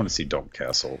 I just want to see Dalton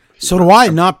Castle. So do I.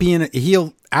 Not being a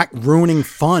heel, ruining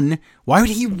fun. Why would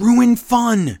he ruin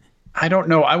fun? I don't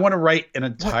know. I want to write an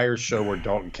entire show where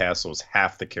Dalton Castle is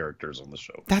half the characters on the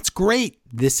show. That's great.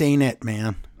 This ain't it,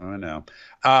 man. I know.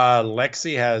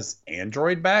 Lexi has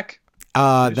Android back.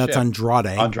 That's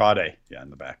Andrade. Andrade, yeah, in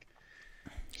the back.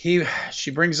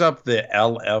 She brings up the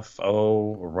LFO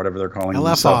or whatever they're calling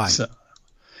LFI.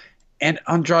 And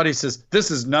Andrade says, "This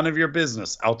is none of your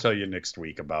business. I'll tell you next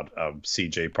week about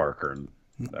CJ Parker and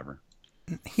whatever."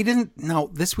 He didn't. No,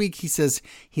 this week he says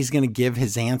he's going to give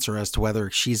his answer as to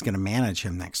whether she's going to manage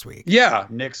him next week. Yeah,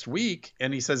 next week.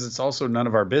 And he says it's also none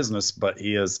of our business, but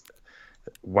he is.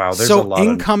 Wow, there's a lot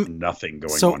of nothing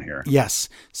going on here. Yes.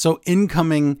 So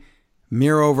incoming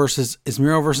Miro versus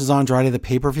Andrade the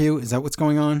pay-per-view? Is that what's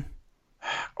going on?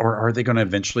 Or are they going to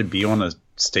eventually be on a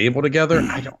stable together?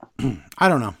 I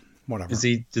don't know. Whatever.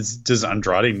 Does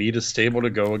Andrade need a stable to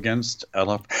go against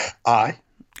LFI?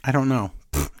 I don't know.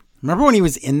 Remember when he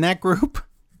was in that group?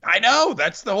 I know.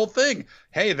 That's the whole thing.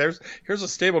 Hey, here's a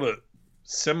stable that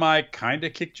semi kind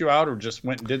of kicked you out or just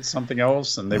went and did something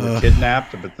else and they were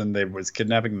kidnapped, but then they was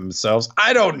kidnapping themselves.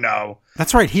 I don't know.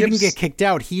 That's right. He didn't get kicked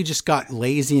out. He just got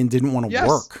lazy and didn't want to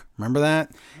work. Remember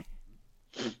that?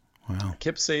 Wow.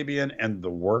 Kip Sabian and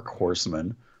the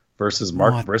Workhorseman versus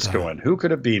Mark Briscoe. And who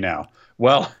could it be now?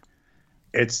 Well,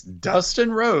 it's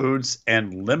Dustin Rhodes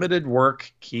and limited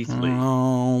work Keith Lee.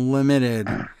 Oh, limited.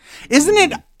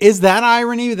 Is that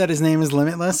irony that his name is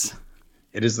Limitless?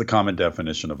 It is the common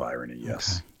definition of irony,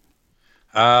 yes.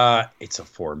 Okay. It's a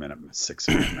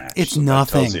 6-minute match. It's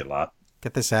nothing. That tells you a lot.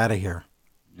 Get this out of here.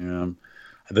 Yeah.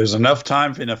 There's enough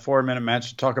time in a 4-minute match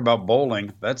to talk about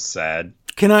bowling. That's sad.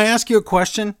 Can I ask you a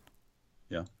question?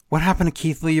 Yeah. What happened to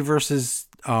Keith Lee versus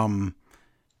Shane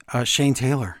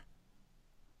Taylor?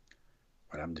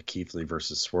 What happened to Keith Lee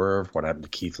versus Swerve? What happened to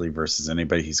Keith Lee versus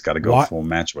anybody he's got to go full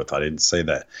match with? I didn't say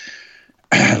that.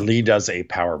 Lee does a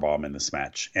powerbomb in this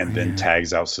match and then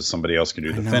tags out so somebody else can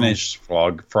do the finish.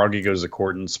 Froggy goes to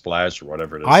court and splash or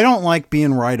whatever it is. I don't like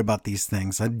being right about these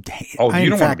things. You don't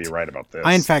want to be right about this.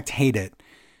 I, in fact, hate it.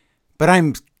 But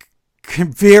I'm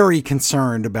very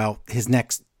concerned about his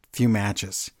next few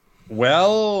matches.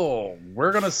 Well,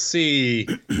 we're going to see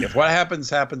if what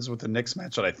happens with the next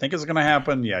match that I think is going to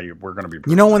happen. Yeah, we're going to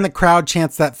be. When the crowd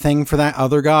chants that thing for that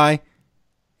other guy,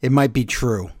 it might be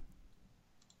true.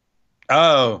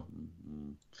 Oh,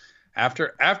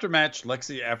 after the match,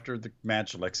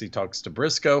 Lexi talks to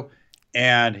Briscoe,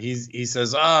 and he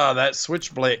says, that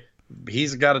Switchblade,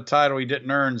 he's got a title he didn't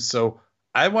earn, so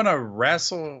I want to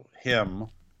wrestle him,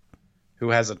 who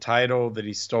has a title that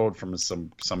he stole from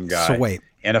some guy. So wait.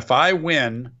 And if I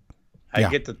win, I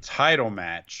get the title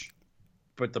match,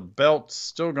 but the belt's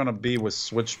still going to be with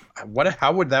Switch.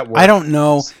 How would that work? I don't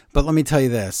know, but let me tell you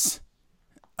this.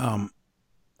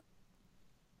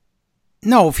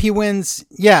 No, if he wins,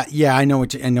 I know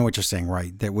what you're saying,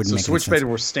 right? That wouldn't make sense. Switchblade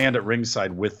will stand at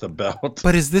ringside with the belt.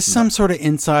 But is this some sort of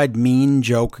inside mean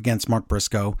joke against Mark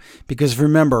Briscoe? Because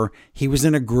remember, he was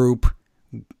in a group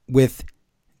with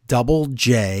Double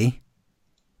J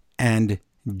and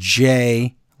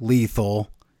Jay Lethal,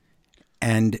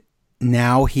 and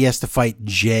now he has to fight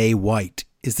Jay White.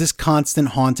 Is this constant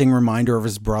haunting reminder of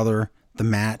his brother, the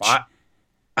match?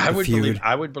 I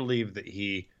would believe that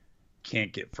he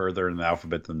can't get further in the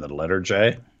alphabet than the letter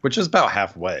J, which is about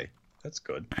halfway. That's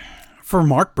good. For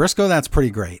Mark Briscoe, that's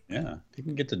pretty great. Yeah, if he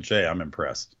can get to J, I'm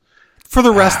impressed. For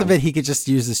the rest of it, he could just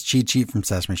use this cheat sheet from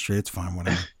Sesame Street. It's fine,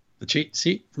 whatever. The cheat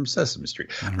sheet from Sesame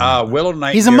Street. Willow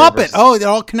Nightingale. He's a Muppet. It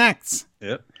all connects.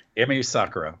 Yep. Emi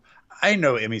Sakura. I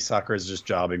know Emi Sakura is just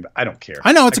jobbing, but I don't care.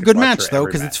 I know it's a good match though,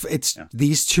 because it's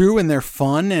these two and they're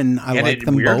fun, and I like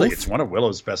them both. It's one of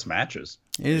Willow's best matches.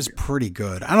 It is pretty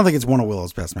good. I don't think it's one of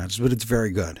Willow's best matches, but it's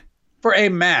very good. For a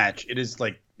match, it is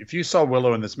like if you saw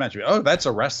Willow in this match, you'd be, that's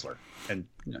a wrestler. And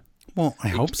well, I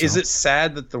hope so. Is it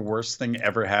sad that the worst thing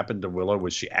ever happened to Willow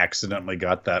was she accidentally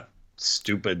got that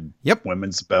stupid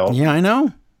women's belt? Yeah, I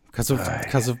know. Because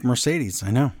of Mercedes,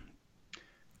 I know.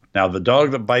 Now the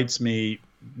dog that bites me,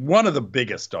 one of the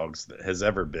biggest dogs that has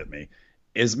ever bit me,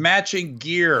 is matching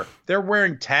gear. They're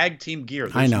wearing tag team gear.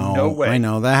 There's no way. I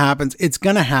know that happens. It's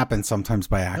gonna happen sometimes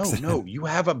by accident. No, you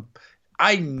have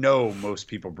I know most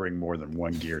people bring more than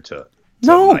one gear to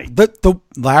No, tonight. the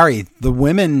Larry, the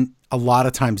women a lot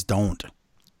of times don't.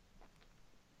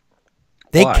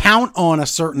 They Why? count on a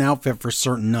certain outfit for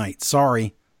certain nights.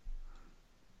 Sorry.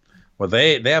 Well,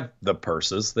 they have the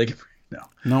purses. They can, no.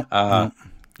 No.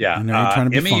 Yeah. I know you're trying to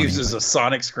be Emmy funny, uses but- a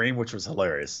sonic scream, which was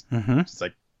hilarious. Mm-hmm. It's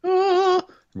like, ah!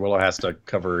 Willow has to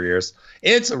cover her ears.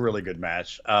 It's a really good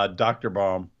match. Dr.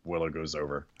 Bomb, Willow goes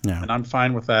over. Yeah. And I'm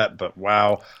fine with that. But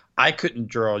wow, I couldn't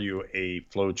draw you a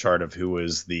flow chart of who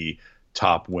is the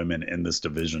top women in this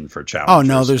division for challengers. Oh,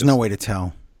 no, there's no way to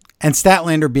tell. And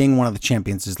Statlander being one of the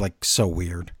champions is like so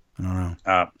weird. I don't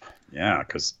know. Yeah,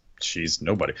 because she's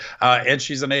nobody. And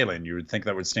she's an alien. You would think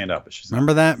that would stand up, but she's not.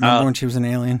 Remember that? Remember when she was an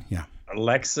alien? Yeah.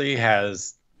 Lexi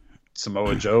has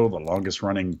Samoa Joe, the longest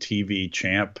running TV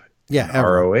champ. Yeah, in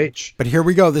ever. ROH. But here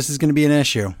we go. This is going to be an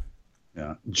issue.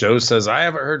 Yeah. Joe says, I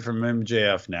haven't heard from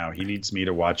MJF now. He needs me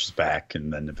to watch his back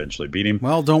and then eventually beat him.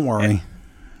 Well, don't worry.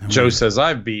 Joe says,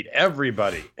 I've beat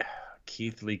everybody.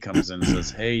 Keith Lee comes in and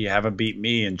says, hey, you haven't beat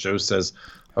me. And Joe says,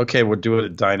 okay, we'll do it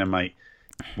at Dynamite.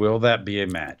 Will that be a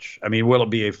match? I mean, will it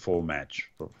be a full match?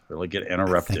 Will it get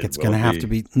interrupted? I think it's going to have to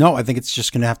be. No, I think it's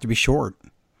just going to have to be short.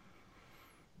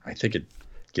 I think it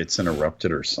gets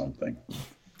interrupted or something.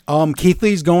 Keith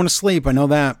Lee's going to sleep. I know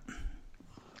that.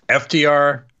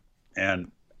 FTR and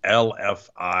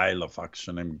LFI, La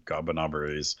Faction and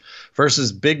Gabanabaris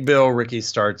versus Big Bill, Ricky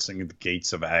Starks, and the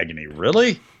Gates of Agony.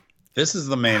 Really? This is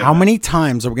the main How event. many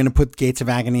times are we going to put Gates of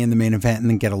Agony in the main event and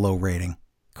then get a low rating?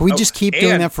 Can we just keep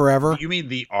doing and that forever? You mean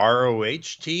the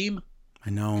ROH team?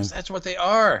 I know. Because that's what they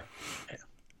are.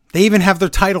 They even have their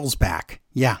titles back.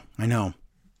 Yeah, I know.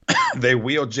 They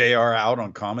wheel JR out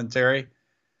on commentary.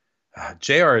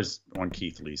 JR is on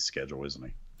Keith Lee's schedule, isn't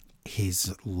he?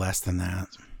 He's less than that.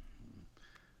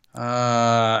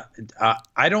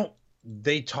 I don't.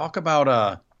 They talk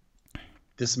about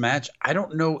this match. I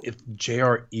don't know if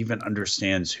JR even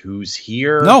understands who's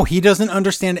here. No, he doesn't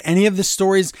understand any of the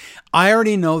stories. I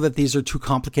already know that these are too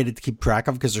complicated to keep track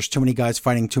of because there's too many guys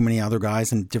fighting too many other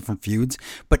guys in different feuds.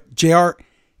 But JR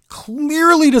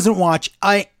clearly doesn't watch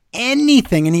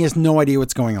anything, and he has no idea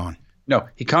what's going on. No,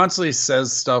 he constantly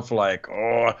says stuff like,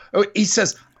 "Oh," he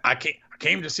says, I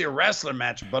came to see a wrestling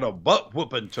match, but a butt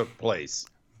whooping took place."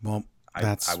 Well,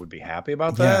 I would be happy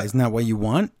about that. Yeah, isn't that what you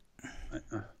want?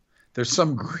 There's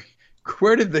some green.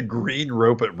 Where did the green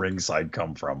rope at ringside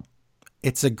come from?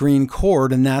 It's a green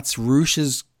cord, and that's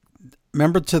Roosh's.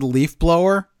 Remember to the leaf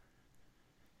blower?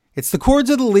 It's the cords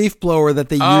of the leaf blower that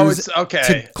they use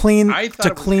to clean. I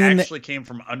thought it actually came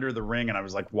from under the ring, and I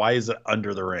was like, "Why is it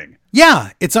under the ring?"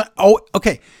 Yeah,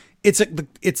 okay. It's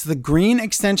the green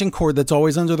extension cord that's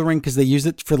always under the ring because they use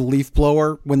it for the leaf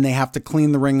blower when they have to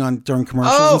clean the ring on during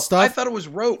commercials and stuff. I thought it was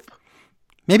rope.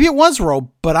 Maybe it was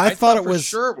rope, but I thought it was.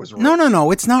 Sure, it was rope.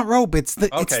 No, it's not rope. It's the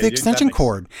extension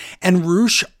cord. And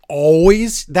Roosh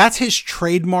that's his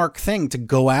trademark thing to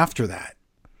go after that.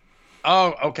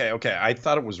 Oh, okay. I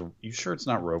thought it was. You sure it's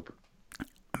not rope?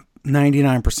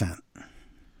 99%.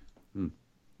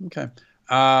 Okay.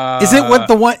 Is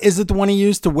it the one he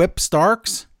used to whip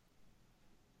Starks?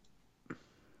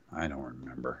 I don't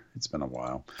remember. It's been a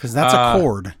while. Because that's a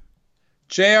cord.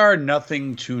 JR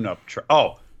nothing tune-up.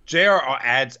 JR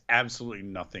adds absolutely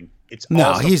nothing. It's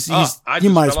no, awesome. he's you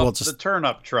might as well just the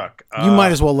turn-up truck. You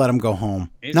might as well let him go home.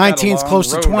 19's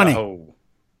close to 20.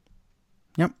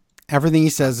 Yep. Everything he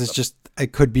says is just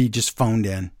it could be just phoned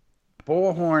in.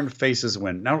 Bullhorn faces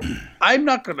win. Now, I'm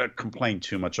not going to complain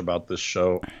too much about this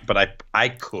show, but I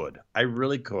could. I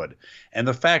really could. And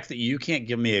the fact that you can't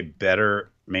give me a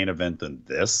better main event than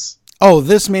this. Oh,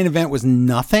 this main event was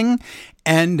nothing.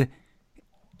 And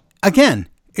again,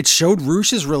 it showed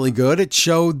Roosh is really good. It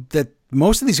showed that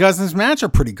most of these guys in this match are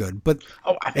pretty good, but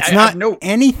it's not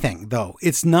anything though.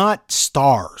 It's not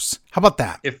stars. How about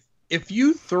that?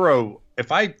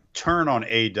 If I turn on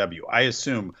AEW, I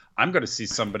assume I'm going to see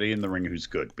somebody in the ring who's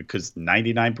good because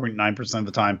 99.9% of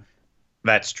the time,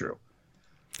 that's true.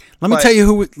 Let me tell you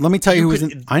who's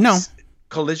in. I know.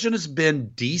 Collision has been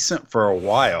decent for a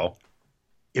while.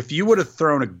 If you would have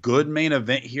thrown a good main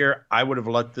event here, I would have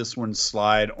let this one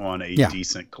slide on a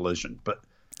decent Collision. But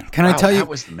I tell you, that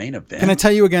was the main event. Can I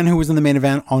tell you again who was in the main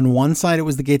event? On one side, it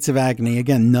was the Gates of Agony.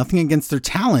 Again, nothing against their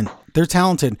talent. They're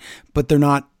talented, but they're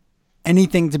not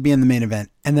anything to be in the main event.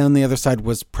 And then on the other side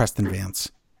was Preston Vance.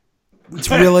 It's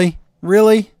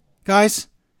really, guys.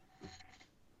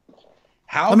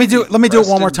 Let me do it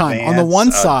one more time. On the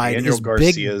one side is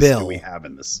Big Bill. Do we have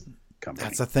in this company?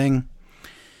 That's a thing.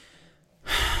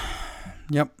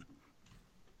 Yep.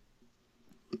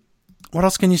 What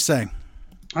else can you say?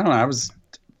 I don't know. I was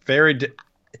very.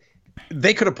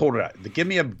 They could have pulled it out. Give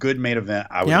me a good main event.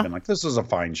 I would have been like, this was a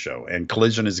fine show. And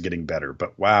Collision is getting better.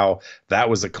 But wow, that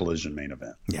was a Collision main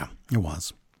event. Yeah, it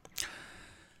was.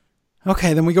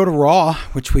 Okay, then we go to Raw,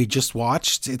 which we just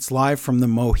watched. It's live from the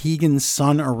Mohegan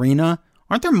Sun Arena.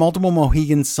 Aren't there multiple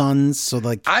Mohegan Suns? So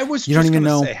like, I was you just don't even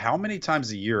going to know. say, how many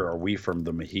times a year are we from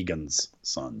the Mohegan's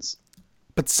Suns?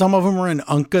 But some of them are in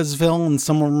Uncasville and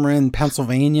some of them are in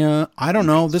Pennsylvania. I don't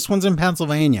know. This one's in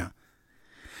Pennsylvania.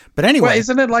 But anyway, well,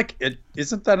 isn't it like it?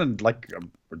 Isn't that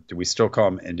do we still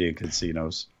call them Indian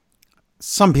casinos?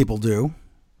 Some people do.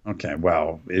 Okay,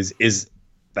 well, is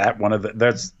that one of the?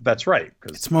 That's right.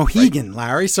 It's Mohegan,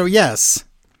 Larry. So yes.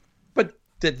 But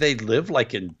did they live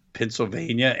like in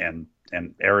Pennsylvania and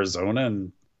Arizona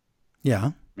and? Yeah.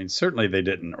 I mean, certainly they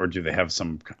didn't, or do they have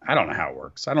some? I don't know how it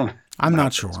works. I'm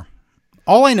not sure.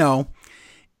 All I know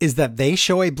is that they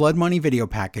show a Blood Money video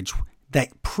package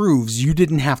that proves you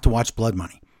didn't have to watch Blood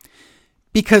Money.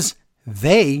 Because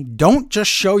they don't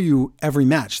just show you every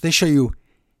match. They show you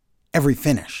every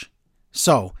finish.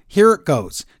 So here it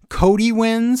goes. Cody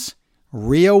wins.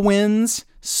 Rhea wins.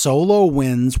 Solo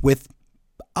wins with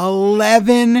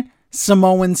 11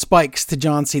 Samoan spikes to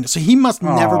John Cena. So he must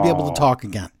never be able to talk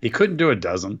again. He couldn't do a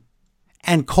dozen.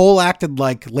 And Cole acted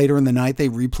like later in the night, they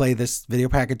replay this video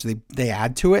package. They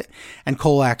add to it. And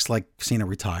Cole acts like Cena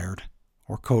retired.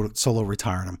 Or Solo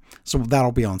retired him. So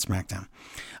that'll be on SmackDown.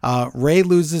 Ray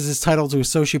loses his title to a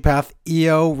sociopath.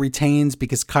 Io retains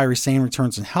because Kairi Sane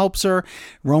returns and helps her.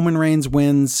 Roman Reigns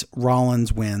wins.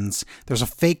 Rollins wins. There's a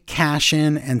fake cash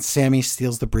in and Sammy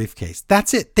steals the briefcase.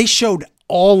 That's it. They showed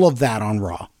all of that on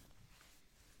Raw.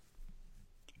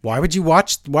 Why would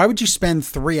you spend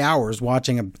 3 hours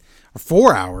watching or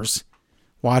 4 hours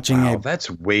watching that's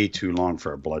way too long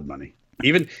for a Blood Money.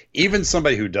 Even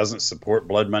somebody who doesn't support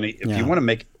Blood Money, if you want to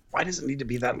make, why does it need to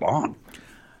be that long?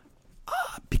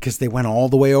 Because they went all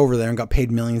the way over there and got paid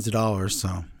millions of dollars.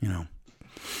 So,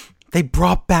 they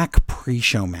brought back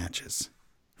pre-show matches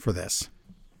for this.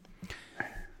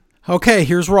 Okay,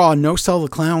 here's Raw. No Cell the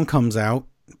Clown comes out.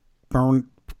 Burn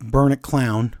it,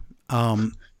 Clown.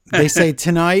 They say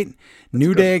tonight,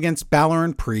 New Day against Balor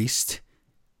and Priest.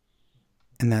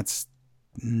 And that's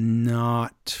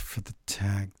not for the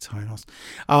tag titles.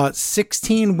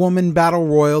 16-woman battle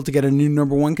royal to get a new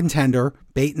number one contender.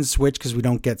 Bait and switch because we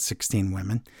don't get 16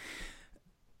 women.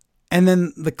 And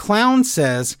then the Clown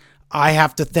says, I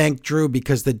have to thank Drew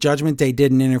because the Judgment Day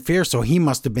didn't interfere, so he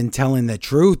must have been telling the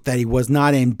truth that he was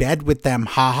not in bed with them.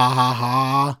 Ha ha ha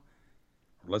ha.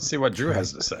 Let's see what Drew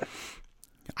has to say.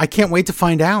 I can't wait to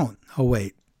find out. Oh,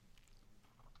 wait.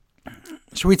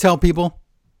 Should we tell people?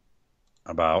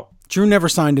 About? Drew never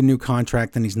signed a new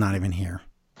contract and he's not even here.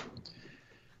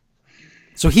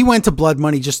 So he went to Blood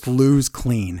Money just to lose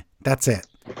clean. That's it.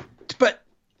 But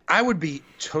I would be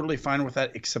totally fine with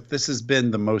that, except this has been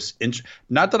the most...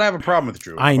 Not that I have a problem with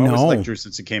Drew. I know. I've always liked Drew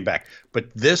since he came back. But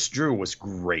this Drew was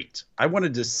great. I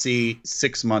wanted to see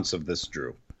 6 months of this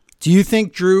Drew. Do you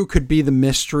think Drew could be the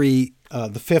mystery,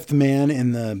 the fifth man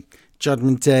in the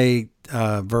Judgment Day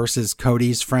versus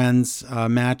Cody's friends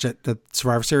match at the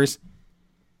Survivor Series?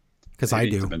 Because I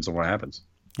do. Depends on what happens.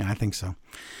 Yeah, I think so.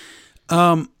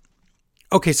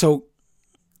 Okay, so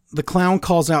the Clown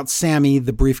calls out Sammy,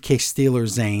 the briefcase stealer,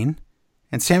 Zayn.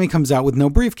 And Sammy comes out with no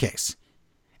briefcase.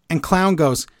 And Clown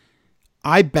goes,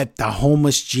 I bet the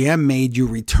homeless GM made you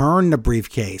return the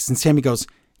briefcase. And Sammy goes,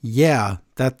 yeah,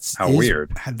 that's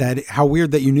weird. How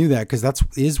weird that you knew that, because that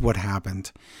is what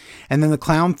happened. And then the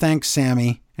Clown thanks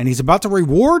Sammy, and he's about to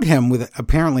reward him with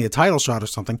apparently a title shot or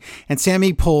something. And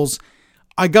Sammy pulls,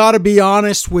 I gotta be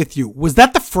honest with you. Was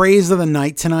that the phrase of the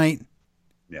night tonight?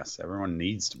 Yes, everyone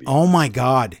needs to be. Oh my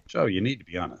God. Joe, you need to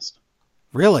be honest.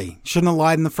 Really? Shouldn't have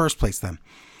lied in the first place then.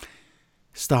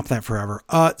 Stop that forever.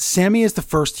 Sammy is the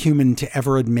first human to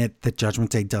ever admit that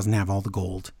Judgment Day doesn't have all the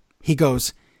gold. He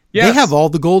goes, yes. They have all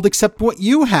the gold except what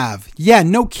you have. Yeah,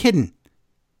 no kidding.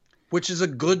 Which is a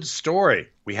good story.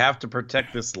 We have to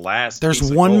protect this last.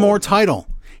 There's one more title.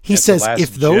 He says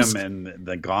if those and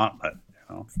the gauntlet.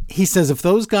 You know? He says if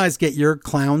those guys get your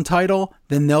Clown title,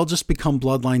 then they'll just become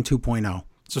Bloodline 2.0.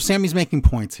 So Sammy's making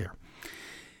points here.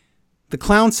 The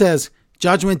Clown says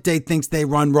Judgment Day thinks they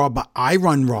run Raw, but I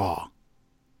run Raw.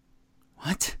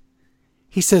 What?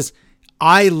 He says,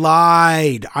 I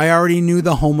lied. I already knew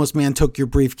the homeless man took your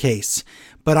briefcase,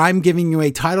 but I'm giving you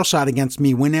a title shot against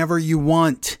me whenever you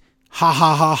want. Ha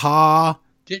ha ha ha.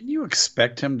 Didn't you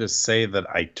expect him to say that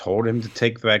I told him to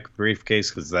take back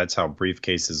briefcase because that's how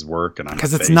briefcases work? And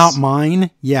because it's not mine.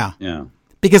 Yeah. Yeah.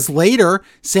 Because later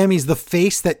Sammy's the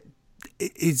face that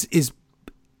is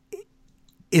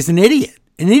an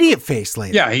idiot face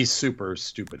later. Yeah. He's super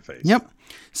stupid face. Yep.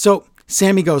 So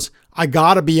Sammy goes, I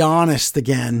gotta be honest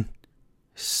again.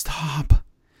 Stop.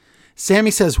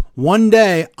 Sammy says, one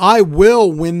day I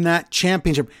will win that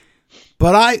championship,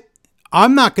 but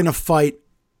I'm not going to fight.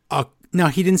 Now,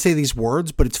 he didn't say these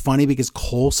words, but it's funny because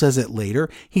Cole says it later.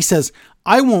 He says,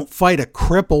 I won't fight a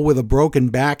cripple with a broken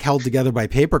back held together by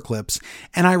paper clips.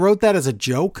 And I wrote that as a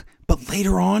joke, but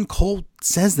later on, Cole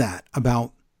says that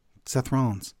about Seth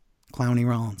Rollins, Clowny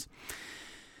Rollins.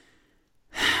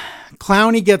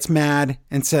 Clowny gets mad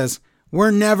and says,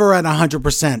 we're never at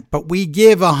 100%, but we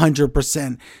give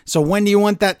 100%. So when do you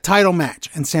want that title match?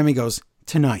 And Sammy goes,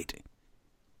 tonight.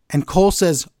 And Cole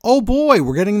says, oh boy,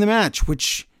 we're getting the match,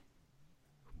 which,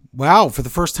 wow, for the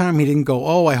first time he didn't go,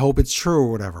 oh, I hope it's true or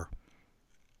whatever.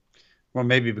 Well,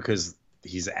 maybe because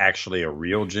he's actually a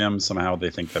real Jim. Somehow they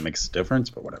think that makes a difference,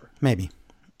 but whatever. Maybe.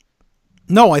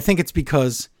 No, I think it's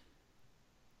because,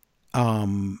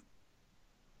 yeah,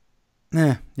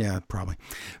 probably.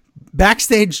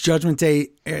 Backstage, Judgment Day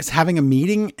is having a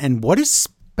meeting, and what is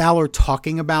Balor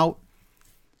talking about?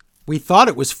 We thought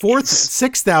it was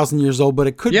 6,000 years old, but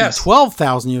it could be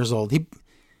 12,000 years old.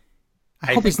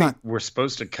 I hope he's not. We're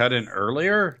supposed to cut in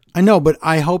earlier. I know, but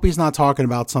I hope he's not talking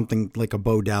about something like a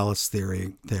Bo Dallas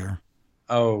theory there.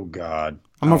 Oh God,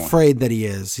 I'm afraid that he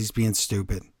is. He's being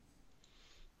stupid.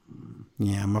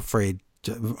 Yeah, I'm afraid.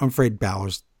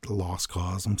 Balor's the lost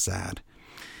cause. I'm sad.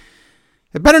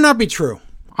 It better not be true.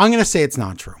 I'm going to say it's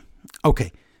not true.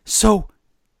 Okay, so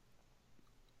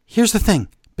here's the thing.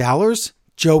 Balor's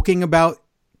joking about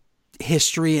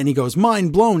history, and he goes,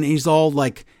 mind blown. And he's all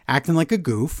like acting like a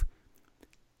goof.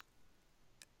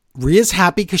 Rhea's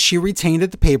happy because she retained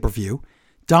at the pay-per-view.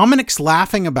 Dominic's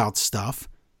laughing about stuff.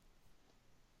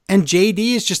 And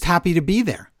JD is just happy to be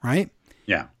there, right?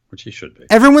 Yeah, which he should be.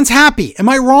 Everyone's happy. Am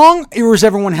I wrong? Or is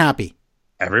everyone happy?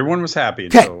 Everyone was happy.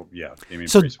 Okay.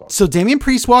 So Damian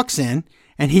Priest walks in,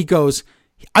 and he goes,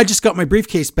 I just got my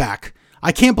briefcase back.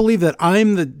 I can't believe that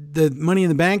I'm the Money in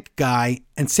the Bank guy,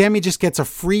 and Sammy just gets a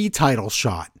free title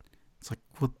shot. It's like,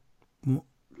 what?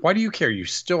 Why do you care? You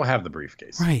still have the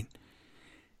briefcase. Right.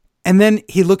 And then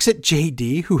he looks at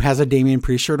JD, who has a Damian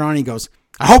Priest shirt on. He goes,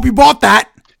 I hope you bought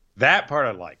that. That part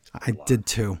I liked. I did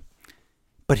too.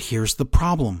 But here's the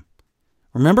problem.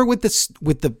 Remember with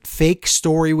the fake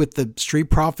story with the Street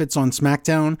Profits on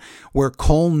SmackDown, where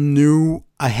Cole knew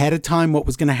ahead of time what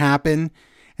was going to happen,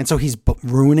 and so he's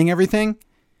ruining everything?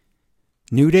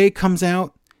 New Day comes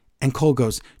out, and Cole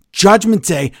goes, Judgment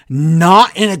Day,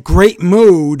 not in a great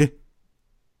mood.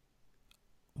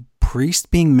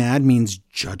 Priest being mad means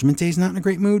Judgment Day's not in a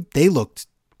great mood? They looked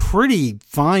pretty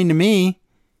fine to me.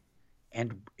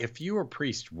 And if you were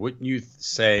Priest, wouldn't you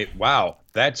say, wow,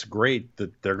 that's great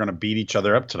that they're going to beat each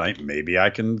other up tonight. Maybe I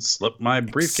can slip my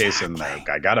briefcase in there.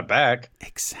 I got it back.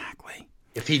 Exactly.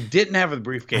 If he didn't have the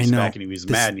briefcase back and he was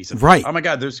mad and he said, right. oh my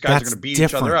God, those guys are going to beat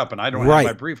each other up and I don't have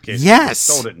my briefcase. Yes. I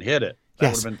sold it and hit it. That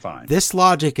would have been fine. This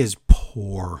logic is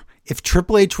poor. If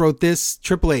Triple H wrote this,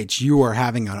 Triple H, you are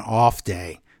having an off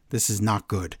day. This is not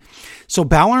good. So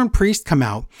Balor and Priest come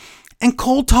out, and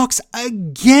Cole talks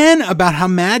again about how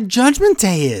mad Judgment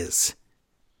Day is.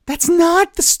 That's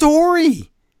not the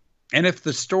story. And if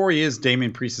the story is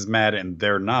Damian Priest is mad and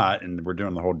they're not, and we're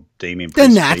doing the whole Damian Priest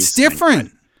then that's different.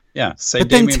 Thing. Yeah, say but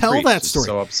Damian then tell Priest that story. Is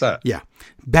so upset. Yeah.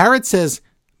 Barrett says,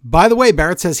 by the way,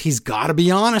 he's got to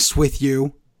be honest with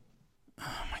you.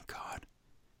 Oh my God.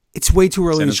 It's way too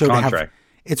early in the show to have.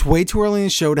 It's way too early in the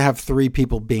show to have three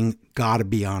people being gotta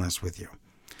be honest with you.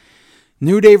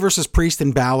 New Day versus Priest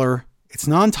and Balor. It's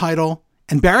non-title.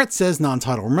 And Barrett says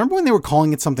non-title. Remember when they were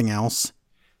calling it something else?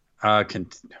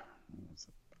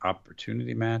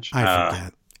 Opportunity match? I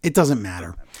forget. It doesn't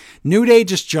matter. New Day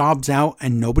just jobs out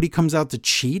and nobody comes out to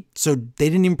cheat. So they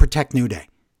didn't even protect New Day.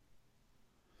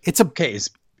 Okay,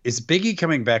 is Biggie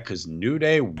coming back? Because New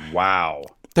Day, wow.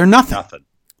 They're nothing. Nothing.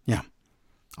 Yeah.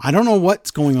 I don't know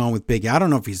what's going on with Biggie. I don't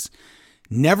know if he's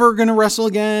never going to wrestle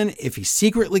again, if he's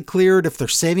secretly cleared, if they're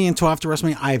saving until after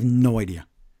WrestleMania. I have no idea.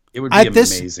 It would be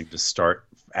amazing to start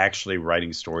actually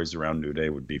writing stories around New Day.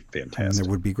 Would be fantastic. It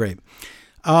would be great.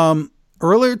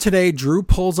 Earlier today, Drew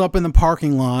pulls up in the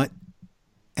parking lot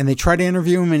and they try to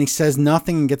interview him and he says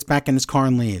nothing and gets back in his car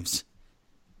and leaves.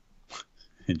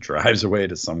 He drives away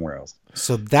to somewhere else.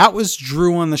 So that was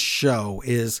Drew on the show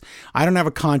is, I don't have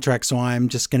a contract, so I'm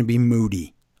just going to be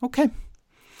moody. Okay.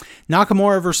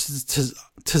 Nakamura versus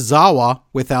Tozawa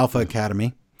with Alpha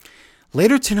Academy.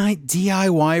 Later tonight,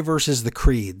 DIY versus the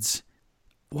Creeds.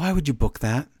 Why would you book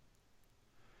that?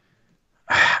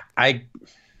 I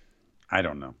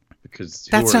don't know. Because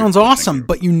that sounds awesome,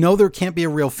 but you know there can't be a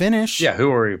real finish. Yeah, who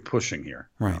are you pushing here?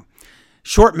 Right.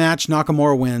 Short match,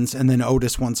 Nakamura wins, and then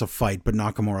Otis wants a fight, but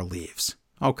Nakamura leaves.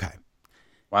 Okay.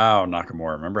 Wow,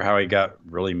 Nakamura. Remember how he got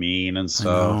really mean and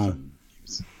stuff? And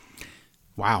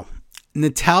wow.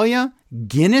 Natalia,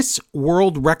 Guinness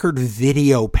World Record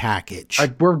video package.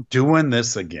 we're doing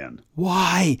this again.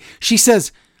 Why? She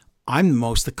says, I'm the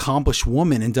most accomplished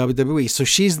woman in WWE. So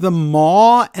she's the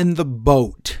maw and the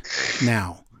boat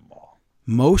now.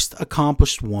 Most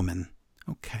accomplished woman.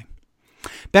 Okay.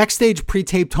 Backstage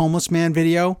pre-taped homeless man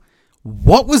video.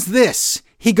 What was this?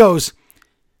 He goes,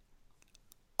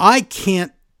 I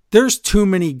can't. There's too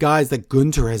many guys that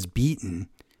Gunther has beaten,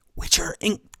 which are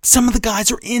some of the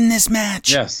guys are in this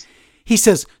match. Yes. He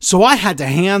says, so I had to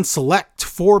hand select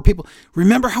 4 people.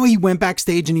 Remember how he went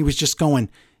backstage and he was just going,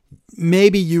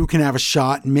 maybe you can have a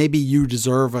shot and maybe you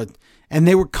deserve it. And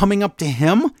they were coming up to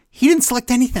him. He didn't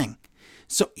select anything.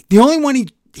 So the only one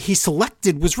he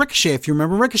selected was Ricochet. If you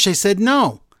remember, Ricochet said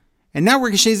no. And now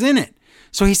Ricochet's in it.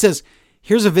 So he says,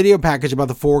 here's a video package about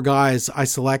the 4 guys I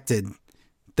selected.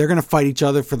 They're going to fight each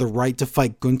other for the right to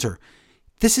fight Gunther.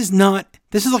 This is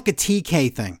like a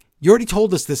TK thing. You already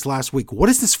told us this last week. What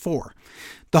is this for?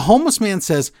 The homeless man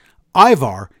says,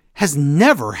 Ivar has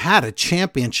never had a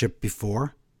championship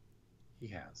before. He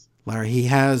has. Larry, he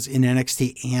has in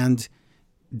NXT and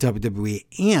WWE.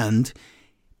 And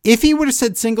if he would have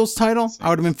said singles title, I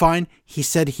would have been fine. He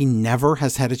said he never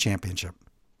has had a championship.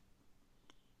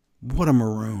 What a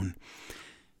maroon.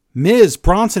 Miz,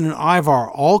 Bronson, and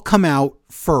Ivar all come out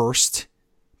first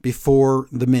before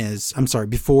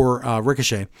before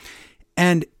Ricochet.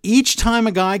 And each time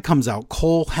a guy comes out,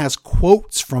 Cole has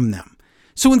quotes from them.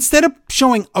 So instead of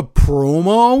showing a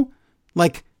promo,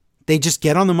 like they just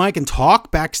get on the mic and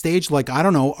talk backstage like, I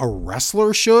don't know, a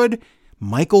wrestler should,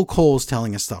 Michael Cole's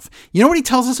telling us stuff. You know what he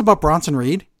tells us about Bronson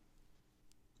Reed?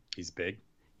 He's big.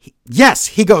 Yes,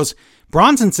 he goes,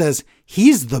 Bronson says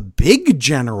he's the big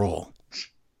general.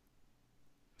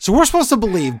 So we're supposed to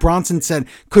believe Bronson said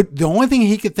the only thing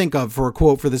he could think of for a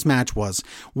quote for this match was,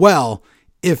 well,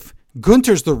 if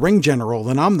Gunther's the ring general,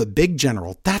 then I'm the big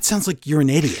general. That sounds like you're an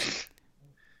idiot.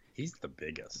 He's the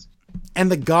biggest.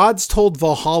 And the gods told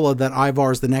Valhalla that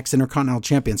Ivar is the next Intercontinental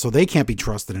Champion, so they can't be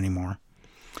trusted anymore.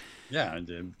 Yeah,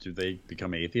 do they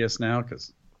become atheists now?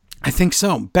 Because I think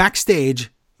so.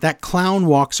 Backstage, that clown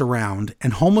walks around,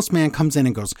 and homeless man comes in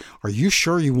and goes, are you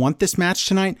sure you want this match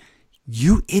tonight?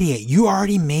 You idiot. You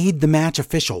already made the match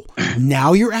official.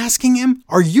 Now you're asking him?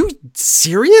 Are you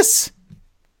serious?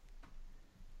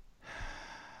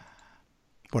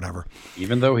 Whatever.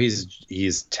 Even though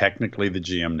he's technically the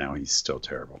GM now, he's still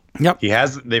terrible. Yep.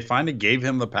 They finally gave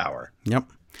him the power. Yep.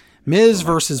 Miz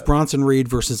versus Bronson Reed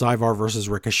versus Ivar versus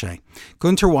Ricochet.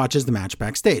 Gunther watches the match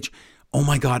backstage. Oh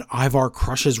my God, Ivar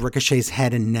crushes Ricochet's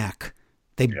head and neck.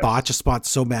 They botch a spot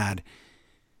so bad.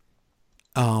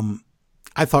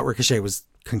 I thought Ricochet was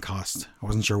concussed. I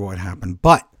wasn't sure what happened,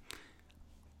 but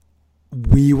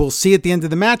we will see at the end of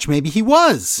the match. Maybe he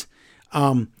was.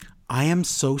 I am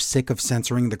so sick of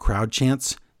censoring the crowd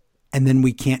chants and then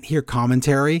we can't hear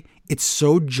commentary. It's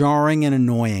so jarring and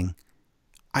annoying.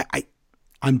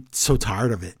 I'm so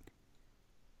tired of it.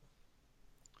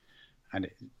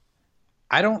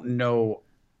 I don't know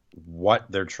what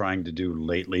they're trying to do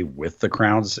lately with the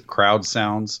crowd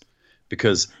sounds.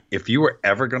 Because if you were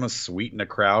ever going to sweeten a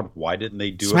crowd, why didn't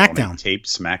they do it on a taped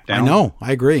SmackDown? I know.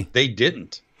 I agree. They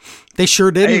didn't. They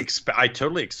sure didn't. I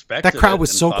totally expected that crowd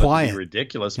was so quiet. It'd be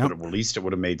ridiculous, but at least it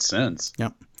would have made sense.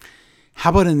 Yep. How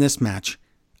about in this match?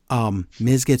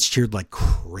 Miz gets cheered like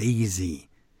crazy.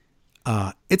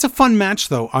 It's a fun match,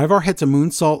 though. Ivar hits a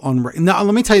moonsault on... Now,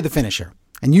 let me tell you the finisher.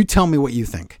 And you tell me what you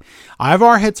think.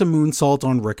 Ivar hits a moonsault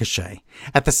on Ricochet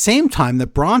at the same time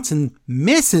that Bronson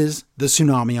misses the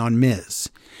tsunami on Miz.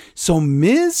 So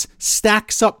Miz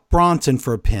stacks up Bronson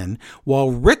for a pin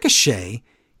while Ricochet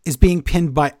is being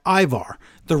pinned by Ivar.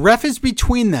 The ref is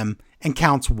between them and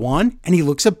counts 1, and he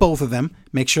looks at both of them,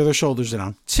 makes sure their shoulders are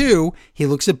down. 2, he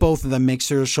looks at both of them, makes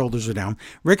sure their shoulders are down.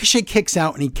 Ricochet kicks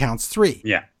out and he counts 3.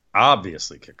 Yeah,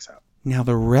 obviously kicks out. Now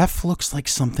the ref looks like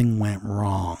something went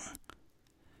wrong.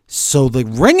 So the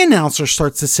ring announcer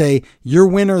starts to say, your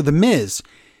winner, The Miz.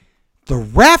 The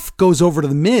ref goes over to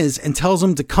The Miz and tells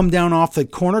him to come down off the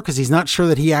corner because he's not sure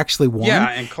that he actually won. Yeah,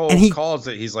 and Cole calls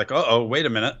it. He's like, uh-oh, wait a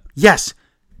minute. Yes.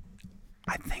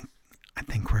 I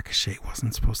think Ricochet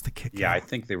wasn't supposed to kick out. Yeah, I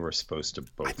think they were supposed to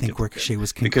both. I think Ricochet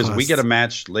was concussed. Because we get a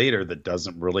match later that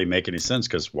doesn't really make any sense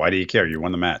because why do you care? You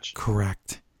won the match.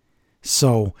 Correct.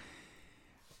 So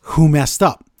who messed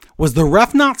up? Was the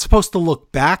ref not supposed to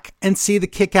look back and see the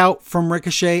kick out from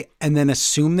Ricochet and then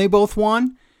assume they both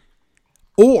won?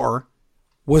 Or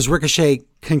was Ricochet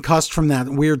concussed from that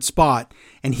weird spot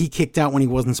and he kicked out when he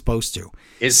wasn't supposed to?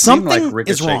 It seemed like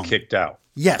Ricochet kicked out.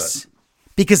 Yes,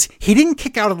 because he didn't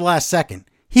kick out at the last second.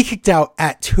 He kicked out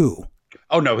at 2.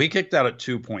 Oh, no, he kicked out at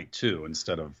 2.2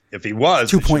 instead of, if he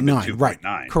was, 2.9,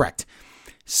 right, correct.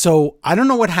 So I don't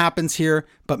know what happens here,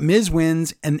 but Miz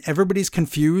wins and everybody's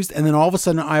confused. And then all of a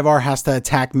sudden Ivar has to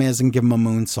attack Miz and give him a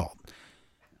moonsault.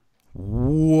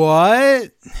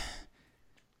 What?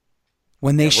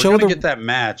 When they show get that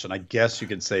match, and I guess you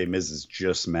could say Miz is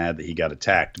just mad that he got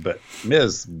attacked, but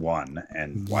Miz won,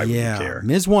 and why would you care?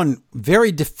 Miz won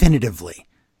very definitively.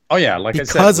 Oh yeah, like I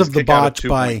said, because of the botch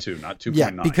by 2.2, not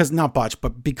 2.9. Not botch,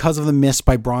 but because of the miss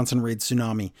by Bronson Reed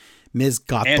Tsunami, Miz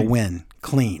got the win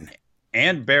clean.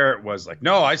 And Barrett was like,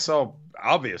 "No, I saw.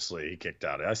 Obviously, he kicked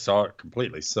out. I saw it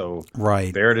completely." So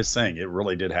right, Barrett is saying it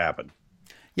really did happen.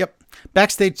 Yep.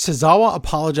 Backstage, Tozawa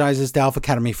apologizes to Alpha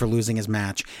Academy for losing his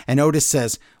match, and Otis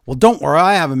says, "Well, don't worry,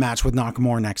 I have a match with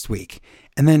Nakamura next week."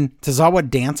 And then Tozawa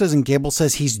dances, and Gable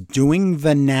says he's doing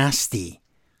the nasty.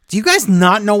 Do you guys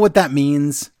not know what that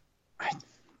means?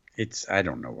 I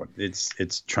don't know what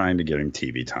it's trying to get him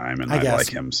TV time, and I like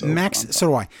him so. So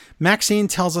do I. Maxine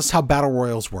tells us how battle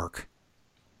royals work.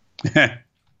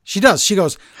 She does. She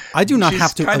goes, "I do not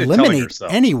have to eliminate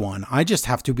anyone. I just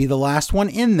have to be the last one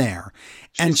in there."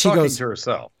 And she goes to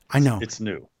herself. I know. It's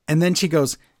new. And then she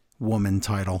goes, "Woman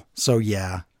title." So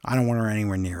yeah, I don't want her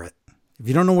anywhere near it. If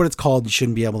you don't know what it's called, you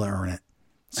shouldn't be able to earn it.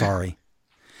 Sorry.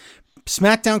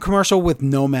 SmackDown commercial with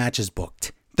no matches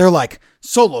booked. They're like,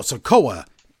 Solo Sikoa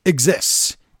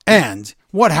exists. And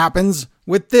what happens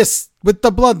with the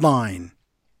bloodline?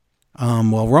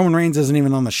 Well, Roman Reigns isn't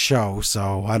even on the show,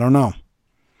 so I don't know.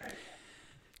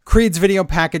 Creed's video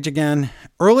package again.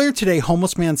 Earlier today,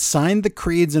 Homeless Man signed the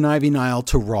Creeds and Ivy Nile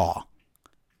to Raw.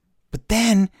 But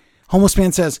then Homeless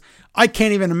Man says, "I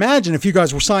can't even imagine if you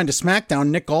guys were signed to SmackDown,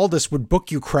 Nick Aldis would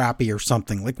book you crappy or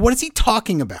something." Like, what is he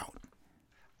talking about?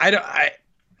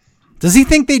 Does he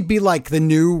think they'd be like the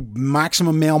new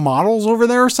Maximum Male Models over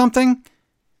there or something?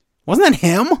 Wasn't that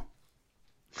him?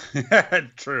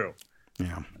 True.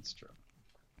 Yeah. That's true.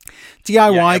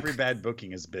 DIY. Yeah, every bad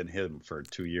booking has been him for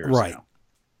 2 years now.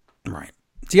 Right.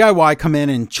 DIY come in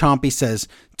and Chompy says,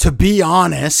 "To be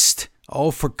honest." Oh,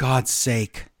 for God's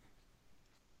sake.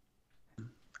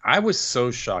 I was so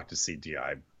shocked to see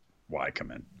DIY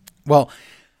come in. Well,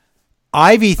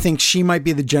 Ivy thinks she might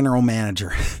be the general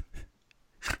manager.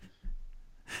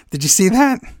 Did you see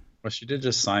that? Well, she did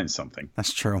just sign something.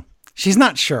 That's true. She's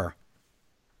not sure.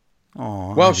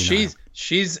 Oh, well,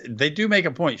 they do make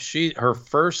a point. Her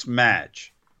first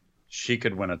match, she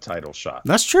could win a title shot.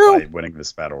 That's true. By winning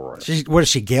this battle royal. What is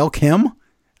she, Gail Kim?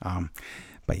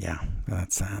 But yeah,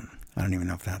 that's I don't even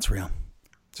know if that's real.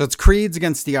 So it's Creeds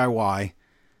against DIY.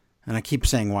 And I keep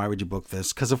saying, why would you book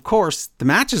this? Because of course the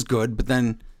match is good, but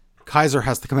then Kaiser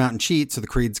has to come out and cheat so the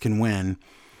Creeds can win.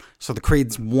 So the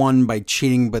Creeds won by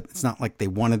cheating, but it's not like they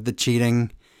wanted the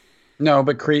cheating. No,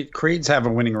 but Creeds have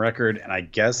a winning record, and I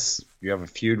guess you have a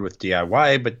feud with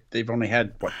DIY, but they've only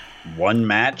had, one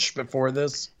match before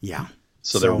this? Yeah.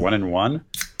 So they're 1-1?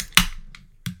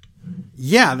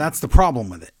 Yeah, that's the problem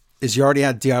with it, is you already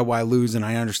had DIY lose, and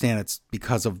I understand it's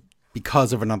because of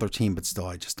another team, but still,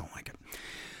 I just don't like it.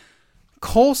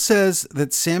 Cole says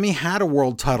that Sammy had a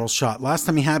world title shot. Last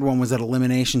time he had one was at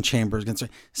Elimination Chamber against.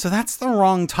 So that's the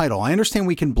wrong title. I understand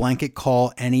we can blanket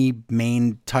call any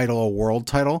main title a world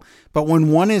title, but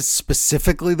when one is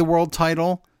specifically the world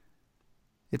title,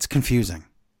 it's confusing.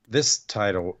 This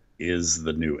title is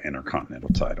the new Intercontinental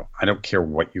title. I don't care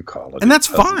what you call it. And that's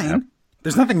fine.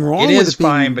 There's nothing wrong with it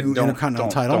being the new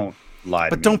Intercontinental title. Don't lie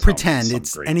to me. But don't pretend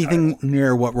it's anything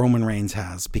near what Roman Reigns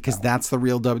has, because that's the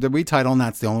real WWE title, and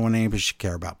that's the only one anybody should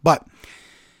care about. But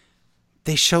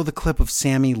they show the clip of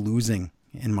Sammy losing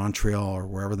in Montreal or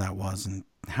wherever that was, and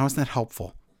how is that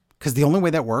helpful? Because the only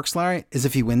way that works, Larry, is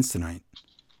if he wins tonight.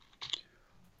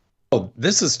 Oh,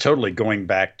 this is totally going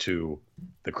back to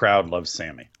the crowd loves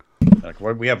Sammy. Like,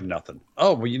 we have nothing.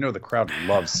 Oh, well, the crowd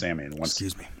loves Sammy and wants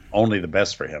only the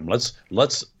best for him.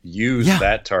 Let's use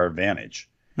that to our advantage.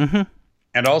 Mm-hmm.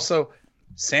 And also,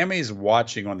 Sammy's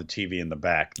watching on the TV in the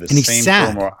back the same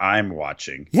promo I'm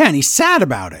watching. Yeah, and he's sad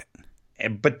about it.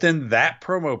 But then that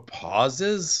promo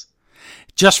pauses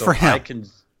just for him. I can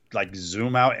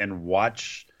zoom out and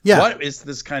watch. Yeah. What is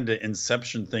this kind of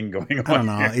Inception thing going on? I don't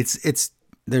know. Here? It's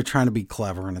they're trying to be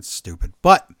clever and it's stupid.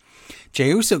 But Jey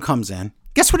Uso comes in.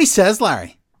 Guess what he says,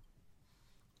 Larry?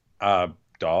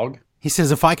 Dog. He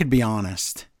says, "If I could be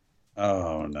honest."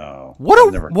 Oh no!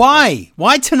 Why?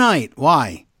 Why tonight?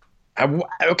 Why?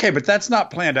 Okay, but that's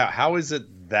not planned out. How is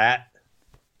it that?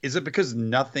 Is it because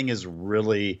nothing is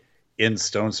really in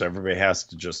stone, so everybody has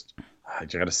to just? I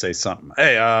got to say something.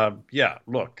 Hey, yeah.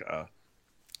 Look,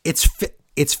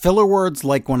 it's filler words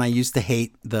like when I used to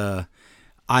hate the.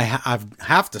 I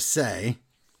have to say,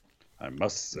 I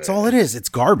must say. That's all it is. It's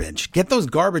garbage. Get those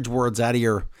garbage words out of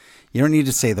your... You don't need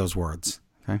to say those words.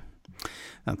 Okay?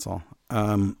 That's all.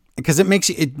 Because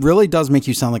it really does make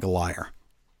you sound like a liar.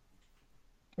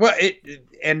 Well,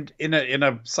 and in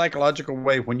a psychological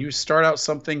way, when you start out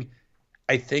something,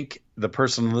 I think the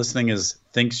person listening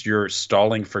thinks you're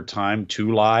stalling for time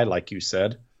to lie, like you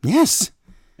said. Yes.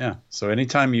 Yeah. So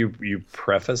anytime you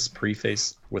preface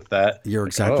with that, you're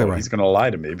exactly right. He's going to lie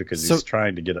to me because he's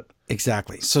trying to get it.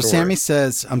 Exactly. So Sammy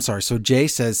says, so Jay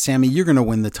says, Sammy, you're going to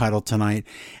win the title tonight.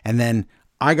 And then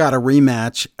I got a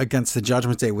rematch against the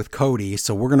Judgment Day with Cody.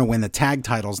 So we're going to win the tag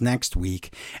titles next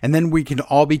week. And then we can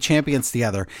all be champions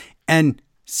together. And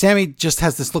Sammy just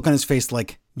has this look on his face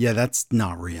like, yeah, that's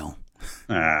not real.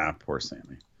 Ah, poor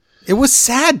Sammy. It was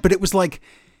sad, but it was like,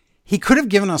 he could have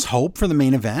given us hope for the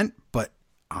main event, but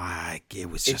it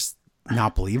was just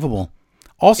not believable.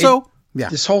 Also,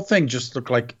 this whole thing just looked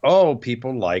like,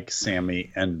 people like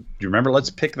Sammy. And do you remember,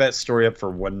 let's pick that story up for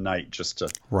one night just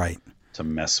to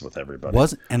mess with everybody.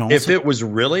 If it was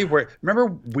really remember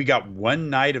we got one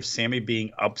night of Sammy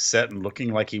being upset and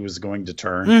looking like he was going to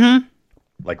turn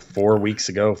like 5 weeks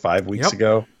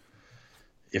ago.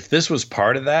 If this was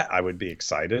part of that, I would be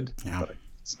excited. Yeah.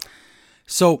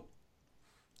 So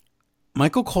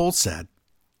Michael Cole said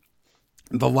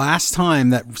the last time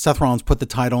that Seth Rollins put the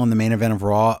title in the main event of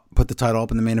Raw,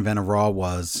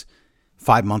 was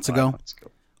 5 months ago.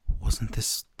 Wasn't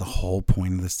this the whole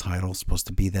point of this title supposed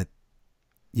to be that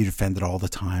you defend it all the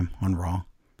time on Raw?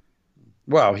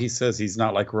 Well, he says he's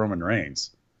not like Roman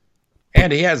Reigns.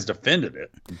 And he has defended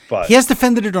it. But he has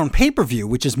defended it on pay-per-view,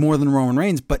 which is more than Roman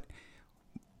Reigns. But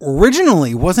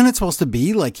originally, wasn't it supposed to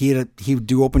be like he would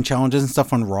do open challenges and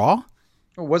stuff on Raw?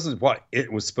 It wasn't what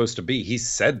it was supposed to be. He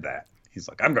said that. He's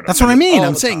like, I'm going to. That's what I mean.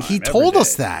 I'm saying he told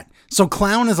us that. So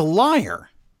Clown is a liar.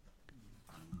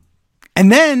 And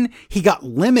then he got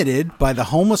limited by the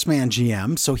homeless man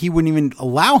GM, so he wouldn't even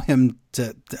allow him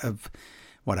to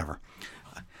whatever.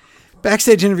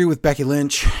 Backstage interview with Becky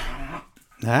Lynch.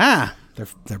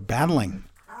 They're battling.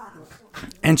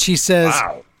 And she says,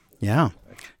 wow. Yeah.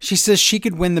 She says she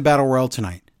could win the Battle Royal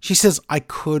tonight. She says, I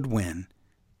could win.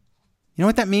 You know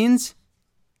what that means?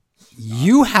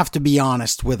 You have to be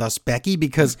honest with us, Becky,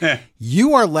 because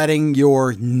you are letting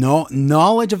your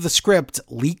knowledge of the script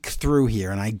leak through here,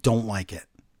 and I don't like it.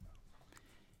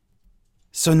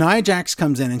 So Nia Jax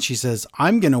comes in and she says,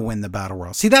 I'm going to win the Battle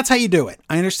Royal. See, that's how you do it.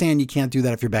 I understand you can't do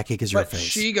that if you're Becky because you're a face.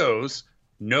 She goes,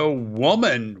 no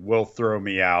woman will throw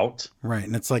me out. Right.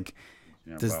 And it's like,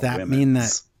 does that mean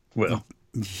that? Well,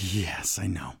 yes, I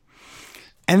know.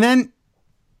 And then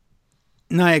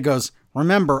Nia goes,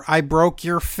 remember, I broke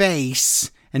your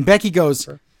face. And Becky goes,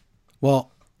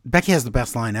 well, Becky has the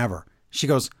best line ever. She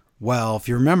goes, well, if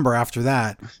you remember after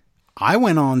that, I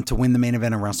went on to win the main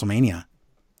event of WrestleMania.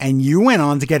 And you went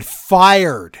on to get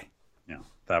fired. Yeah,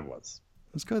 that was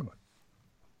good.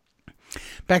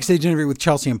 Backstage interview with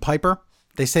Chelsea and Piper.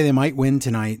 They say they might win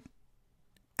tonight.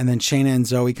 And then Shayna and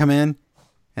Zoe come in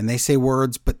and they say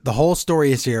words. But the whole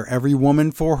story is here. Every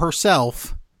woman for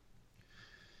herself.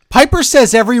 Piper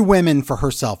says every woman for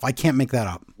herself. I can't make that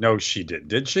up. No, she did.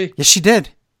 Did she? Yes, she did.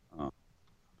 Oh.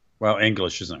 Well,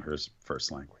 English isn't her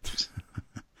first language.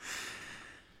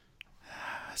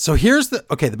 So here's the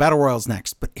Battle Royal's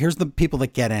next, but here's the people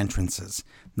that get entrances.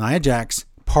 Nia Jax,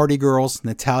 Party Girls,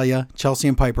 Natalya, Chelsea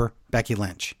and Piper, Becky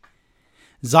Lynch.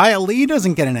 Xia Li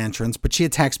doesn't get an entrance, but she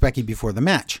attacks Becky before the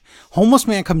match. Homeless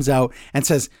Man comes out and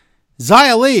says,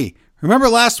 Xia Li, remember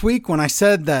last week when I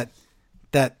said that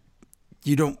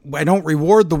I don't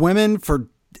reward the women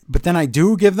but then I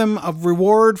do give them a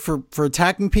reward for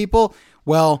attacking people?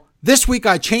 Well, this week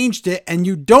I changed it and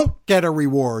you don't get a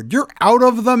reward. You're out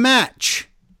of the match.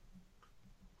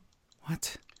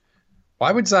 What?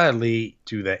 Why would Xia Li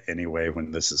do that anyway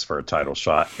when this is for a title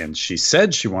shot? And she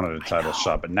said she wanted a title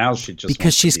shot, but now she just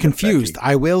because she's confused.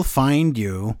 I will find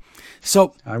you.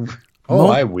 So I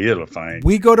will find.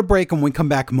 We go to break and we come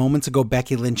back. Moments ago,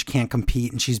 Becky Lynch can't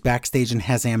compete and she's backstage and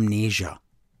has amnesia.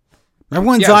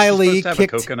 Remember when Xia Li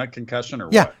kicked a coconut concussion or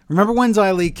what? Yeah. Remember when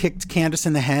Xia Li kicked Candice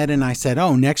in the head and I said,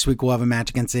 "Oh, next week we'll have a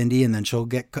match against Indy and then she'll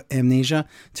get amnesia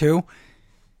too."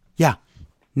 Yeah.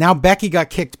 Now Becky got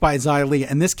kicked by Xia Li,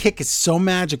 and this kick is so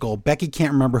magical, Becky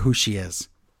can't remember who she is.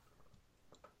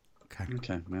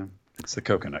 Okay, man. It's the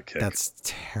coconut kick. That's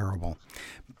terrible.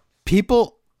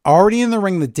 People already in the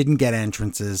ring that didn't get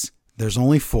entrances, there's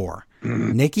only 4.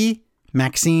 Nikki,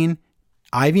 Maxine,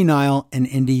 Ivy Nile, and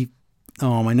Indy.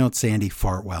 Oh, my notes say Andy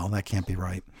Fartwell. That can't be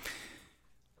right.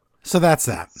 So that's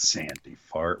that. Sandy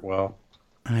Fartwell.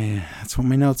 That's what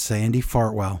my notes say, Andy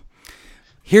Fartwell.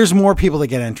 Here's more people that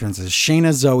get entrances.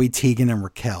 Shayna, Zoe, Tegan, and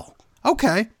Raquel.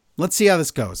 Okay. Let's see how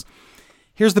this goes.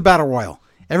 Here's the battle royal.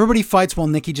 Everybody fights while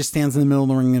Nikki just stands in the middle of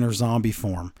the ring in her zombie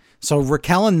form. So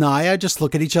Raquel and Nia just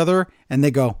look at each other and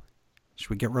they go, should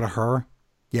we get rid of her?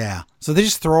 Yeah. So they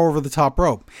just throw her over the top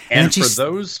rope. And for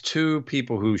those two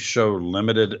people who show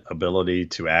limited ability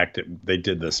to act, they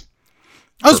did this.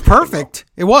 It was perfect.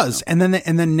 Well. It was. Yeah.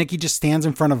 And then Nikki just stands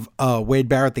in front of Wade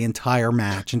Barrett the entire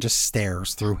match and just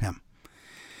stares through him.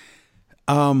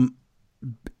 Did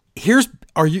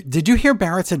you hear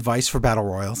Barrett's advice for battle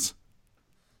royals?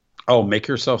 Oh, make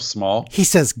yourself small. He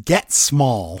says, get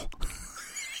small.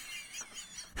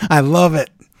 I love it.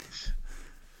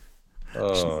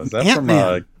 Oh, is that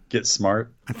Ant-Man. From Get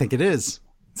Smart? I think it is.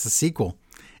 It's a sequel.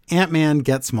 Ant-Man,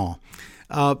 Get Small.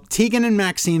 Tegan and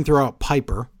Maxine throw out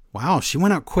Piper. Wow, she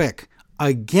went out quick.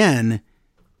 Again,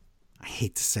 I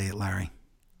hate to say it, Larry.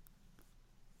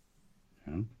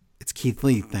 It's Keith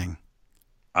Lee thing.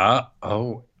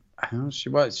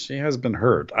 She has been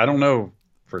hurt. I don't know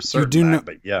for certain,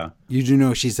 but yeah. You do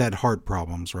know she's had heart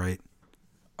problems, right?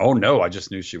 Oh, no, I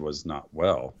just knew she was not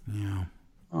well. Yeah.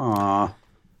 Aw.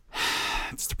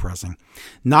 It's depressing.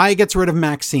 Nia gets rid of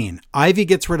Maxine. Ivy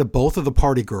gets rid of both of the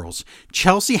party girls.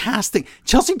 Chelsea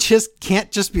just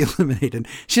can't just be eliminated.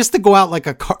 She has to go out like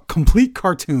a complete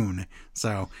cartoon.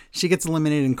 So she gets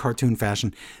eliminated in cartoon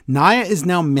fashion. Nia is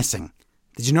now missing.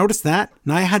 Did you notice that?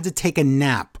 Nia had to take a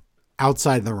nap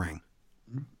outside the ring.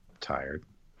 Tired.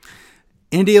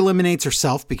 Indy eliminates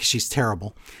herself because she's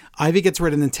terrible. Ivy gets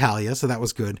rid of Natalya, so that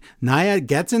was good. Nia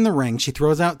gets in the ring. She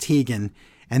throws out Tegan.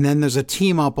 And then there's a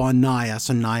team up on Nia,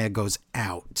 so Nia goes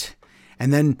out.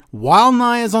 And then while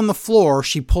Nia's on the floor,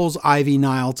 she pulls Ivy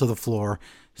Nile to the floor.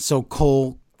 So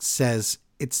Cole says,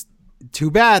 it's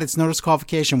too bad, it's no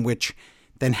disqualification, which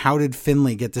then how did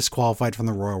Finlay get disqualified from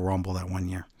the Royal Rumble that one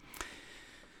year?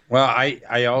 Well,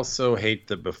 I also hate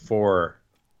that before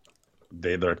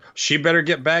she better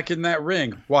get back in that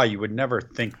ring. Why? You would never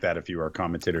think that if you were a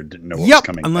commentator, didn't know what was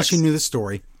coming unless next. You knew the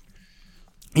story.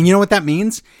 And you know what that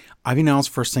means? Ivy Nile's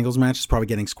first singles match is probably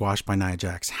getting squashed by Nia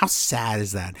Jax. How sad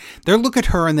is that? They look at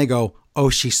her and they go,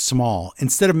 oh, she's small.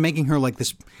 Instead of making her like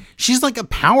this, she's like a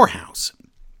powerhouse.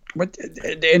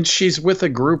 And she's with a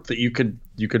group that you could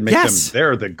make them,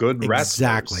 they're the good wrestlers.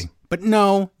 Exactly. But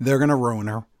no, they're going to ruin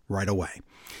her right away.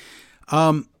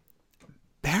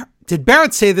 Did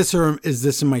Barrett say this or is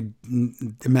this in my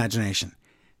imagination?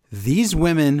 These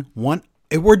women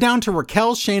we're down to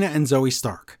Raquel, Shayna, and Zoe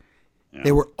Stark. Yeah.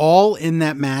 They were all in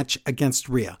that match against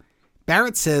Rhea.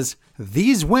 Barrett says,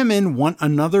 these women want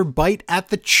another bite at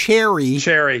the cherry.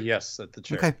 Cherry, yes, at the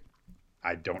cherry. Okay.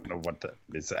 I don't know what that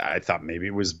is. I thought maybe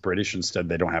it was British instead.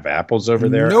 They don't have apples over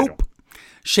there. Nope.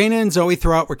 Shayna and Zoe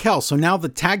throw out Raquel. So now the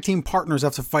tag team partners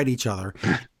have to fight each other.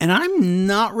 And I'm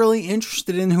not really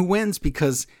interested in who wins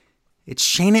because it's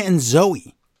Shayna and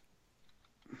Zoe.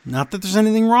 Not that there's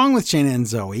anything wrong with Shayna and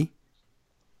Zoe.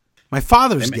 My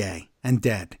father's gay and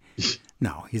dead.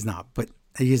 No, he's not, but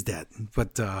he is dead.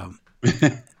 But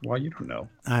well, you don't know.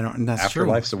 I don't. That's true.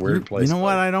 Afterlife's a weird place. You know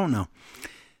what? I don't know.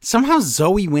 Somehow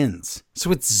Zoe wins,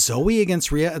 so it's Zoe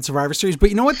against Rhea at Survivor Series. But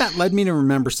you know what? That led me to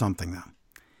remember something though.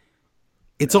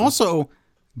 It's also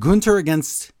Gunther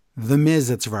against The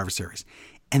Miz at Survivor Series,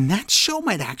 and that show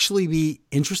might actually be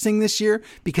interesting this year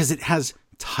because it has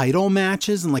title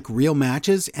matches and like real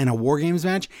matches and a War Games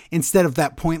match instead of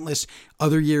that pointless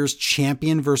other year's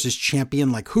champion versus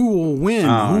champion, like who will win,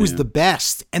 who's the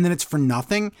best, and then it's for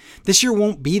nothing. This year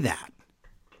won't be that.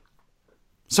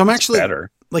 So I'm actually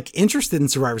like interested in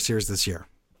Survivor Series this year.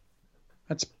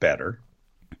 That's better.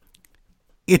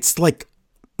 It's like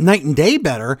night and day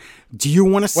better. Do you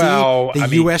want to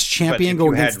see U.S. champion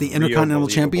go against the Intercontinental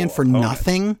champion for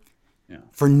nothing? Yeah.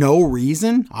 For no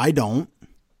reason? I don't.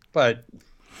 But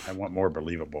I want more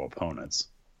believable opponents.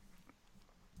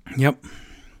 Yep.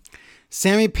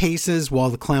 Sammy paces while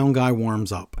the clown guy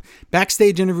warms up.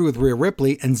 Backstage interview with Rhea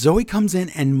Ripley, and Zoe comes in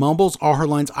and mumbles all her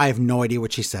lines. I have no idea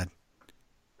what she said.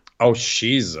 Oh,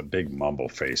 she's a big mumble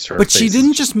face. But she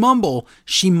didn't just mumble.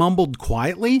 She mumbled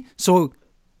quietly. So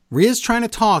Rhea's trying to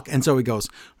talk, and Zoe goes,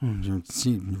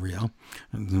 see, Rhea,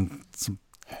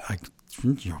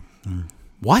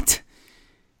 what?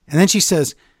 And then she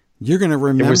says, you're going to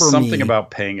remember me. It was something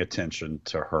about paying attention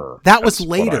to her. That was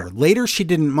later. Later, she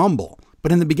didn't mumble.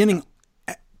 But in the beginning,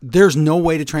 there's no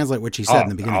way to translate what she said in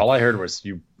the beginning. All I heard was,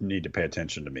 you need to pay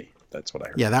attention to me. That's what I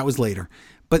heard. Yeah, that was later.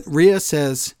 But Rhea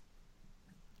says,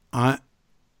 did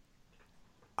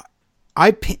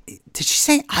she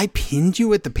say, I pinned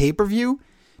you at the pay-per-view?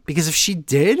 Because if she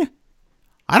did,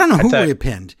 I don't know who Rhea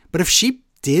pinned. But if she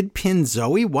did pin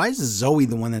Zoe, why is Zoe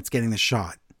the one that's getting the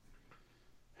shot?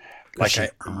 Like She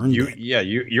earned it.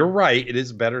 you're right. It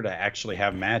is better to actually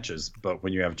have matches, but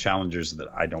when you have challengers that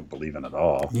I don't believe in at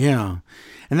all. Yeah.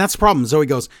 And that's the problem. Zoe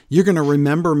goes, you're going to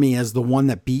remember me as the one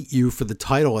that beat you for the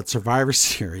title at Survivor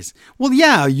Series. Well,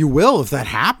 yeah, you will if that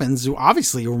happens.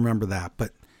 Obviously, you'll remember that.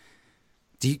 But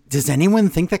does anyone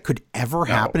think that could ever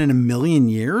happen in a million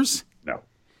years? No.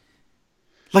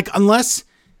 Like, unless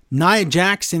Nia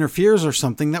Jax interferes or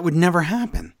something, that would never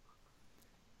happen.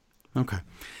 Okay.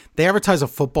 They advertise a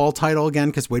football title again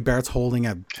because Wade Barrett's holding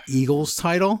a Eagles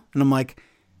title. And I'm like,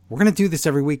 we're going to do this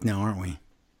every week now, aren't we?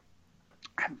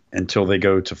 Until they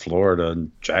go to Florida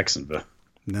and Jacksonville.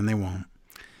 And then they won't.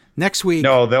 Next week.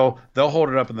 No, they'll hold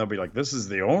it up and they'll be like, this is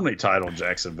the only title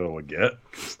Jacksonville would get.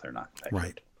 They're not that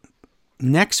right. good.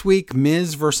 Next week,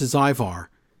 Miz versus Ivar.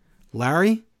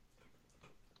 Larry,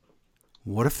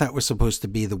 what if that was supposed to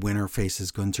be the winner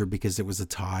faces Gunther because it was a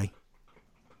tie?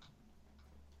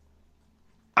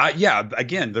 Yeah,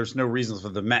 again, there's no reasons for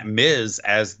the Miz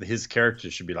as his character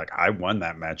should be like, I won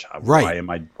that match. Right.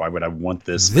 Why would I want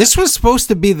this? This was supposed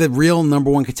to be the real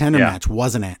number one contender match,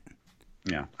 wasn't it?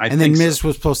 Yeah. And then Miz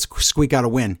was supposed to squeak out a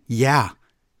win. Yeah.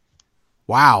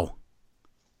 Wow.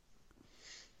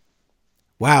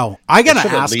 I got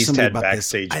to ask somebody about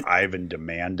this. At least had backstage Ivan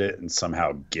demand it and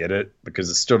somehow get it,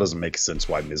 because it still doesn't make sense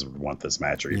why Miz would want this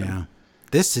match or even. Yeah.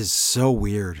 This is so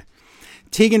weird.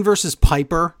 Tegan versus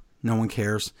Piper. No one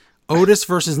cares. Otis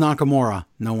versus Nakamura.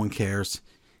 No one cares.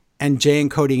 And Jay and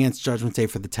Cody against Judgment Day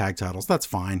for the tag titles. That's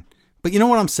fine. But you know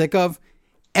what I'm sick of?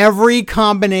 Every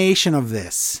combination of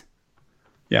this.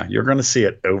 Yeah, you're going to see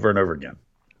it over and over again.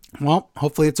 Well,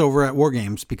 hopefully it's over at War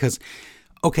Games because,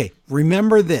 okay,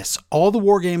 remember this. All the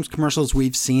War Games commercials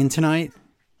we've seen tonight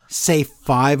say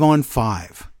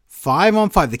 5-on-5.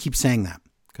 5-on-5. They keep saying that.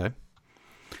 Okay.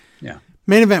 Yeah.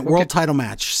 Main event, world title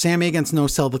match. Sammy against No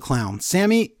Cell the Clown.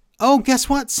 Sammy... Oh, guess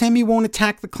what? Sammy won't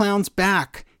attack the clown's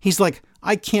back. He's like,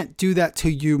 I can't do that to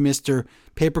you, Mr.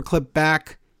 Paperclip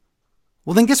Back.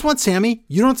 Well, then guess what, Sammy?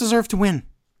 You don't deserve to win.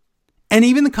 And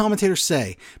even the commentators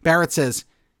say, Barrett says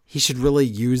he should really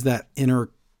use that inner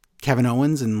Kevin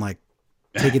Owens and like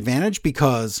take advantage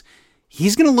because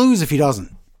he's going to lose if he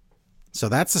doesn't. So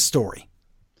that's the story.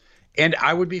 And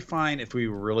I would be fine if we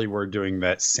really were doing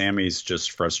that. Sammy's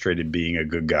just frustrated being a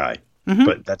good guy. Mm-hmm.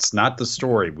 But that's not the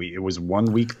story. It was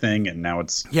 1 week thing, and now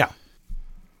it's... Yeah.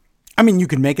 I mean, you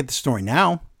can make it the story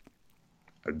now.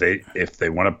 If they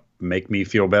want to make me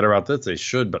feel better about this, they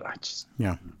should, but I just...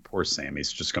 Yeah. Poor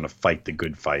Sammy's just going to fight the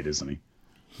good fight, isn't he?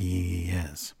 He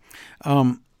is.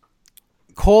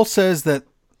 Cole says that...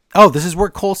 Oh, this is where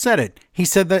Cole said it. He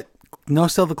said that No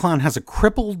Cell the Clown has a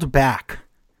crippled back.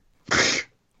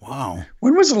 Wow.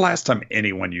 When was the last time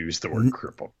anyone used the word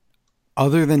crippled?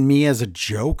 Other than me as a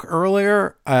joke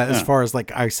earlier, as far as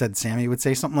like I said, Sammy would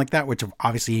say something like that, which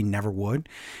obviously he never would.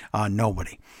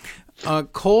 Nobody.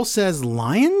 Cole says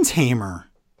lion tamer.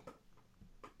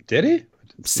 Did he?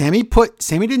 Sammy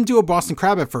didn't do a Boston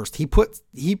Crab at first. He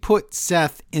put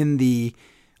Seth in the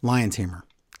lion tamer,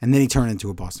 and then he turned into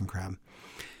a Boston Crab.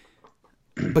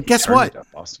 But guess what?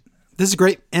 This is a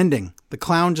great ending. The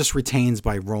clown just retains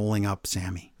by rolling up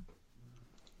Sammy.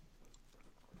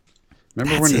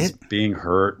 Remember when his being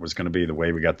hurt was going to be the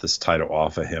way we got this title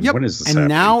off of him? Yep. When is this and happening?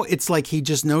 Now it's like he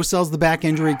just no-sells the back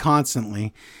injury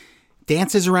constantly.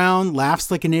 Dances around,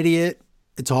 laughs like an idiot.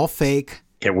 It's all fake.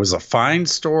 It was a fine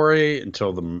story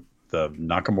until the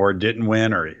Nakamura didn't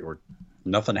win or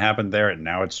nothing happened there. And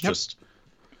now it's just...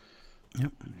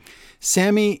 Yep.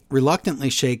 Sammy reluctantly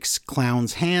shakes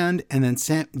Clown's hand, and then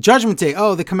Judgment Day.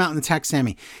 Oh, they come out and attack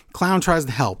Sammy. Clown tries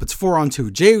to help. It's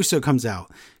 4-on-2. Jey Uso comes out.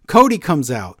 Cody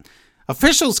comes out.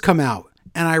 Officials come out,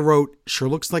 and I wrote, sure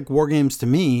looks like War Games to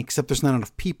me, except there's not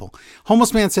enough people.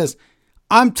 Homeless Man says,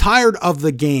 I'm tired of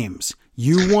the games.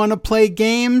 You want to play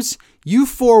games? You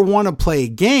four want to play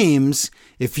games.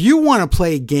 If you want to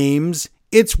play games,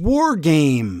 it's War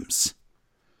Games.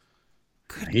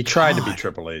 He tried to be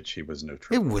Triple H. He was no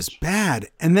Triple H. It was bad.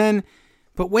 And then,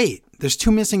 but wait, there's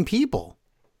 2 missing people.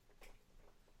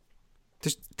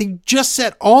 They just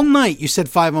said all night, you said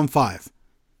 5-on-5.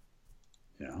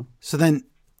 Yeah. So then,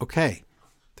 okay,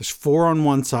 there's 4 on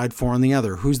one side, 4 on the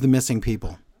other. Who's the missing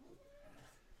people?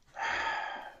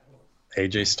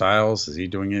 AJ Styles, is he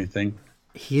doing anything?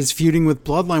 He's feuding with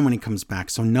Bloodline when he comes back,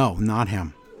 so no, not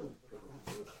him.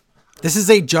 This is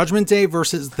a Judgment Day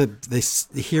versus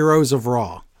the Heroes of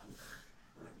Raw.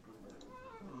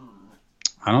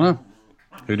 I don't know.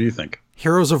 Who do you think?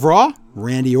 Heroes of Raw?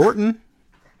 Randy Orton.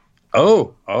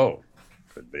 Oh,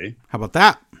 could be. How about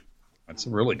that? That's a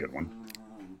really good one.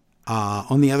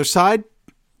 On the other side,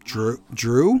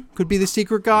 Drew could be the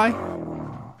secret guy.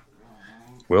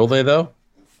 Will they, though?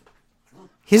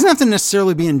 He doesn't have to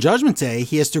necessarily be in Judgment Day.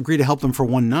 He has to agree to help them for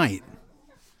one night.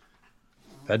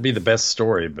 That'd be the best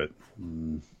story, but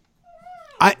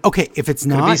if it's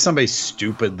not, could it be somebody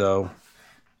stupid though?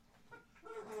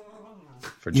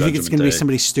 You think it's going to be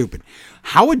somebody stupid?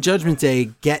 How would Judgment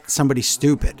Day get somebody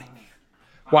stupid?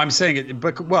 Well, I'm saying it,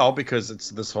 because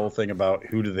it's this whole thing about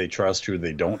who do they trust, who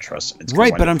they don't trust. It's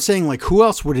right, but I'm saying, like, who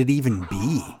else would it even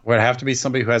be? Would it have to be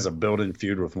somebody who has a built-in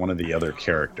feud with one of the other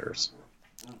characters?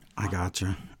 I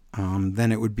gotcha.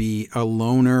 Then it would be a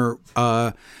loner.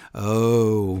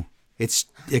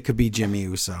 It could be Jimmy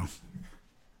Uso.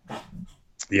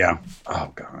 Yeah.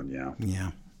 Oh God. Yeah.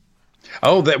 Yeah.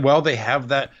 Oh, they have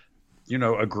that,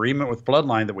 agreement with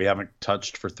Bloodline that we haven't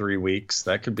touched for 3 weeks.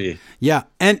 That could be. Yeah,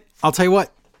 and I'll tell you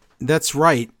what. That's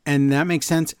right, and that makes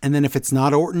sense. And then if it's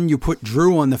not Orton, you put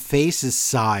Drew on the face's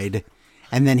side,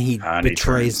 and then he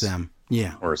betrays them.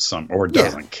 Yeah, or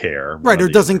doesn't care. Right, or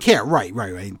doesn't care. Right.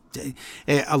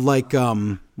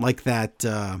 Like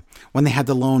that when they had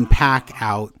the lone Pac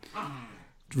out.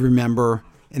 Remember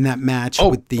in that match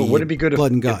with the would it be good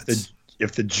blood and guts?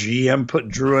 If the GM put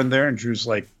Drew in there and Drew's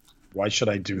like, why should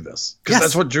I do this? Because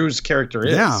that's what Drew's character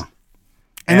is. Yeah.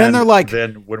 And then they're like,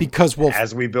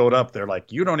 as we build up, they're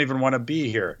like, you don't even want to be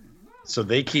here. So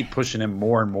they keep pushing him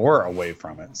more and more away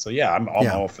from it. So yeah, I'm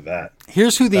all for that.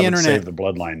 Here's who the internet save the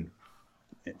Bloodline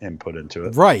input into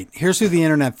it. Right. Here's who the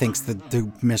internet thinks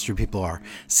the mystery people are: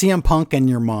 CM Punk and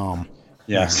your mom.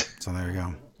 Yes. Yeah, so there you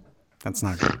go. That's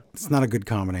not good. It's not a good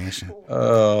combination.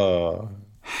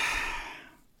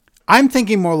 I'm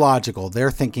thinking more logical.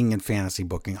 They're thinking in fantasy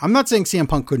booking. I'm not saying CM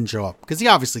Punk couldn't show up because he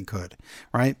obviously could,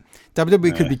 right?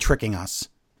 WWE could be tricking us.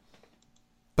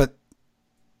 But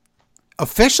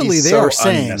officially they are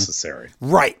saying unnecessary.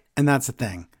 Right. And that's the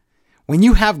thing. When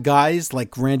you have guys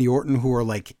like Randy Orton who are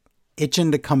like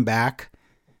itching to come back,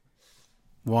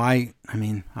 why? I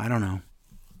mean, I don't know.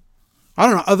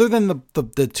 Other than the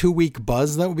 2-week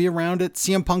buzz that would be around it,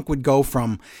 CM Punk would go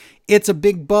from it's a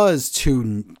big buzz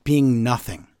to being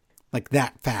nothing like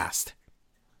that fast.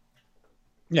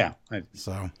 Yeah.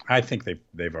 I think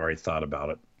they've already thought about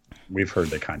it. We've heard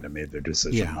they kind of made their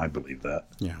decision. Yeah. I believe that.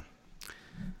 Yeah.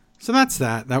 So that's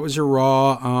that. That was your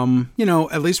Raw.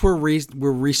 At least we're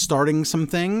restarting some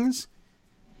things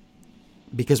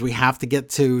because we have to get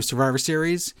to Survivor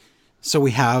Series. So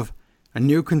we have a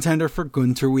new contender for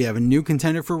Gunther. We have a new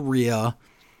contender for Rhea.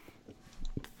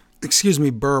 Excuse me,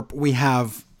 burp. We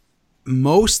have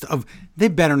they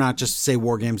better not just say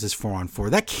War Games is 4-on-4.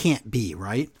 That can't be,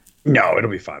 right? No, it'll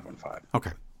be 5-on-5.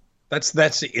 Okay. That's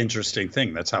the interesting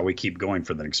thing. That's how we keep going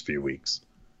for the next few weeks.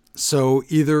 So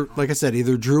either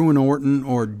Drew and Orton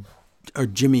or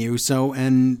Jimmy Uso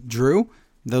and Drew.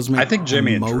 Those make I think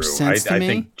Jimmy and most Drew. sense to me. I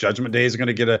think Judgment Day is going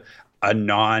to get a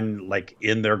non like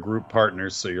in their group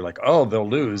partners. So you're like, oh, they'll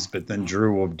lose, but then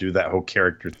Drew will do that whole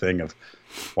character thing of,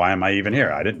 why am I even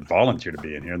here? I didn't volunteer to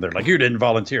be in here. And they're like, you didn't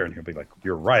volunteer, and he'll be like,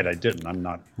 you're right, I didn't. I'm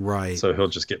not right. So he'll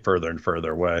just get further and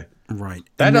further away. Right.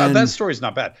 That story's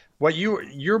not bad. What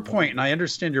your point, and I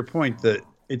understand your point that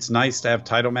it's nice to have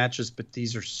title matches, but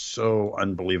these are so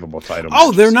unbelievable title matches.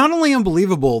 Oh, they're not only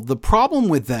unbelievable. The problem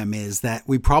with them is that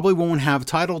we probably won't have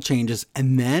title changes,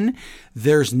 and then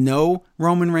there's no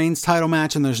Roman Reigns title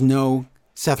match, and there's no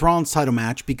Seth Rollins title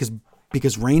match because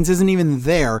Reigns isn't even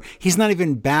there. He's not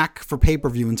even back for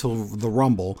pay-per-view until the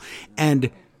Rumble, and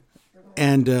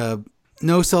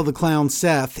No Sell the Clown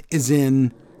Seth is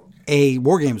in a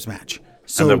War Games match.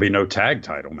 So and there'll be no tag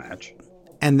title match.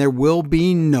 And there will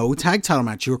be no tag title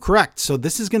match. You're correct. So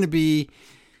this is going to be...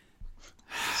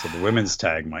 So the women's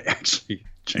tag might actually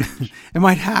change. It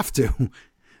might have to.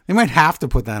 They might have to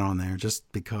put that on there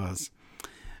just because.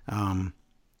 Yeah,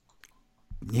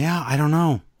 I don't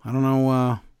know.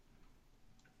 I'm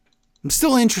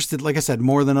still interested, like I said,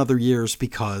 more than other years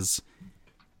because,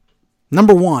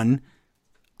 number one,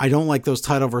 I don't like those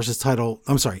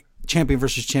champion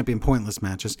versus champion pointless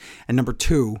matches. And number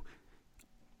two,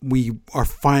 we are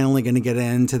finally going to get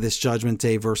into this Judgment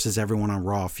Day versus everyone on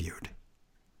Raw feud.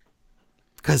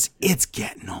 Because it's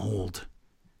getting old.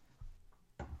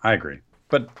 I agree.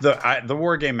 But the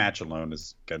War Game match alone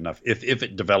is good enough. If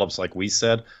it develops like we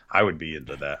said, I would be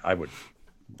into that. I would.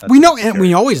 We know, and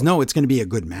we always know it's going to be a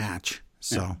good match.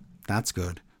 So that's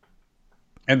good.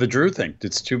 And the Drew thing,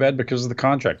 it's too bad because of the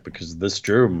contract, because this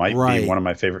Drew might be one of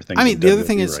my favorite things. I mean, the other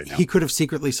thing is he could have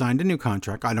secretly signed a new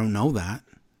contract. I don't know that,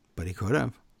 but he could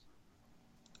have.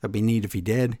 That'd be neat if he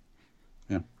did.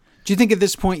 Yeah. Do you think at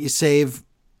this point you save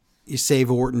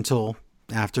Orton until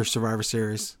after Survivor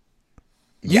Series?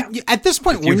 Yeah. At this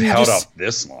point, you've held up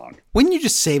this long, wouldn't you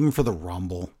just save him for the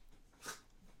Rumble?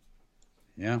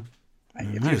 Yeah.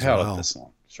 If you've held up this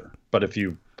long, Sure. But if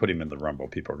you put him in the Rumble,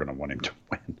 people are going to want him to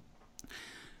win.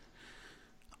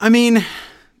 I mean,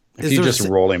 if you just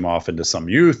roll him off into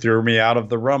you threw me out of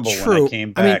the Rumble when I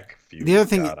came back. The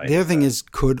other thing is,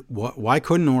 why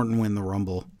couldn't Orton win the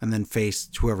Rumble and then face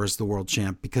whoever's the world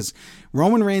champ? Because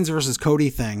Roman Reigns versus Cody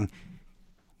thing,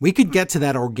 we could get to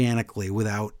that organically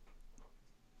without,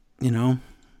 You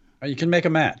can make a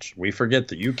match. We forget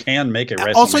that you can make a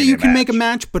WrestleMania Also, you can match. make a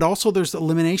match, but also there's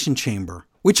Elimination Chamber,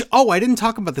 which, I didn't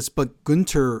talk about this, but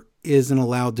Gunther isn't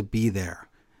allowed to be there.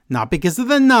 Not because of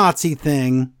the Nazi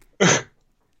thing,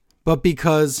 but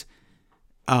because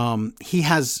he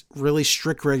has really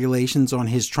strict regulations on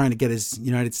his trying to get his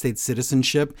United States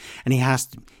citizenship, and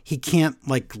he can't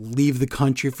leave the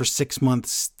country for 6-month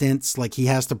stints. Like, he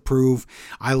has to prove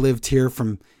I lived here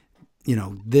from,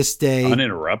 this day.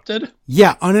 Uninterrupted?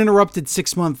 Yeah, uninterrupted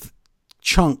 6-month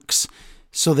chunks,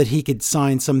 so that he could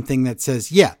sign something that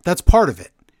says, yeah, that's part of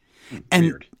it.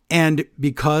 Weird. And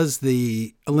because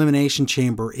the Elimination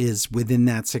Chamber is within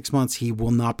that 6 months, he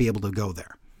will not be able to go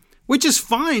there, which is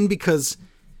fine because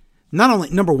not only,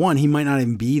 number one, he might not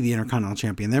even be the Intercontinental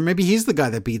Champion there. Maybe he's the guy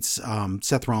that beats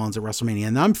Seth Rollins at WrestleMania,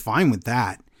 and I'm fine with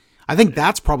that. I think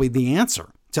that's probably the answer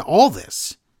to all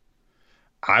this.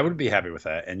 I would be happy with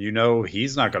that. And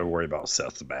he's not going to worry about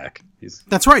Seth's back.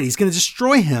 That's right. He's going to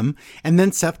destroy him, and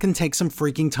then Seth can take some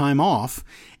freaking time off,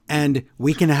 and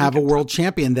we can have a world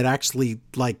champion that actually,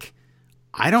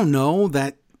 I don't know,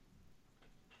 that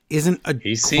isn't a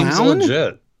He seems clown?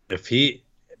 legit. If he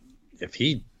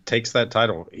takes that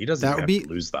title, he doesn't have to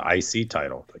lose the IC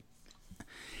title.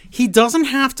 He doesn't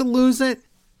have to lose it,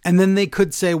 and then they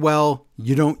could say, well,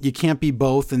 you can't be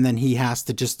both, and then he has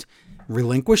to just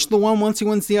relinquish the one once he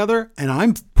wins the other, and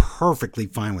I'm perfectly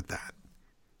fine with that.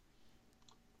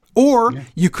 Or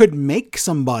you could make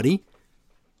somebody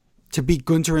to beat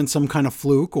Gunther in some kind of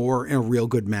fluke or in a real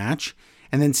good match,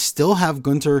 and then still have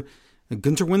Gunther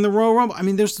win the Royal Rumble. I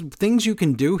mean, there's things you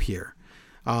can do here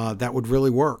that would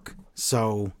really work.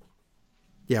 So,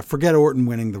 yeah, forget Orton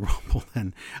winning the Rumble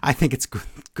then. I think it's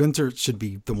Gunther should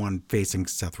be the one facing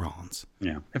Seth Rollins.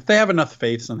 Yeah, if they have enough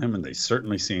faith in him, and they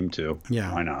certainly seem to,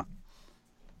 why not?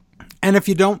 And if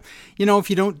you don't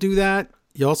do that,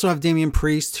 you also have Damian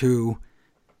Priest, who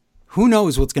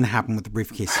knows what's going to happen with the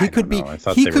briefcase. He could be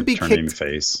kicked.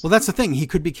 Face. Well, that's the thing. He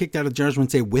could be kicked out of Judgment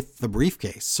Day with the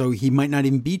briefcase, so he might not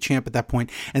even be champ at that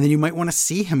point. And then you might want to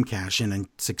see him cash in and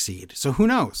succeed. So who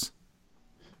knows?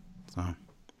 So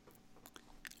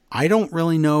I don't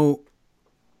really know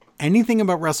anything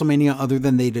about WrestleMania other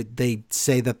than they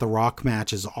say that the Rock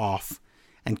match is off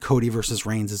and Cody versus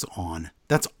Reigns is on.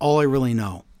 That's all I really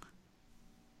know.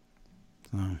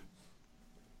 So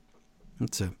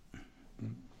that's it.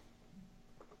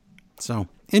 So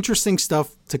interesting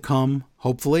stuff to come,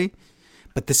 hopefully.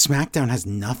 But the SmackDown has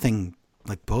nothing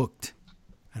booked.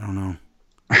 I don't know.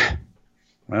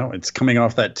 Well, it's coming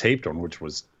off that taped one, which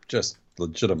was just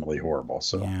legitimately horrible.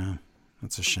 So yeah,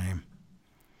 that's a shame.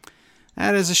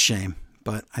 That is a shame.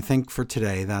 But I think for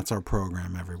today, that's our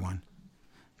program, everyone.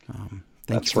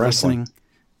 Thanks for listening.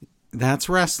 That's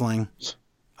wrestling.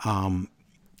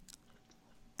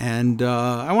 And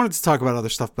I wanted to talk about other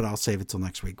stuff, but I'll save it till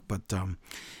next week. But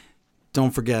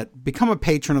don't forget, become a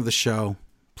patron of the show.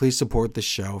 Please support this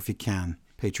show if you can.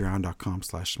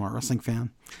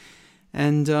 Patreon.com/smartwrestlingfan.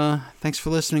 And thanks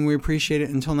for listening. We appreciate it.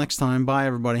 Until next time, bye,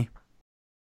 everybody.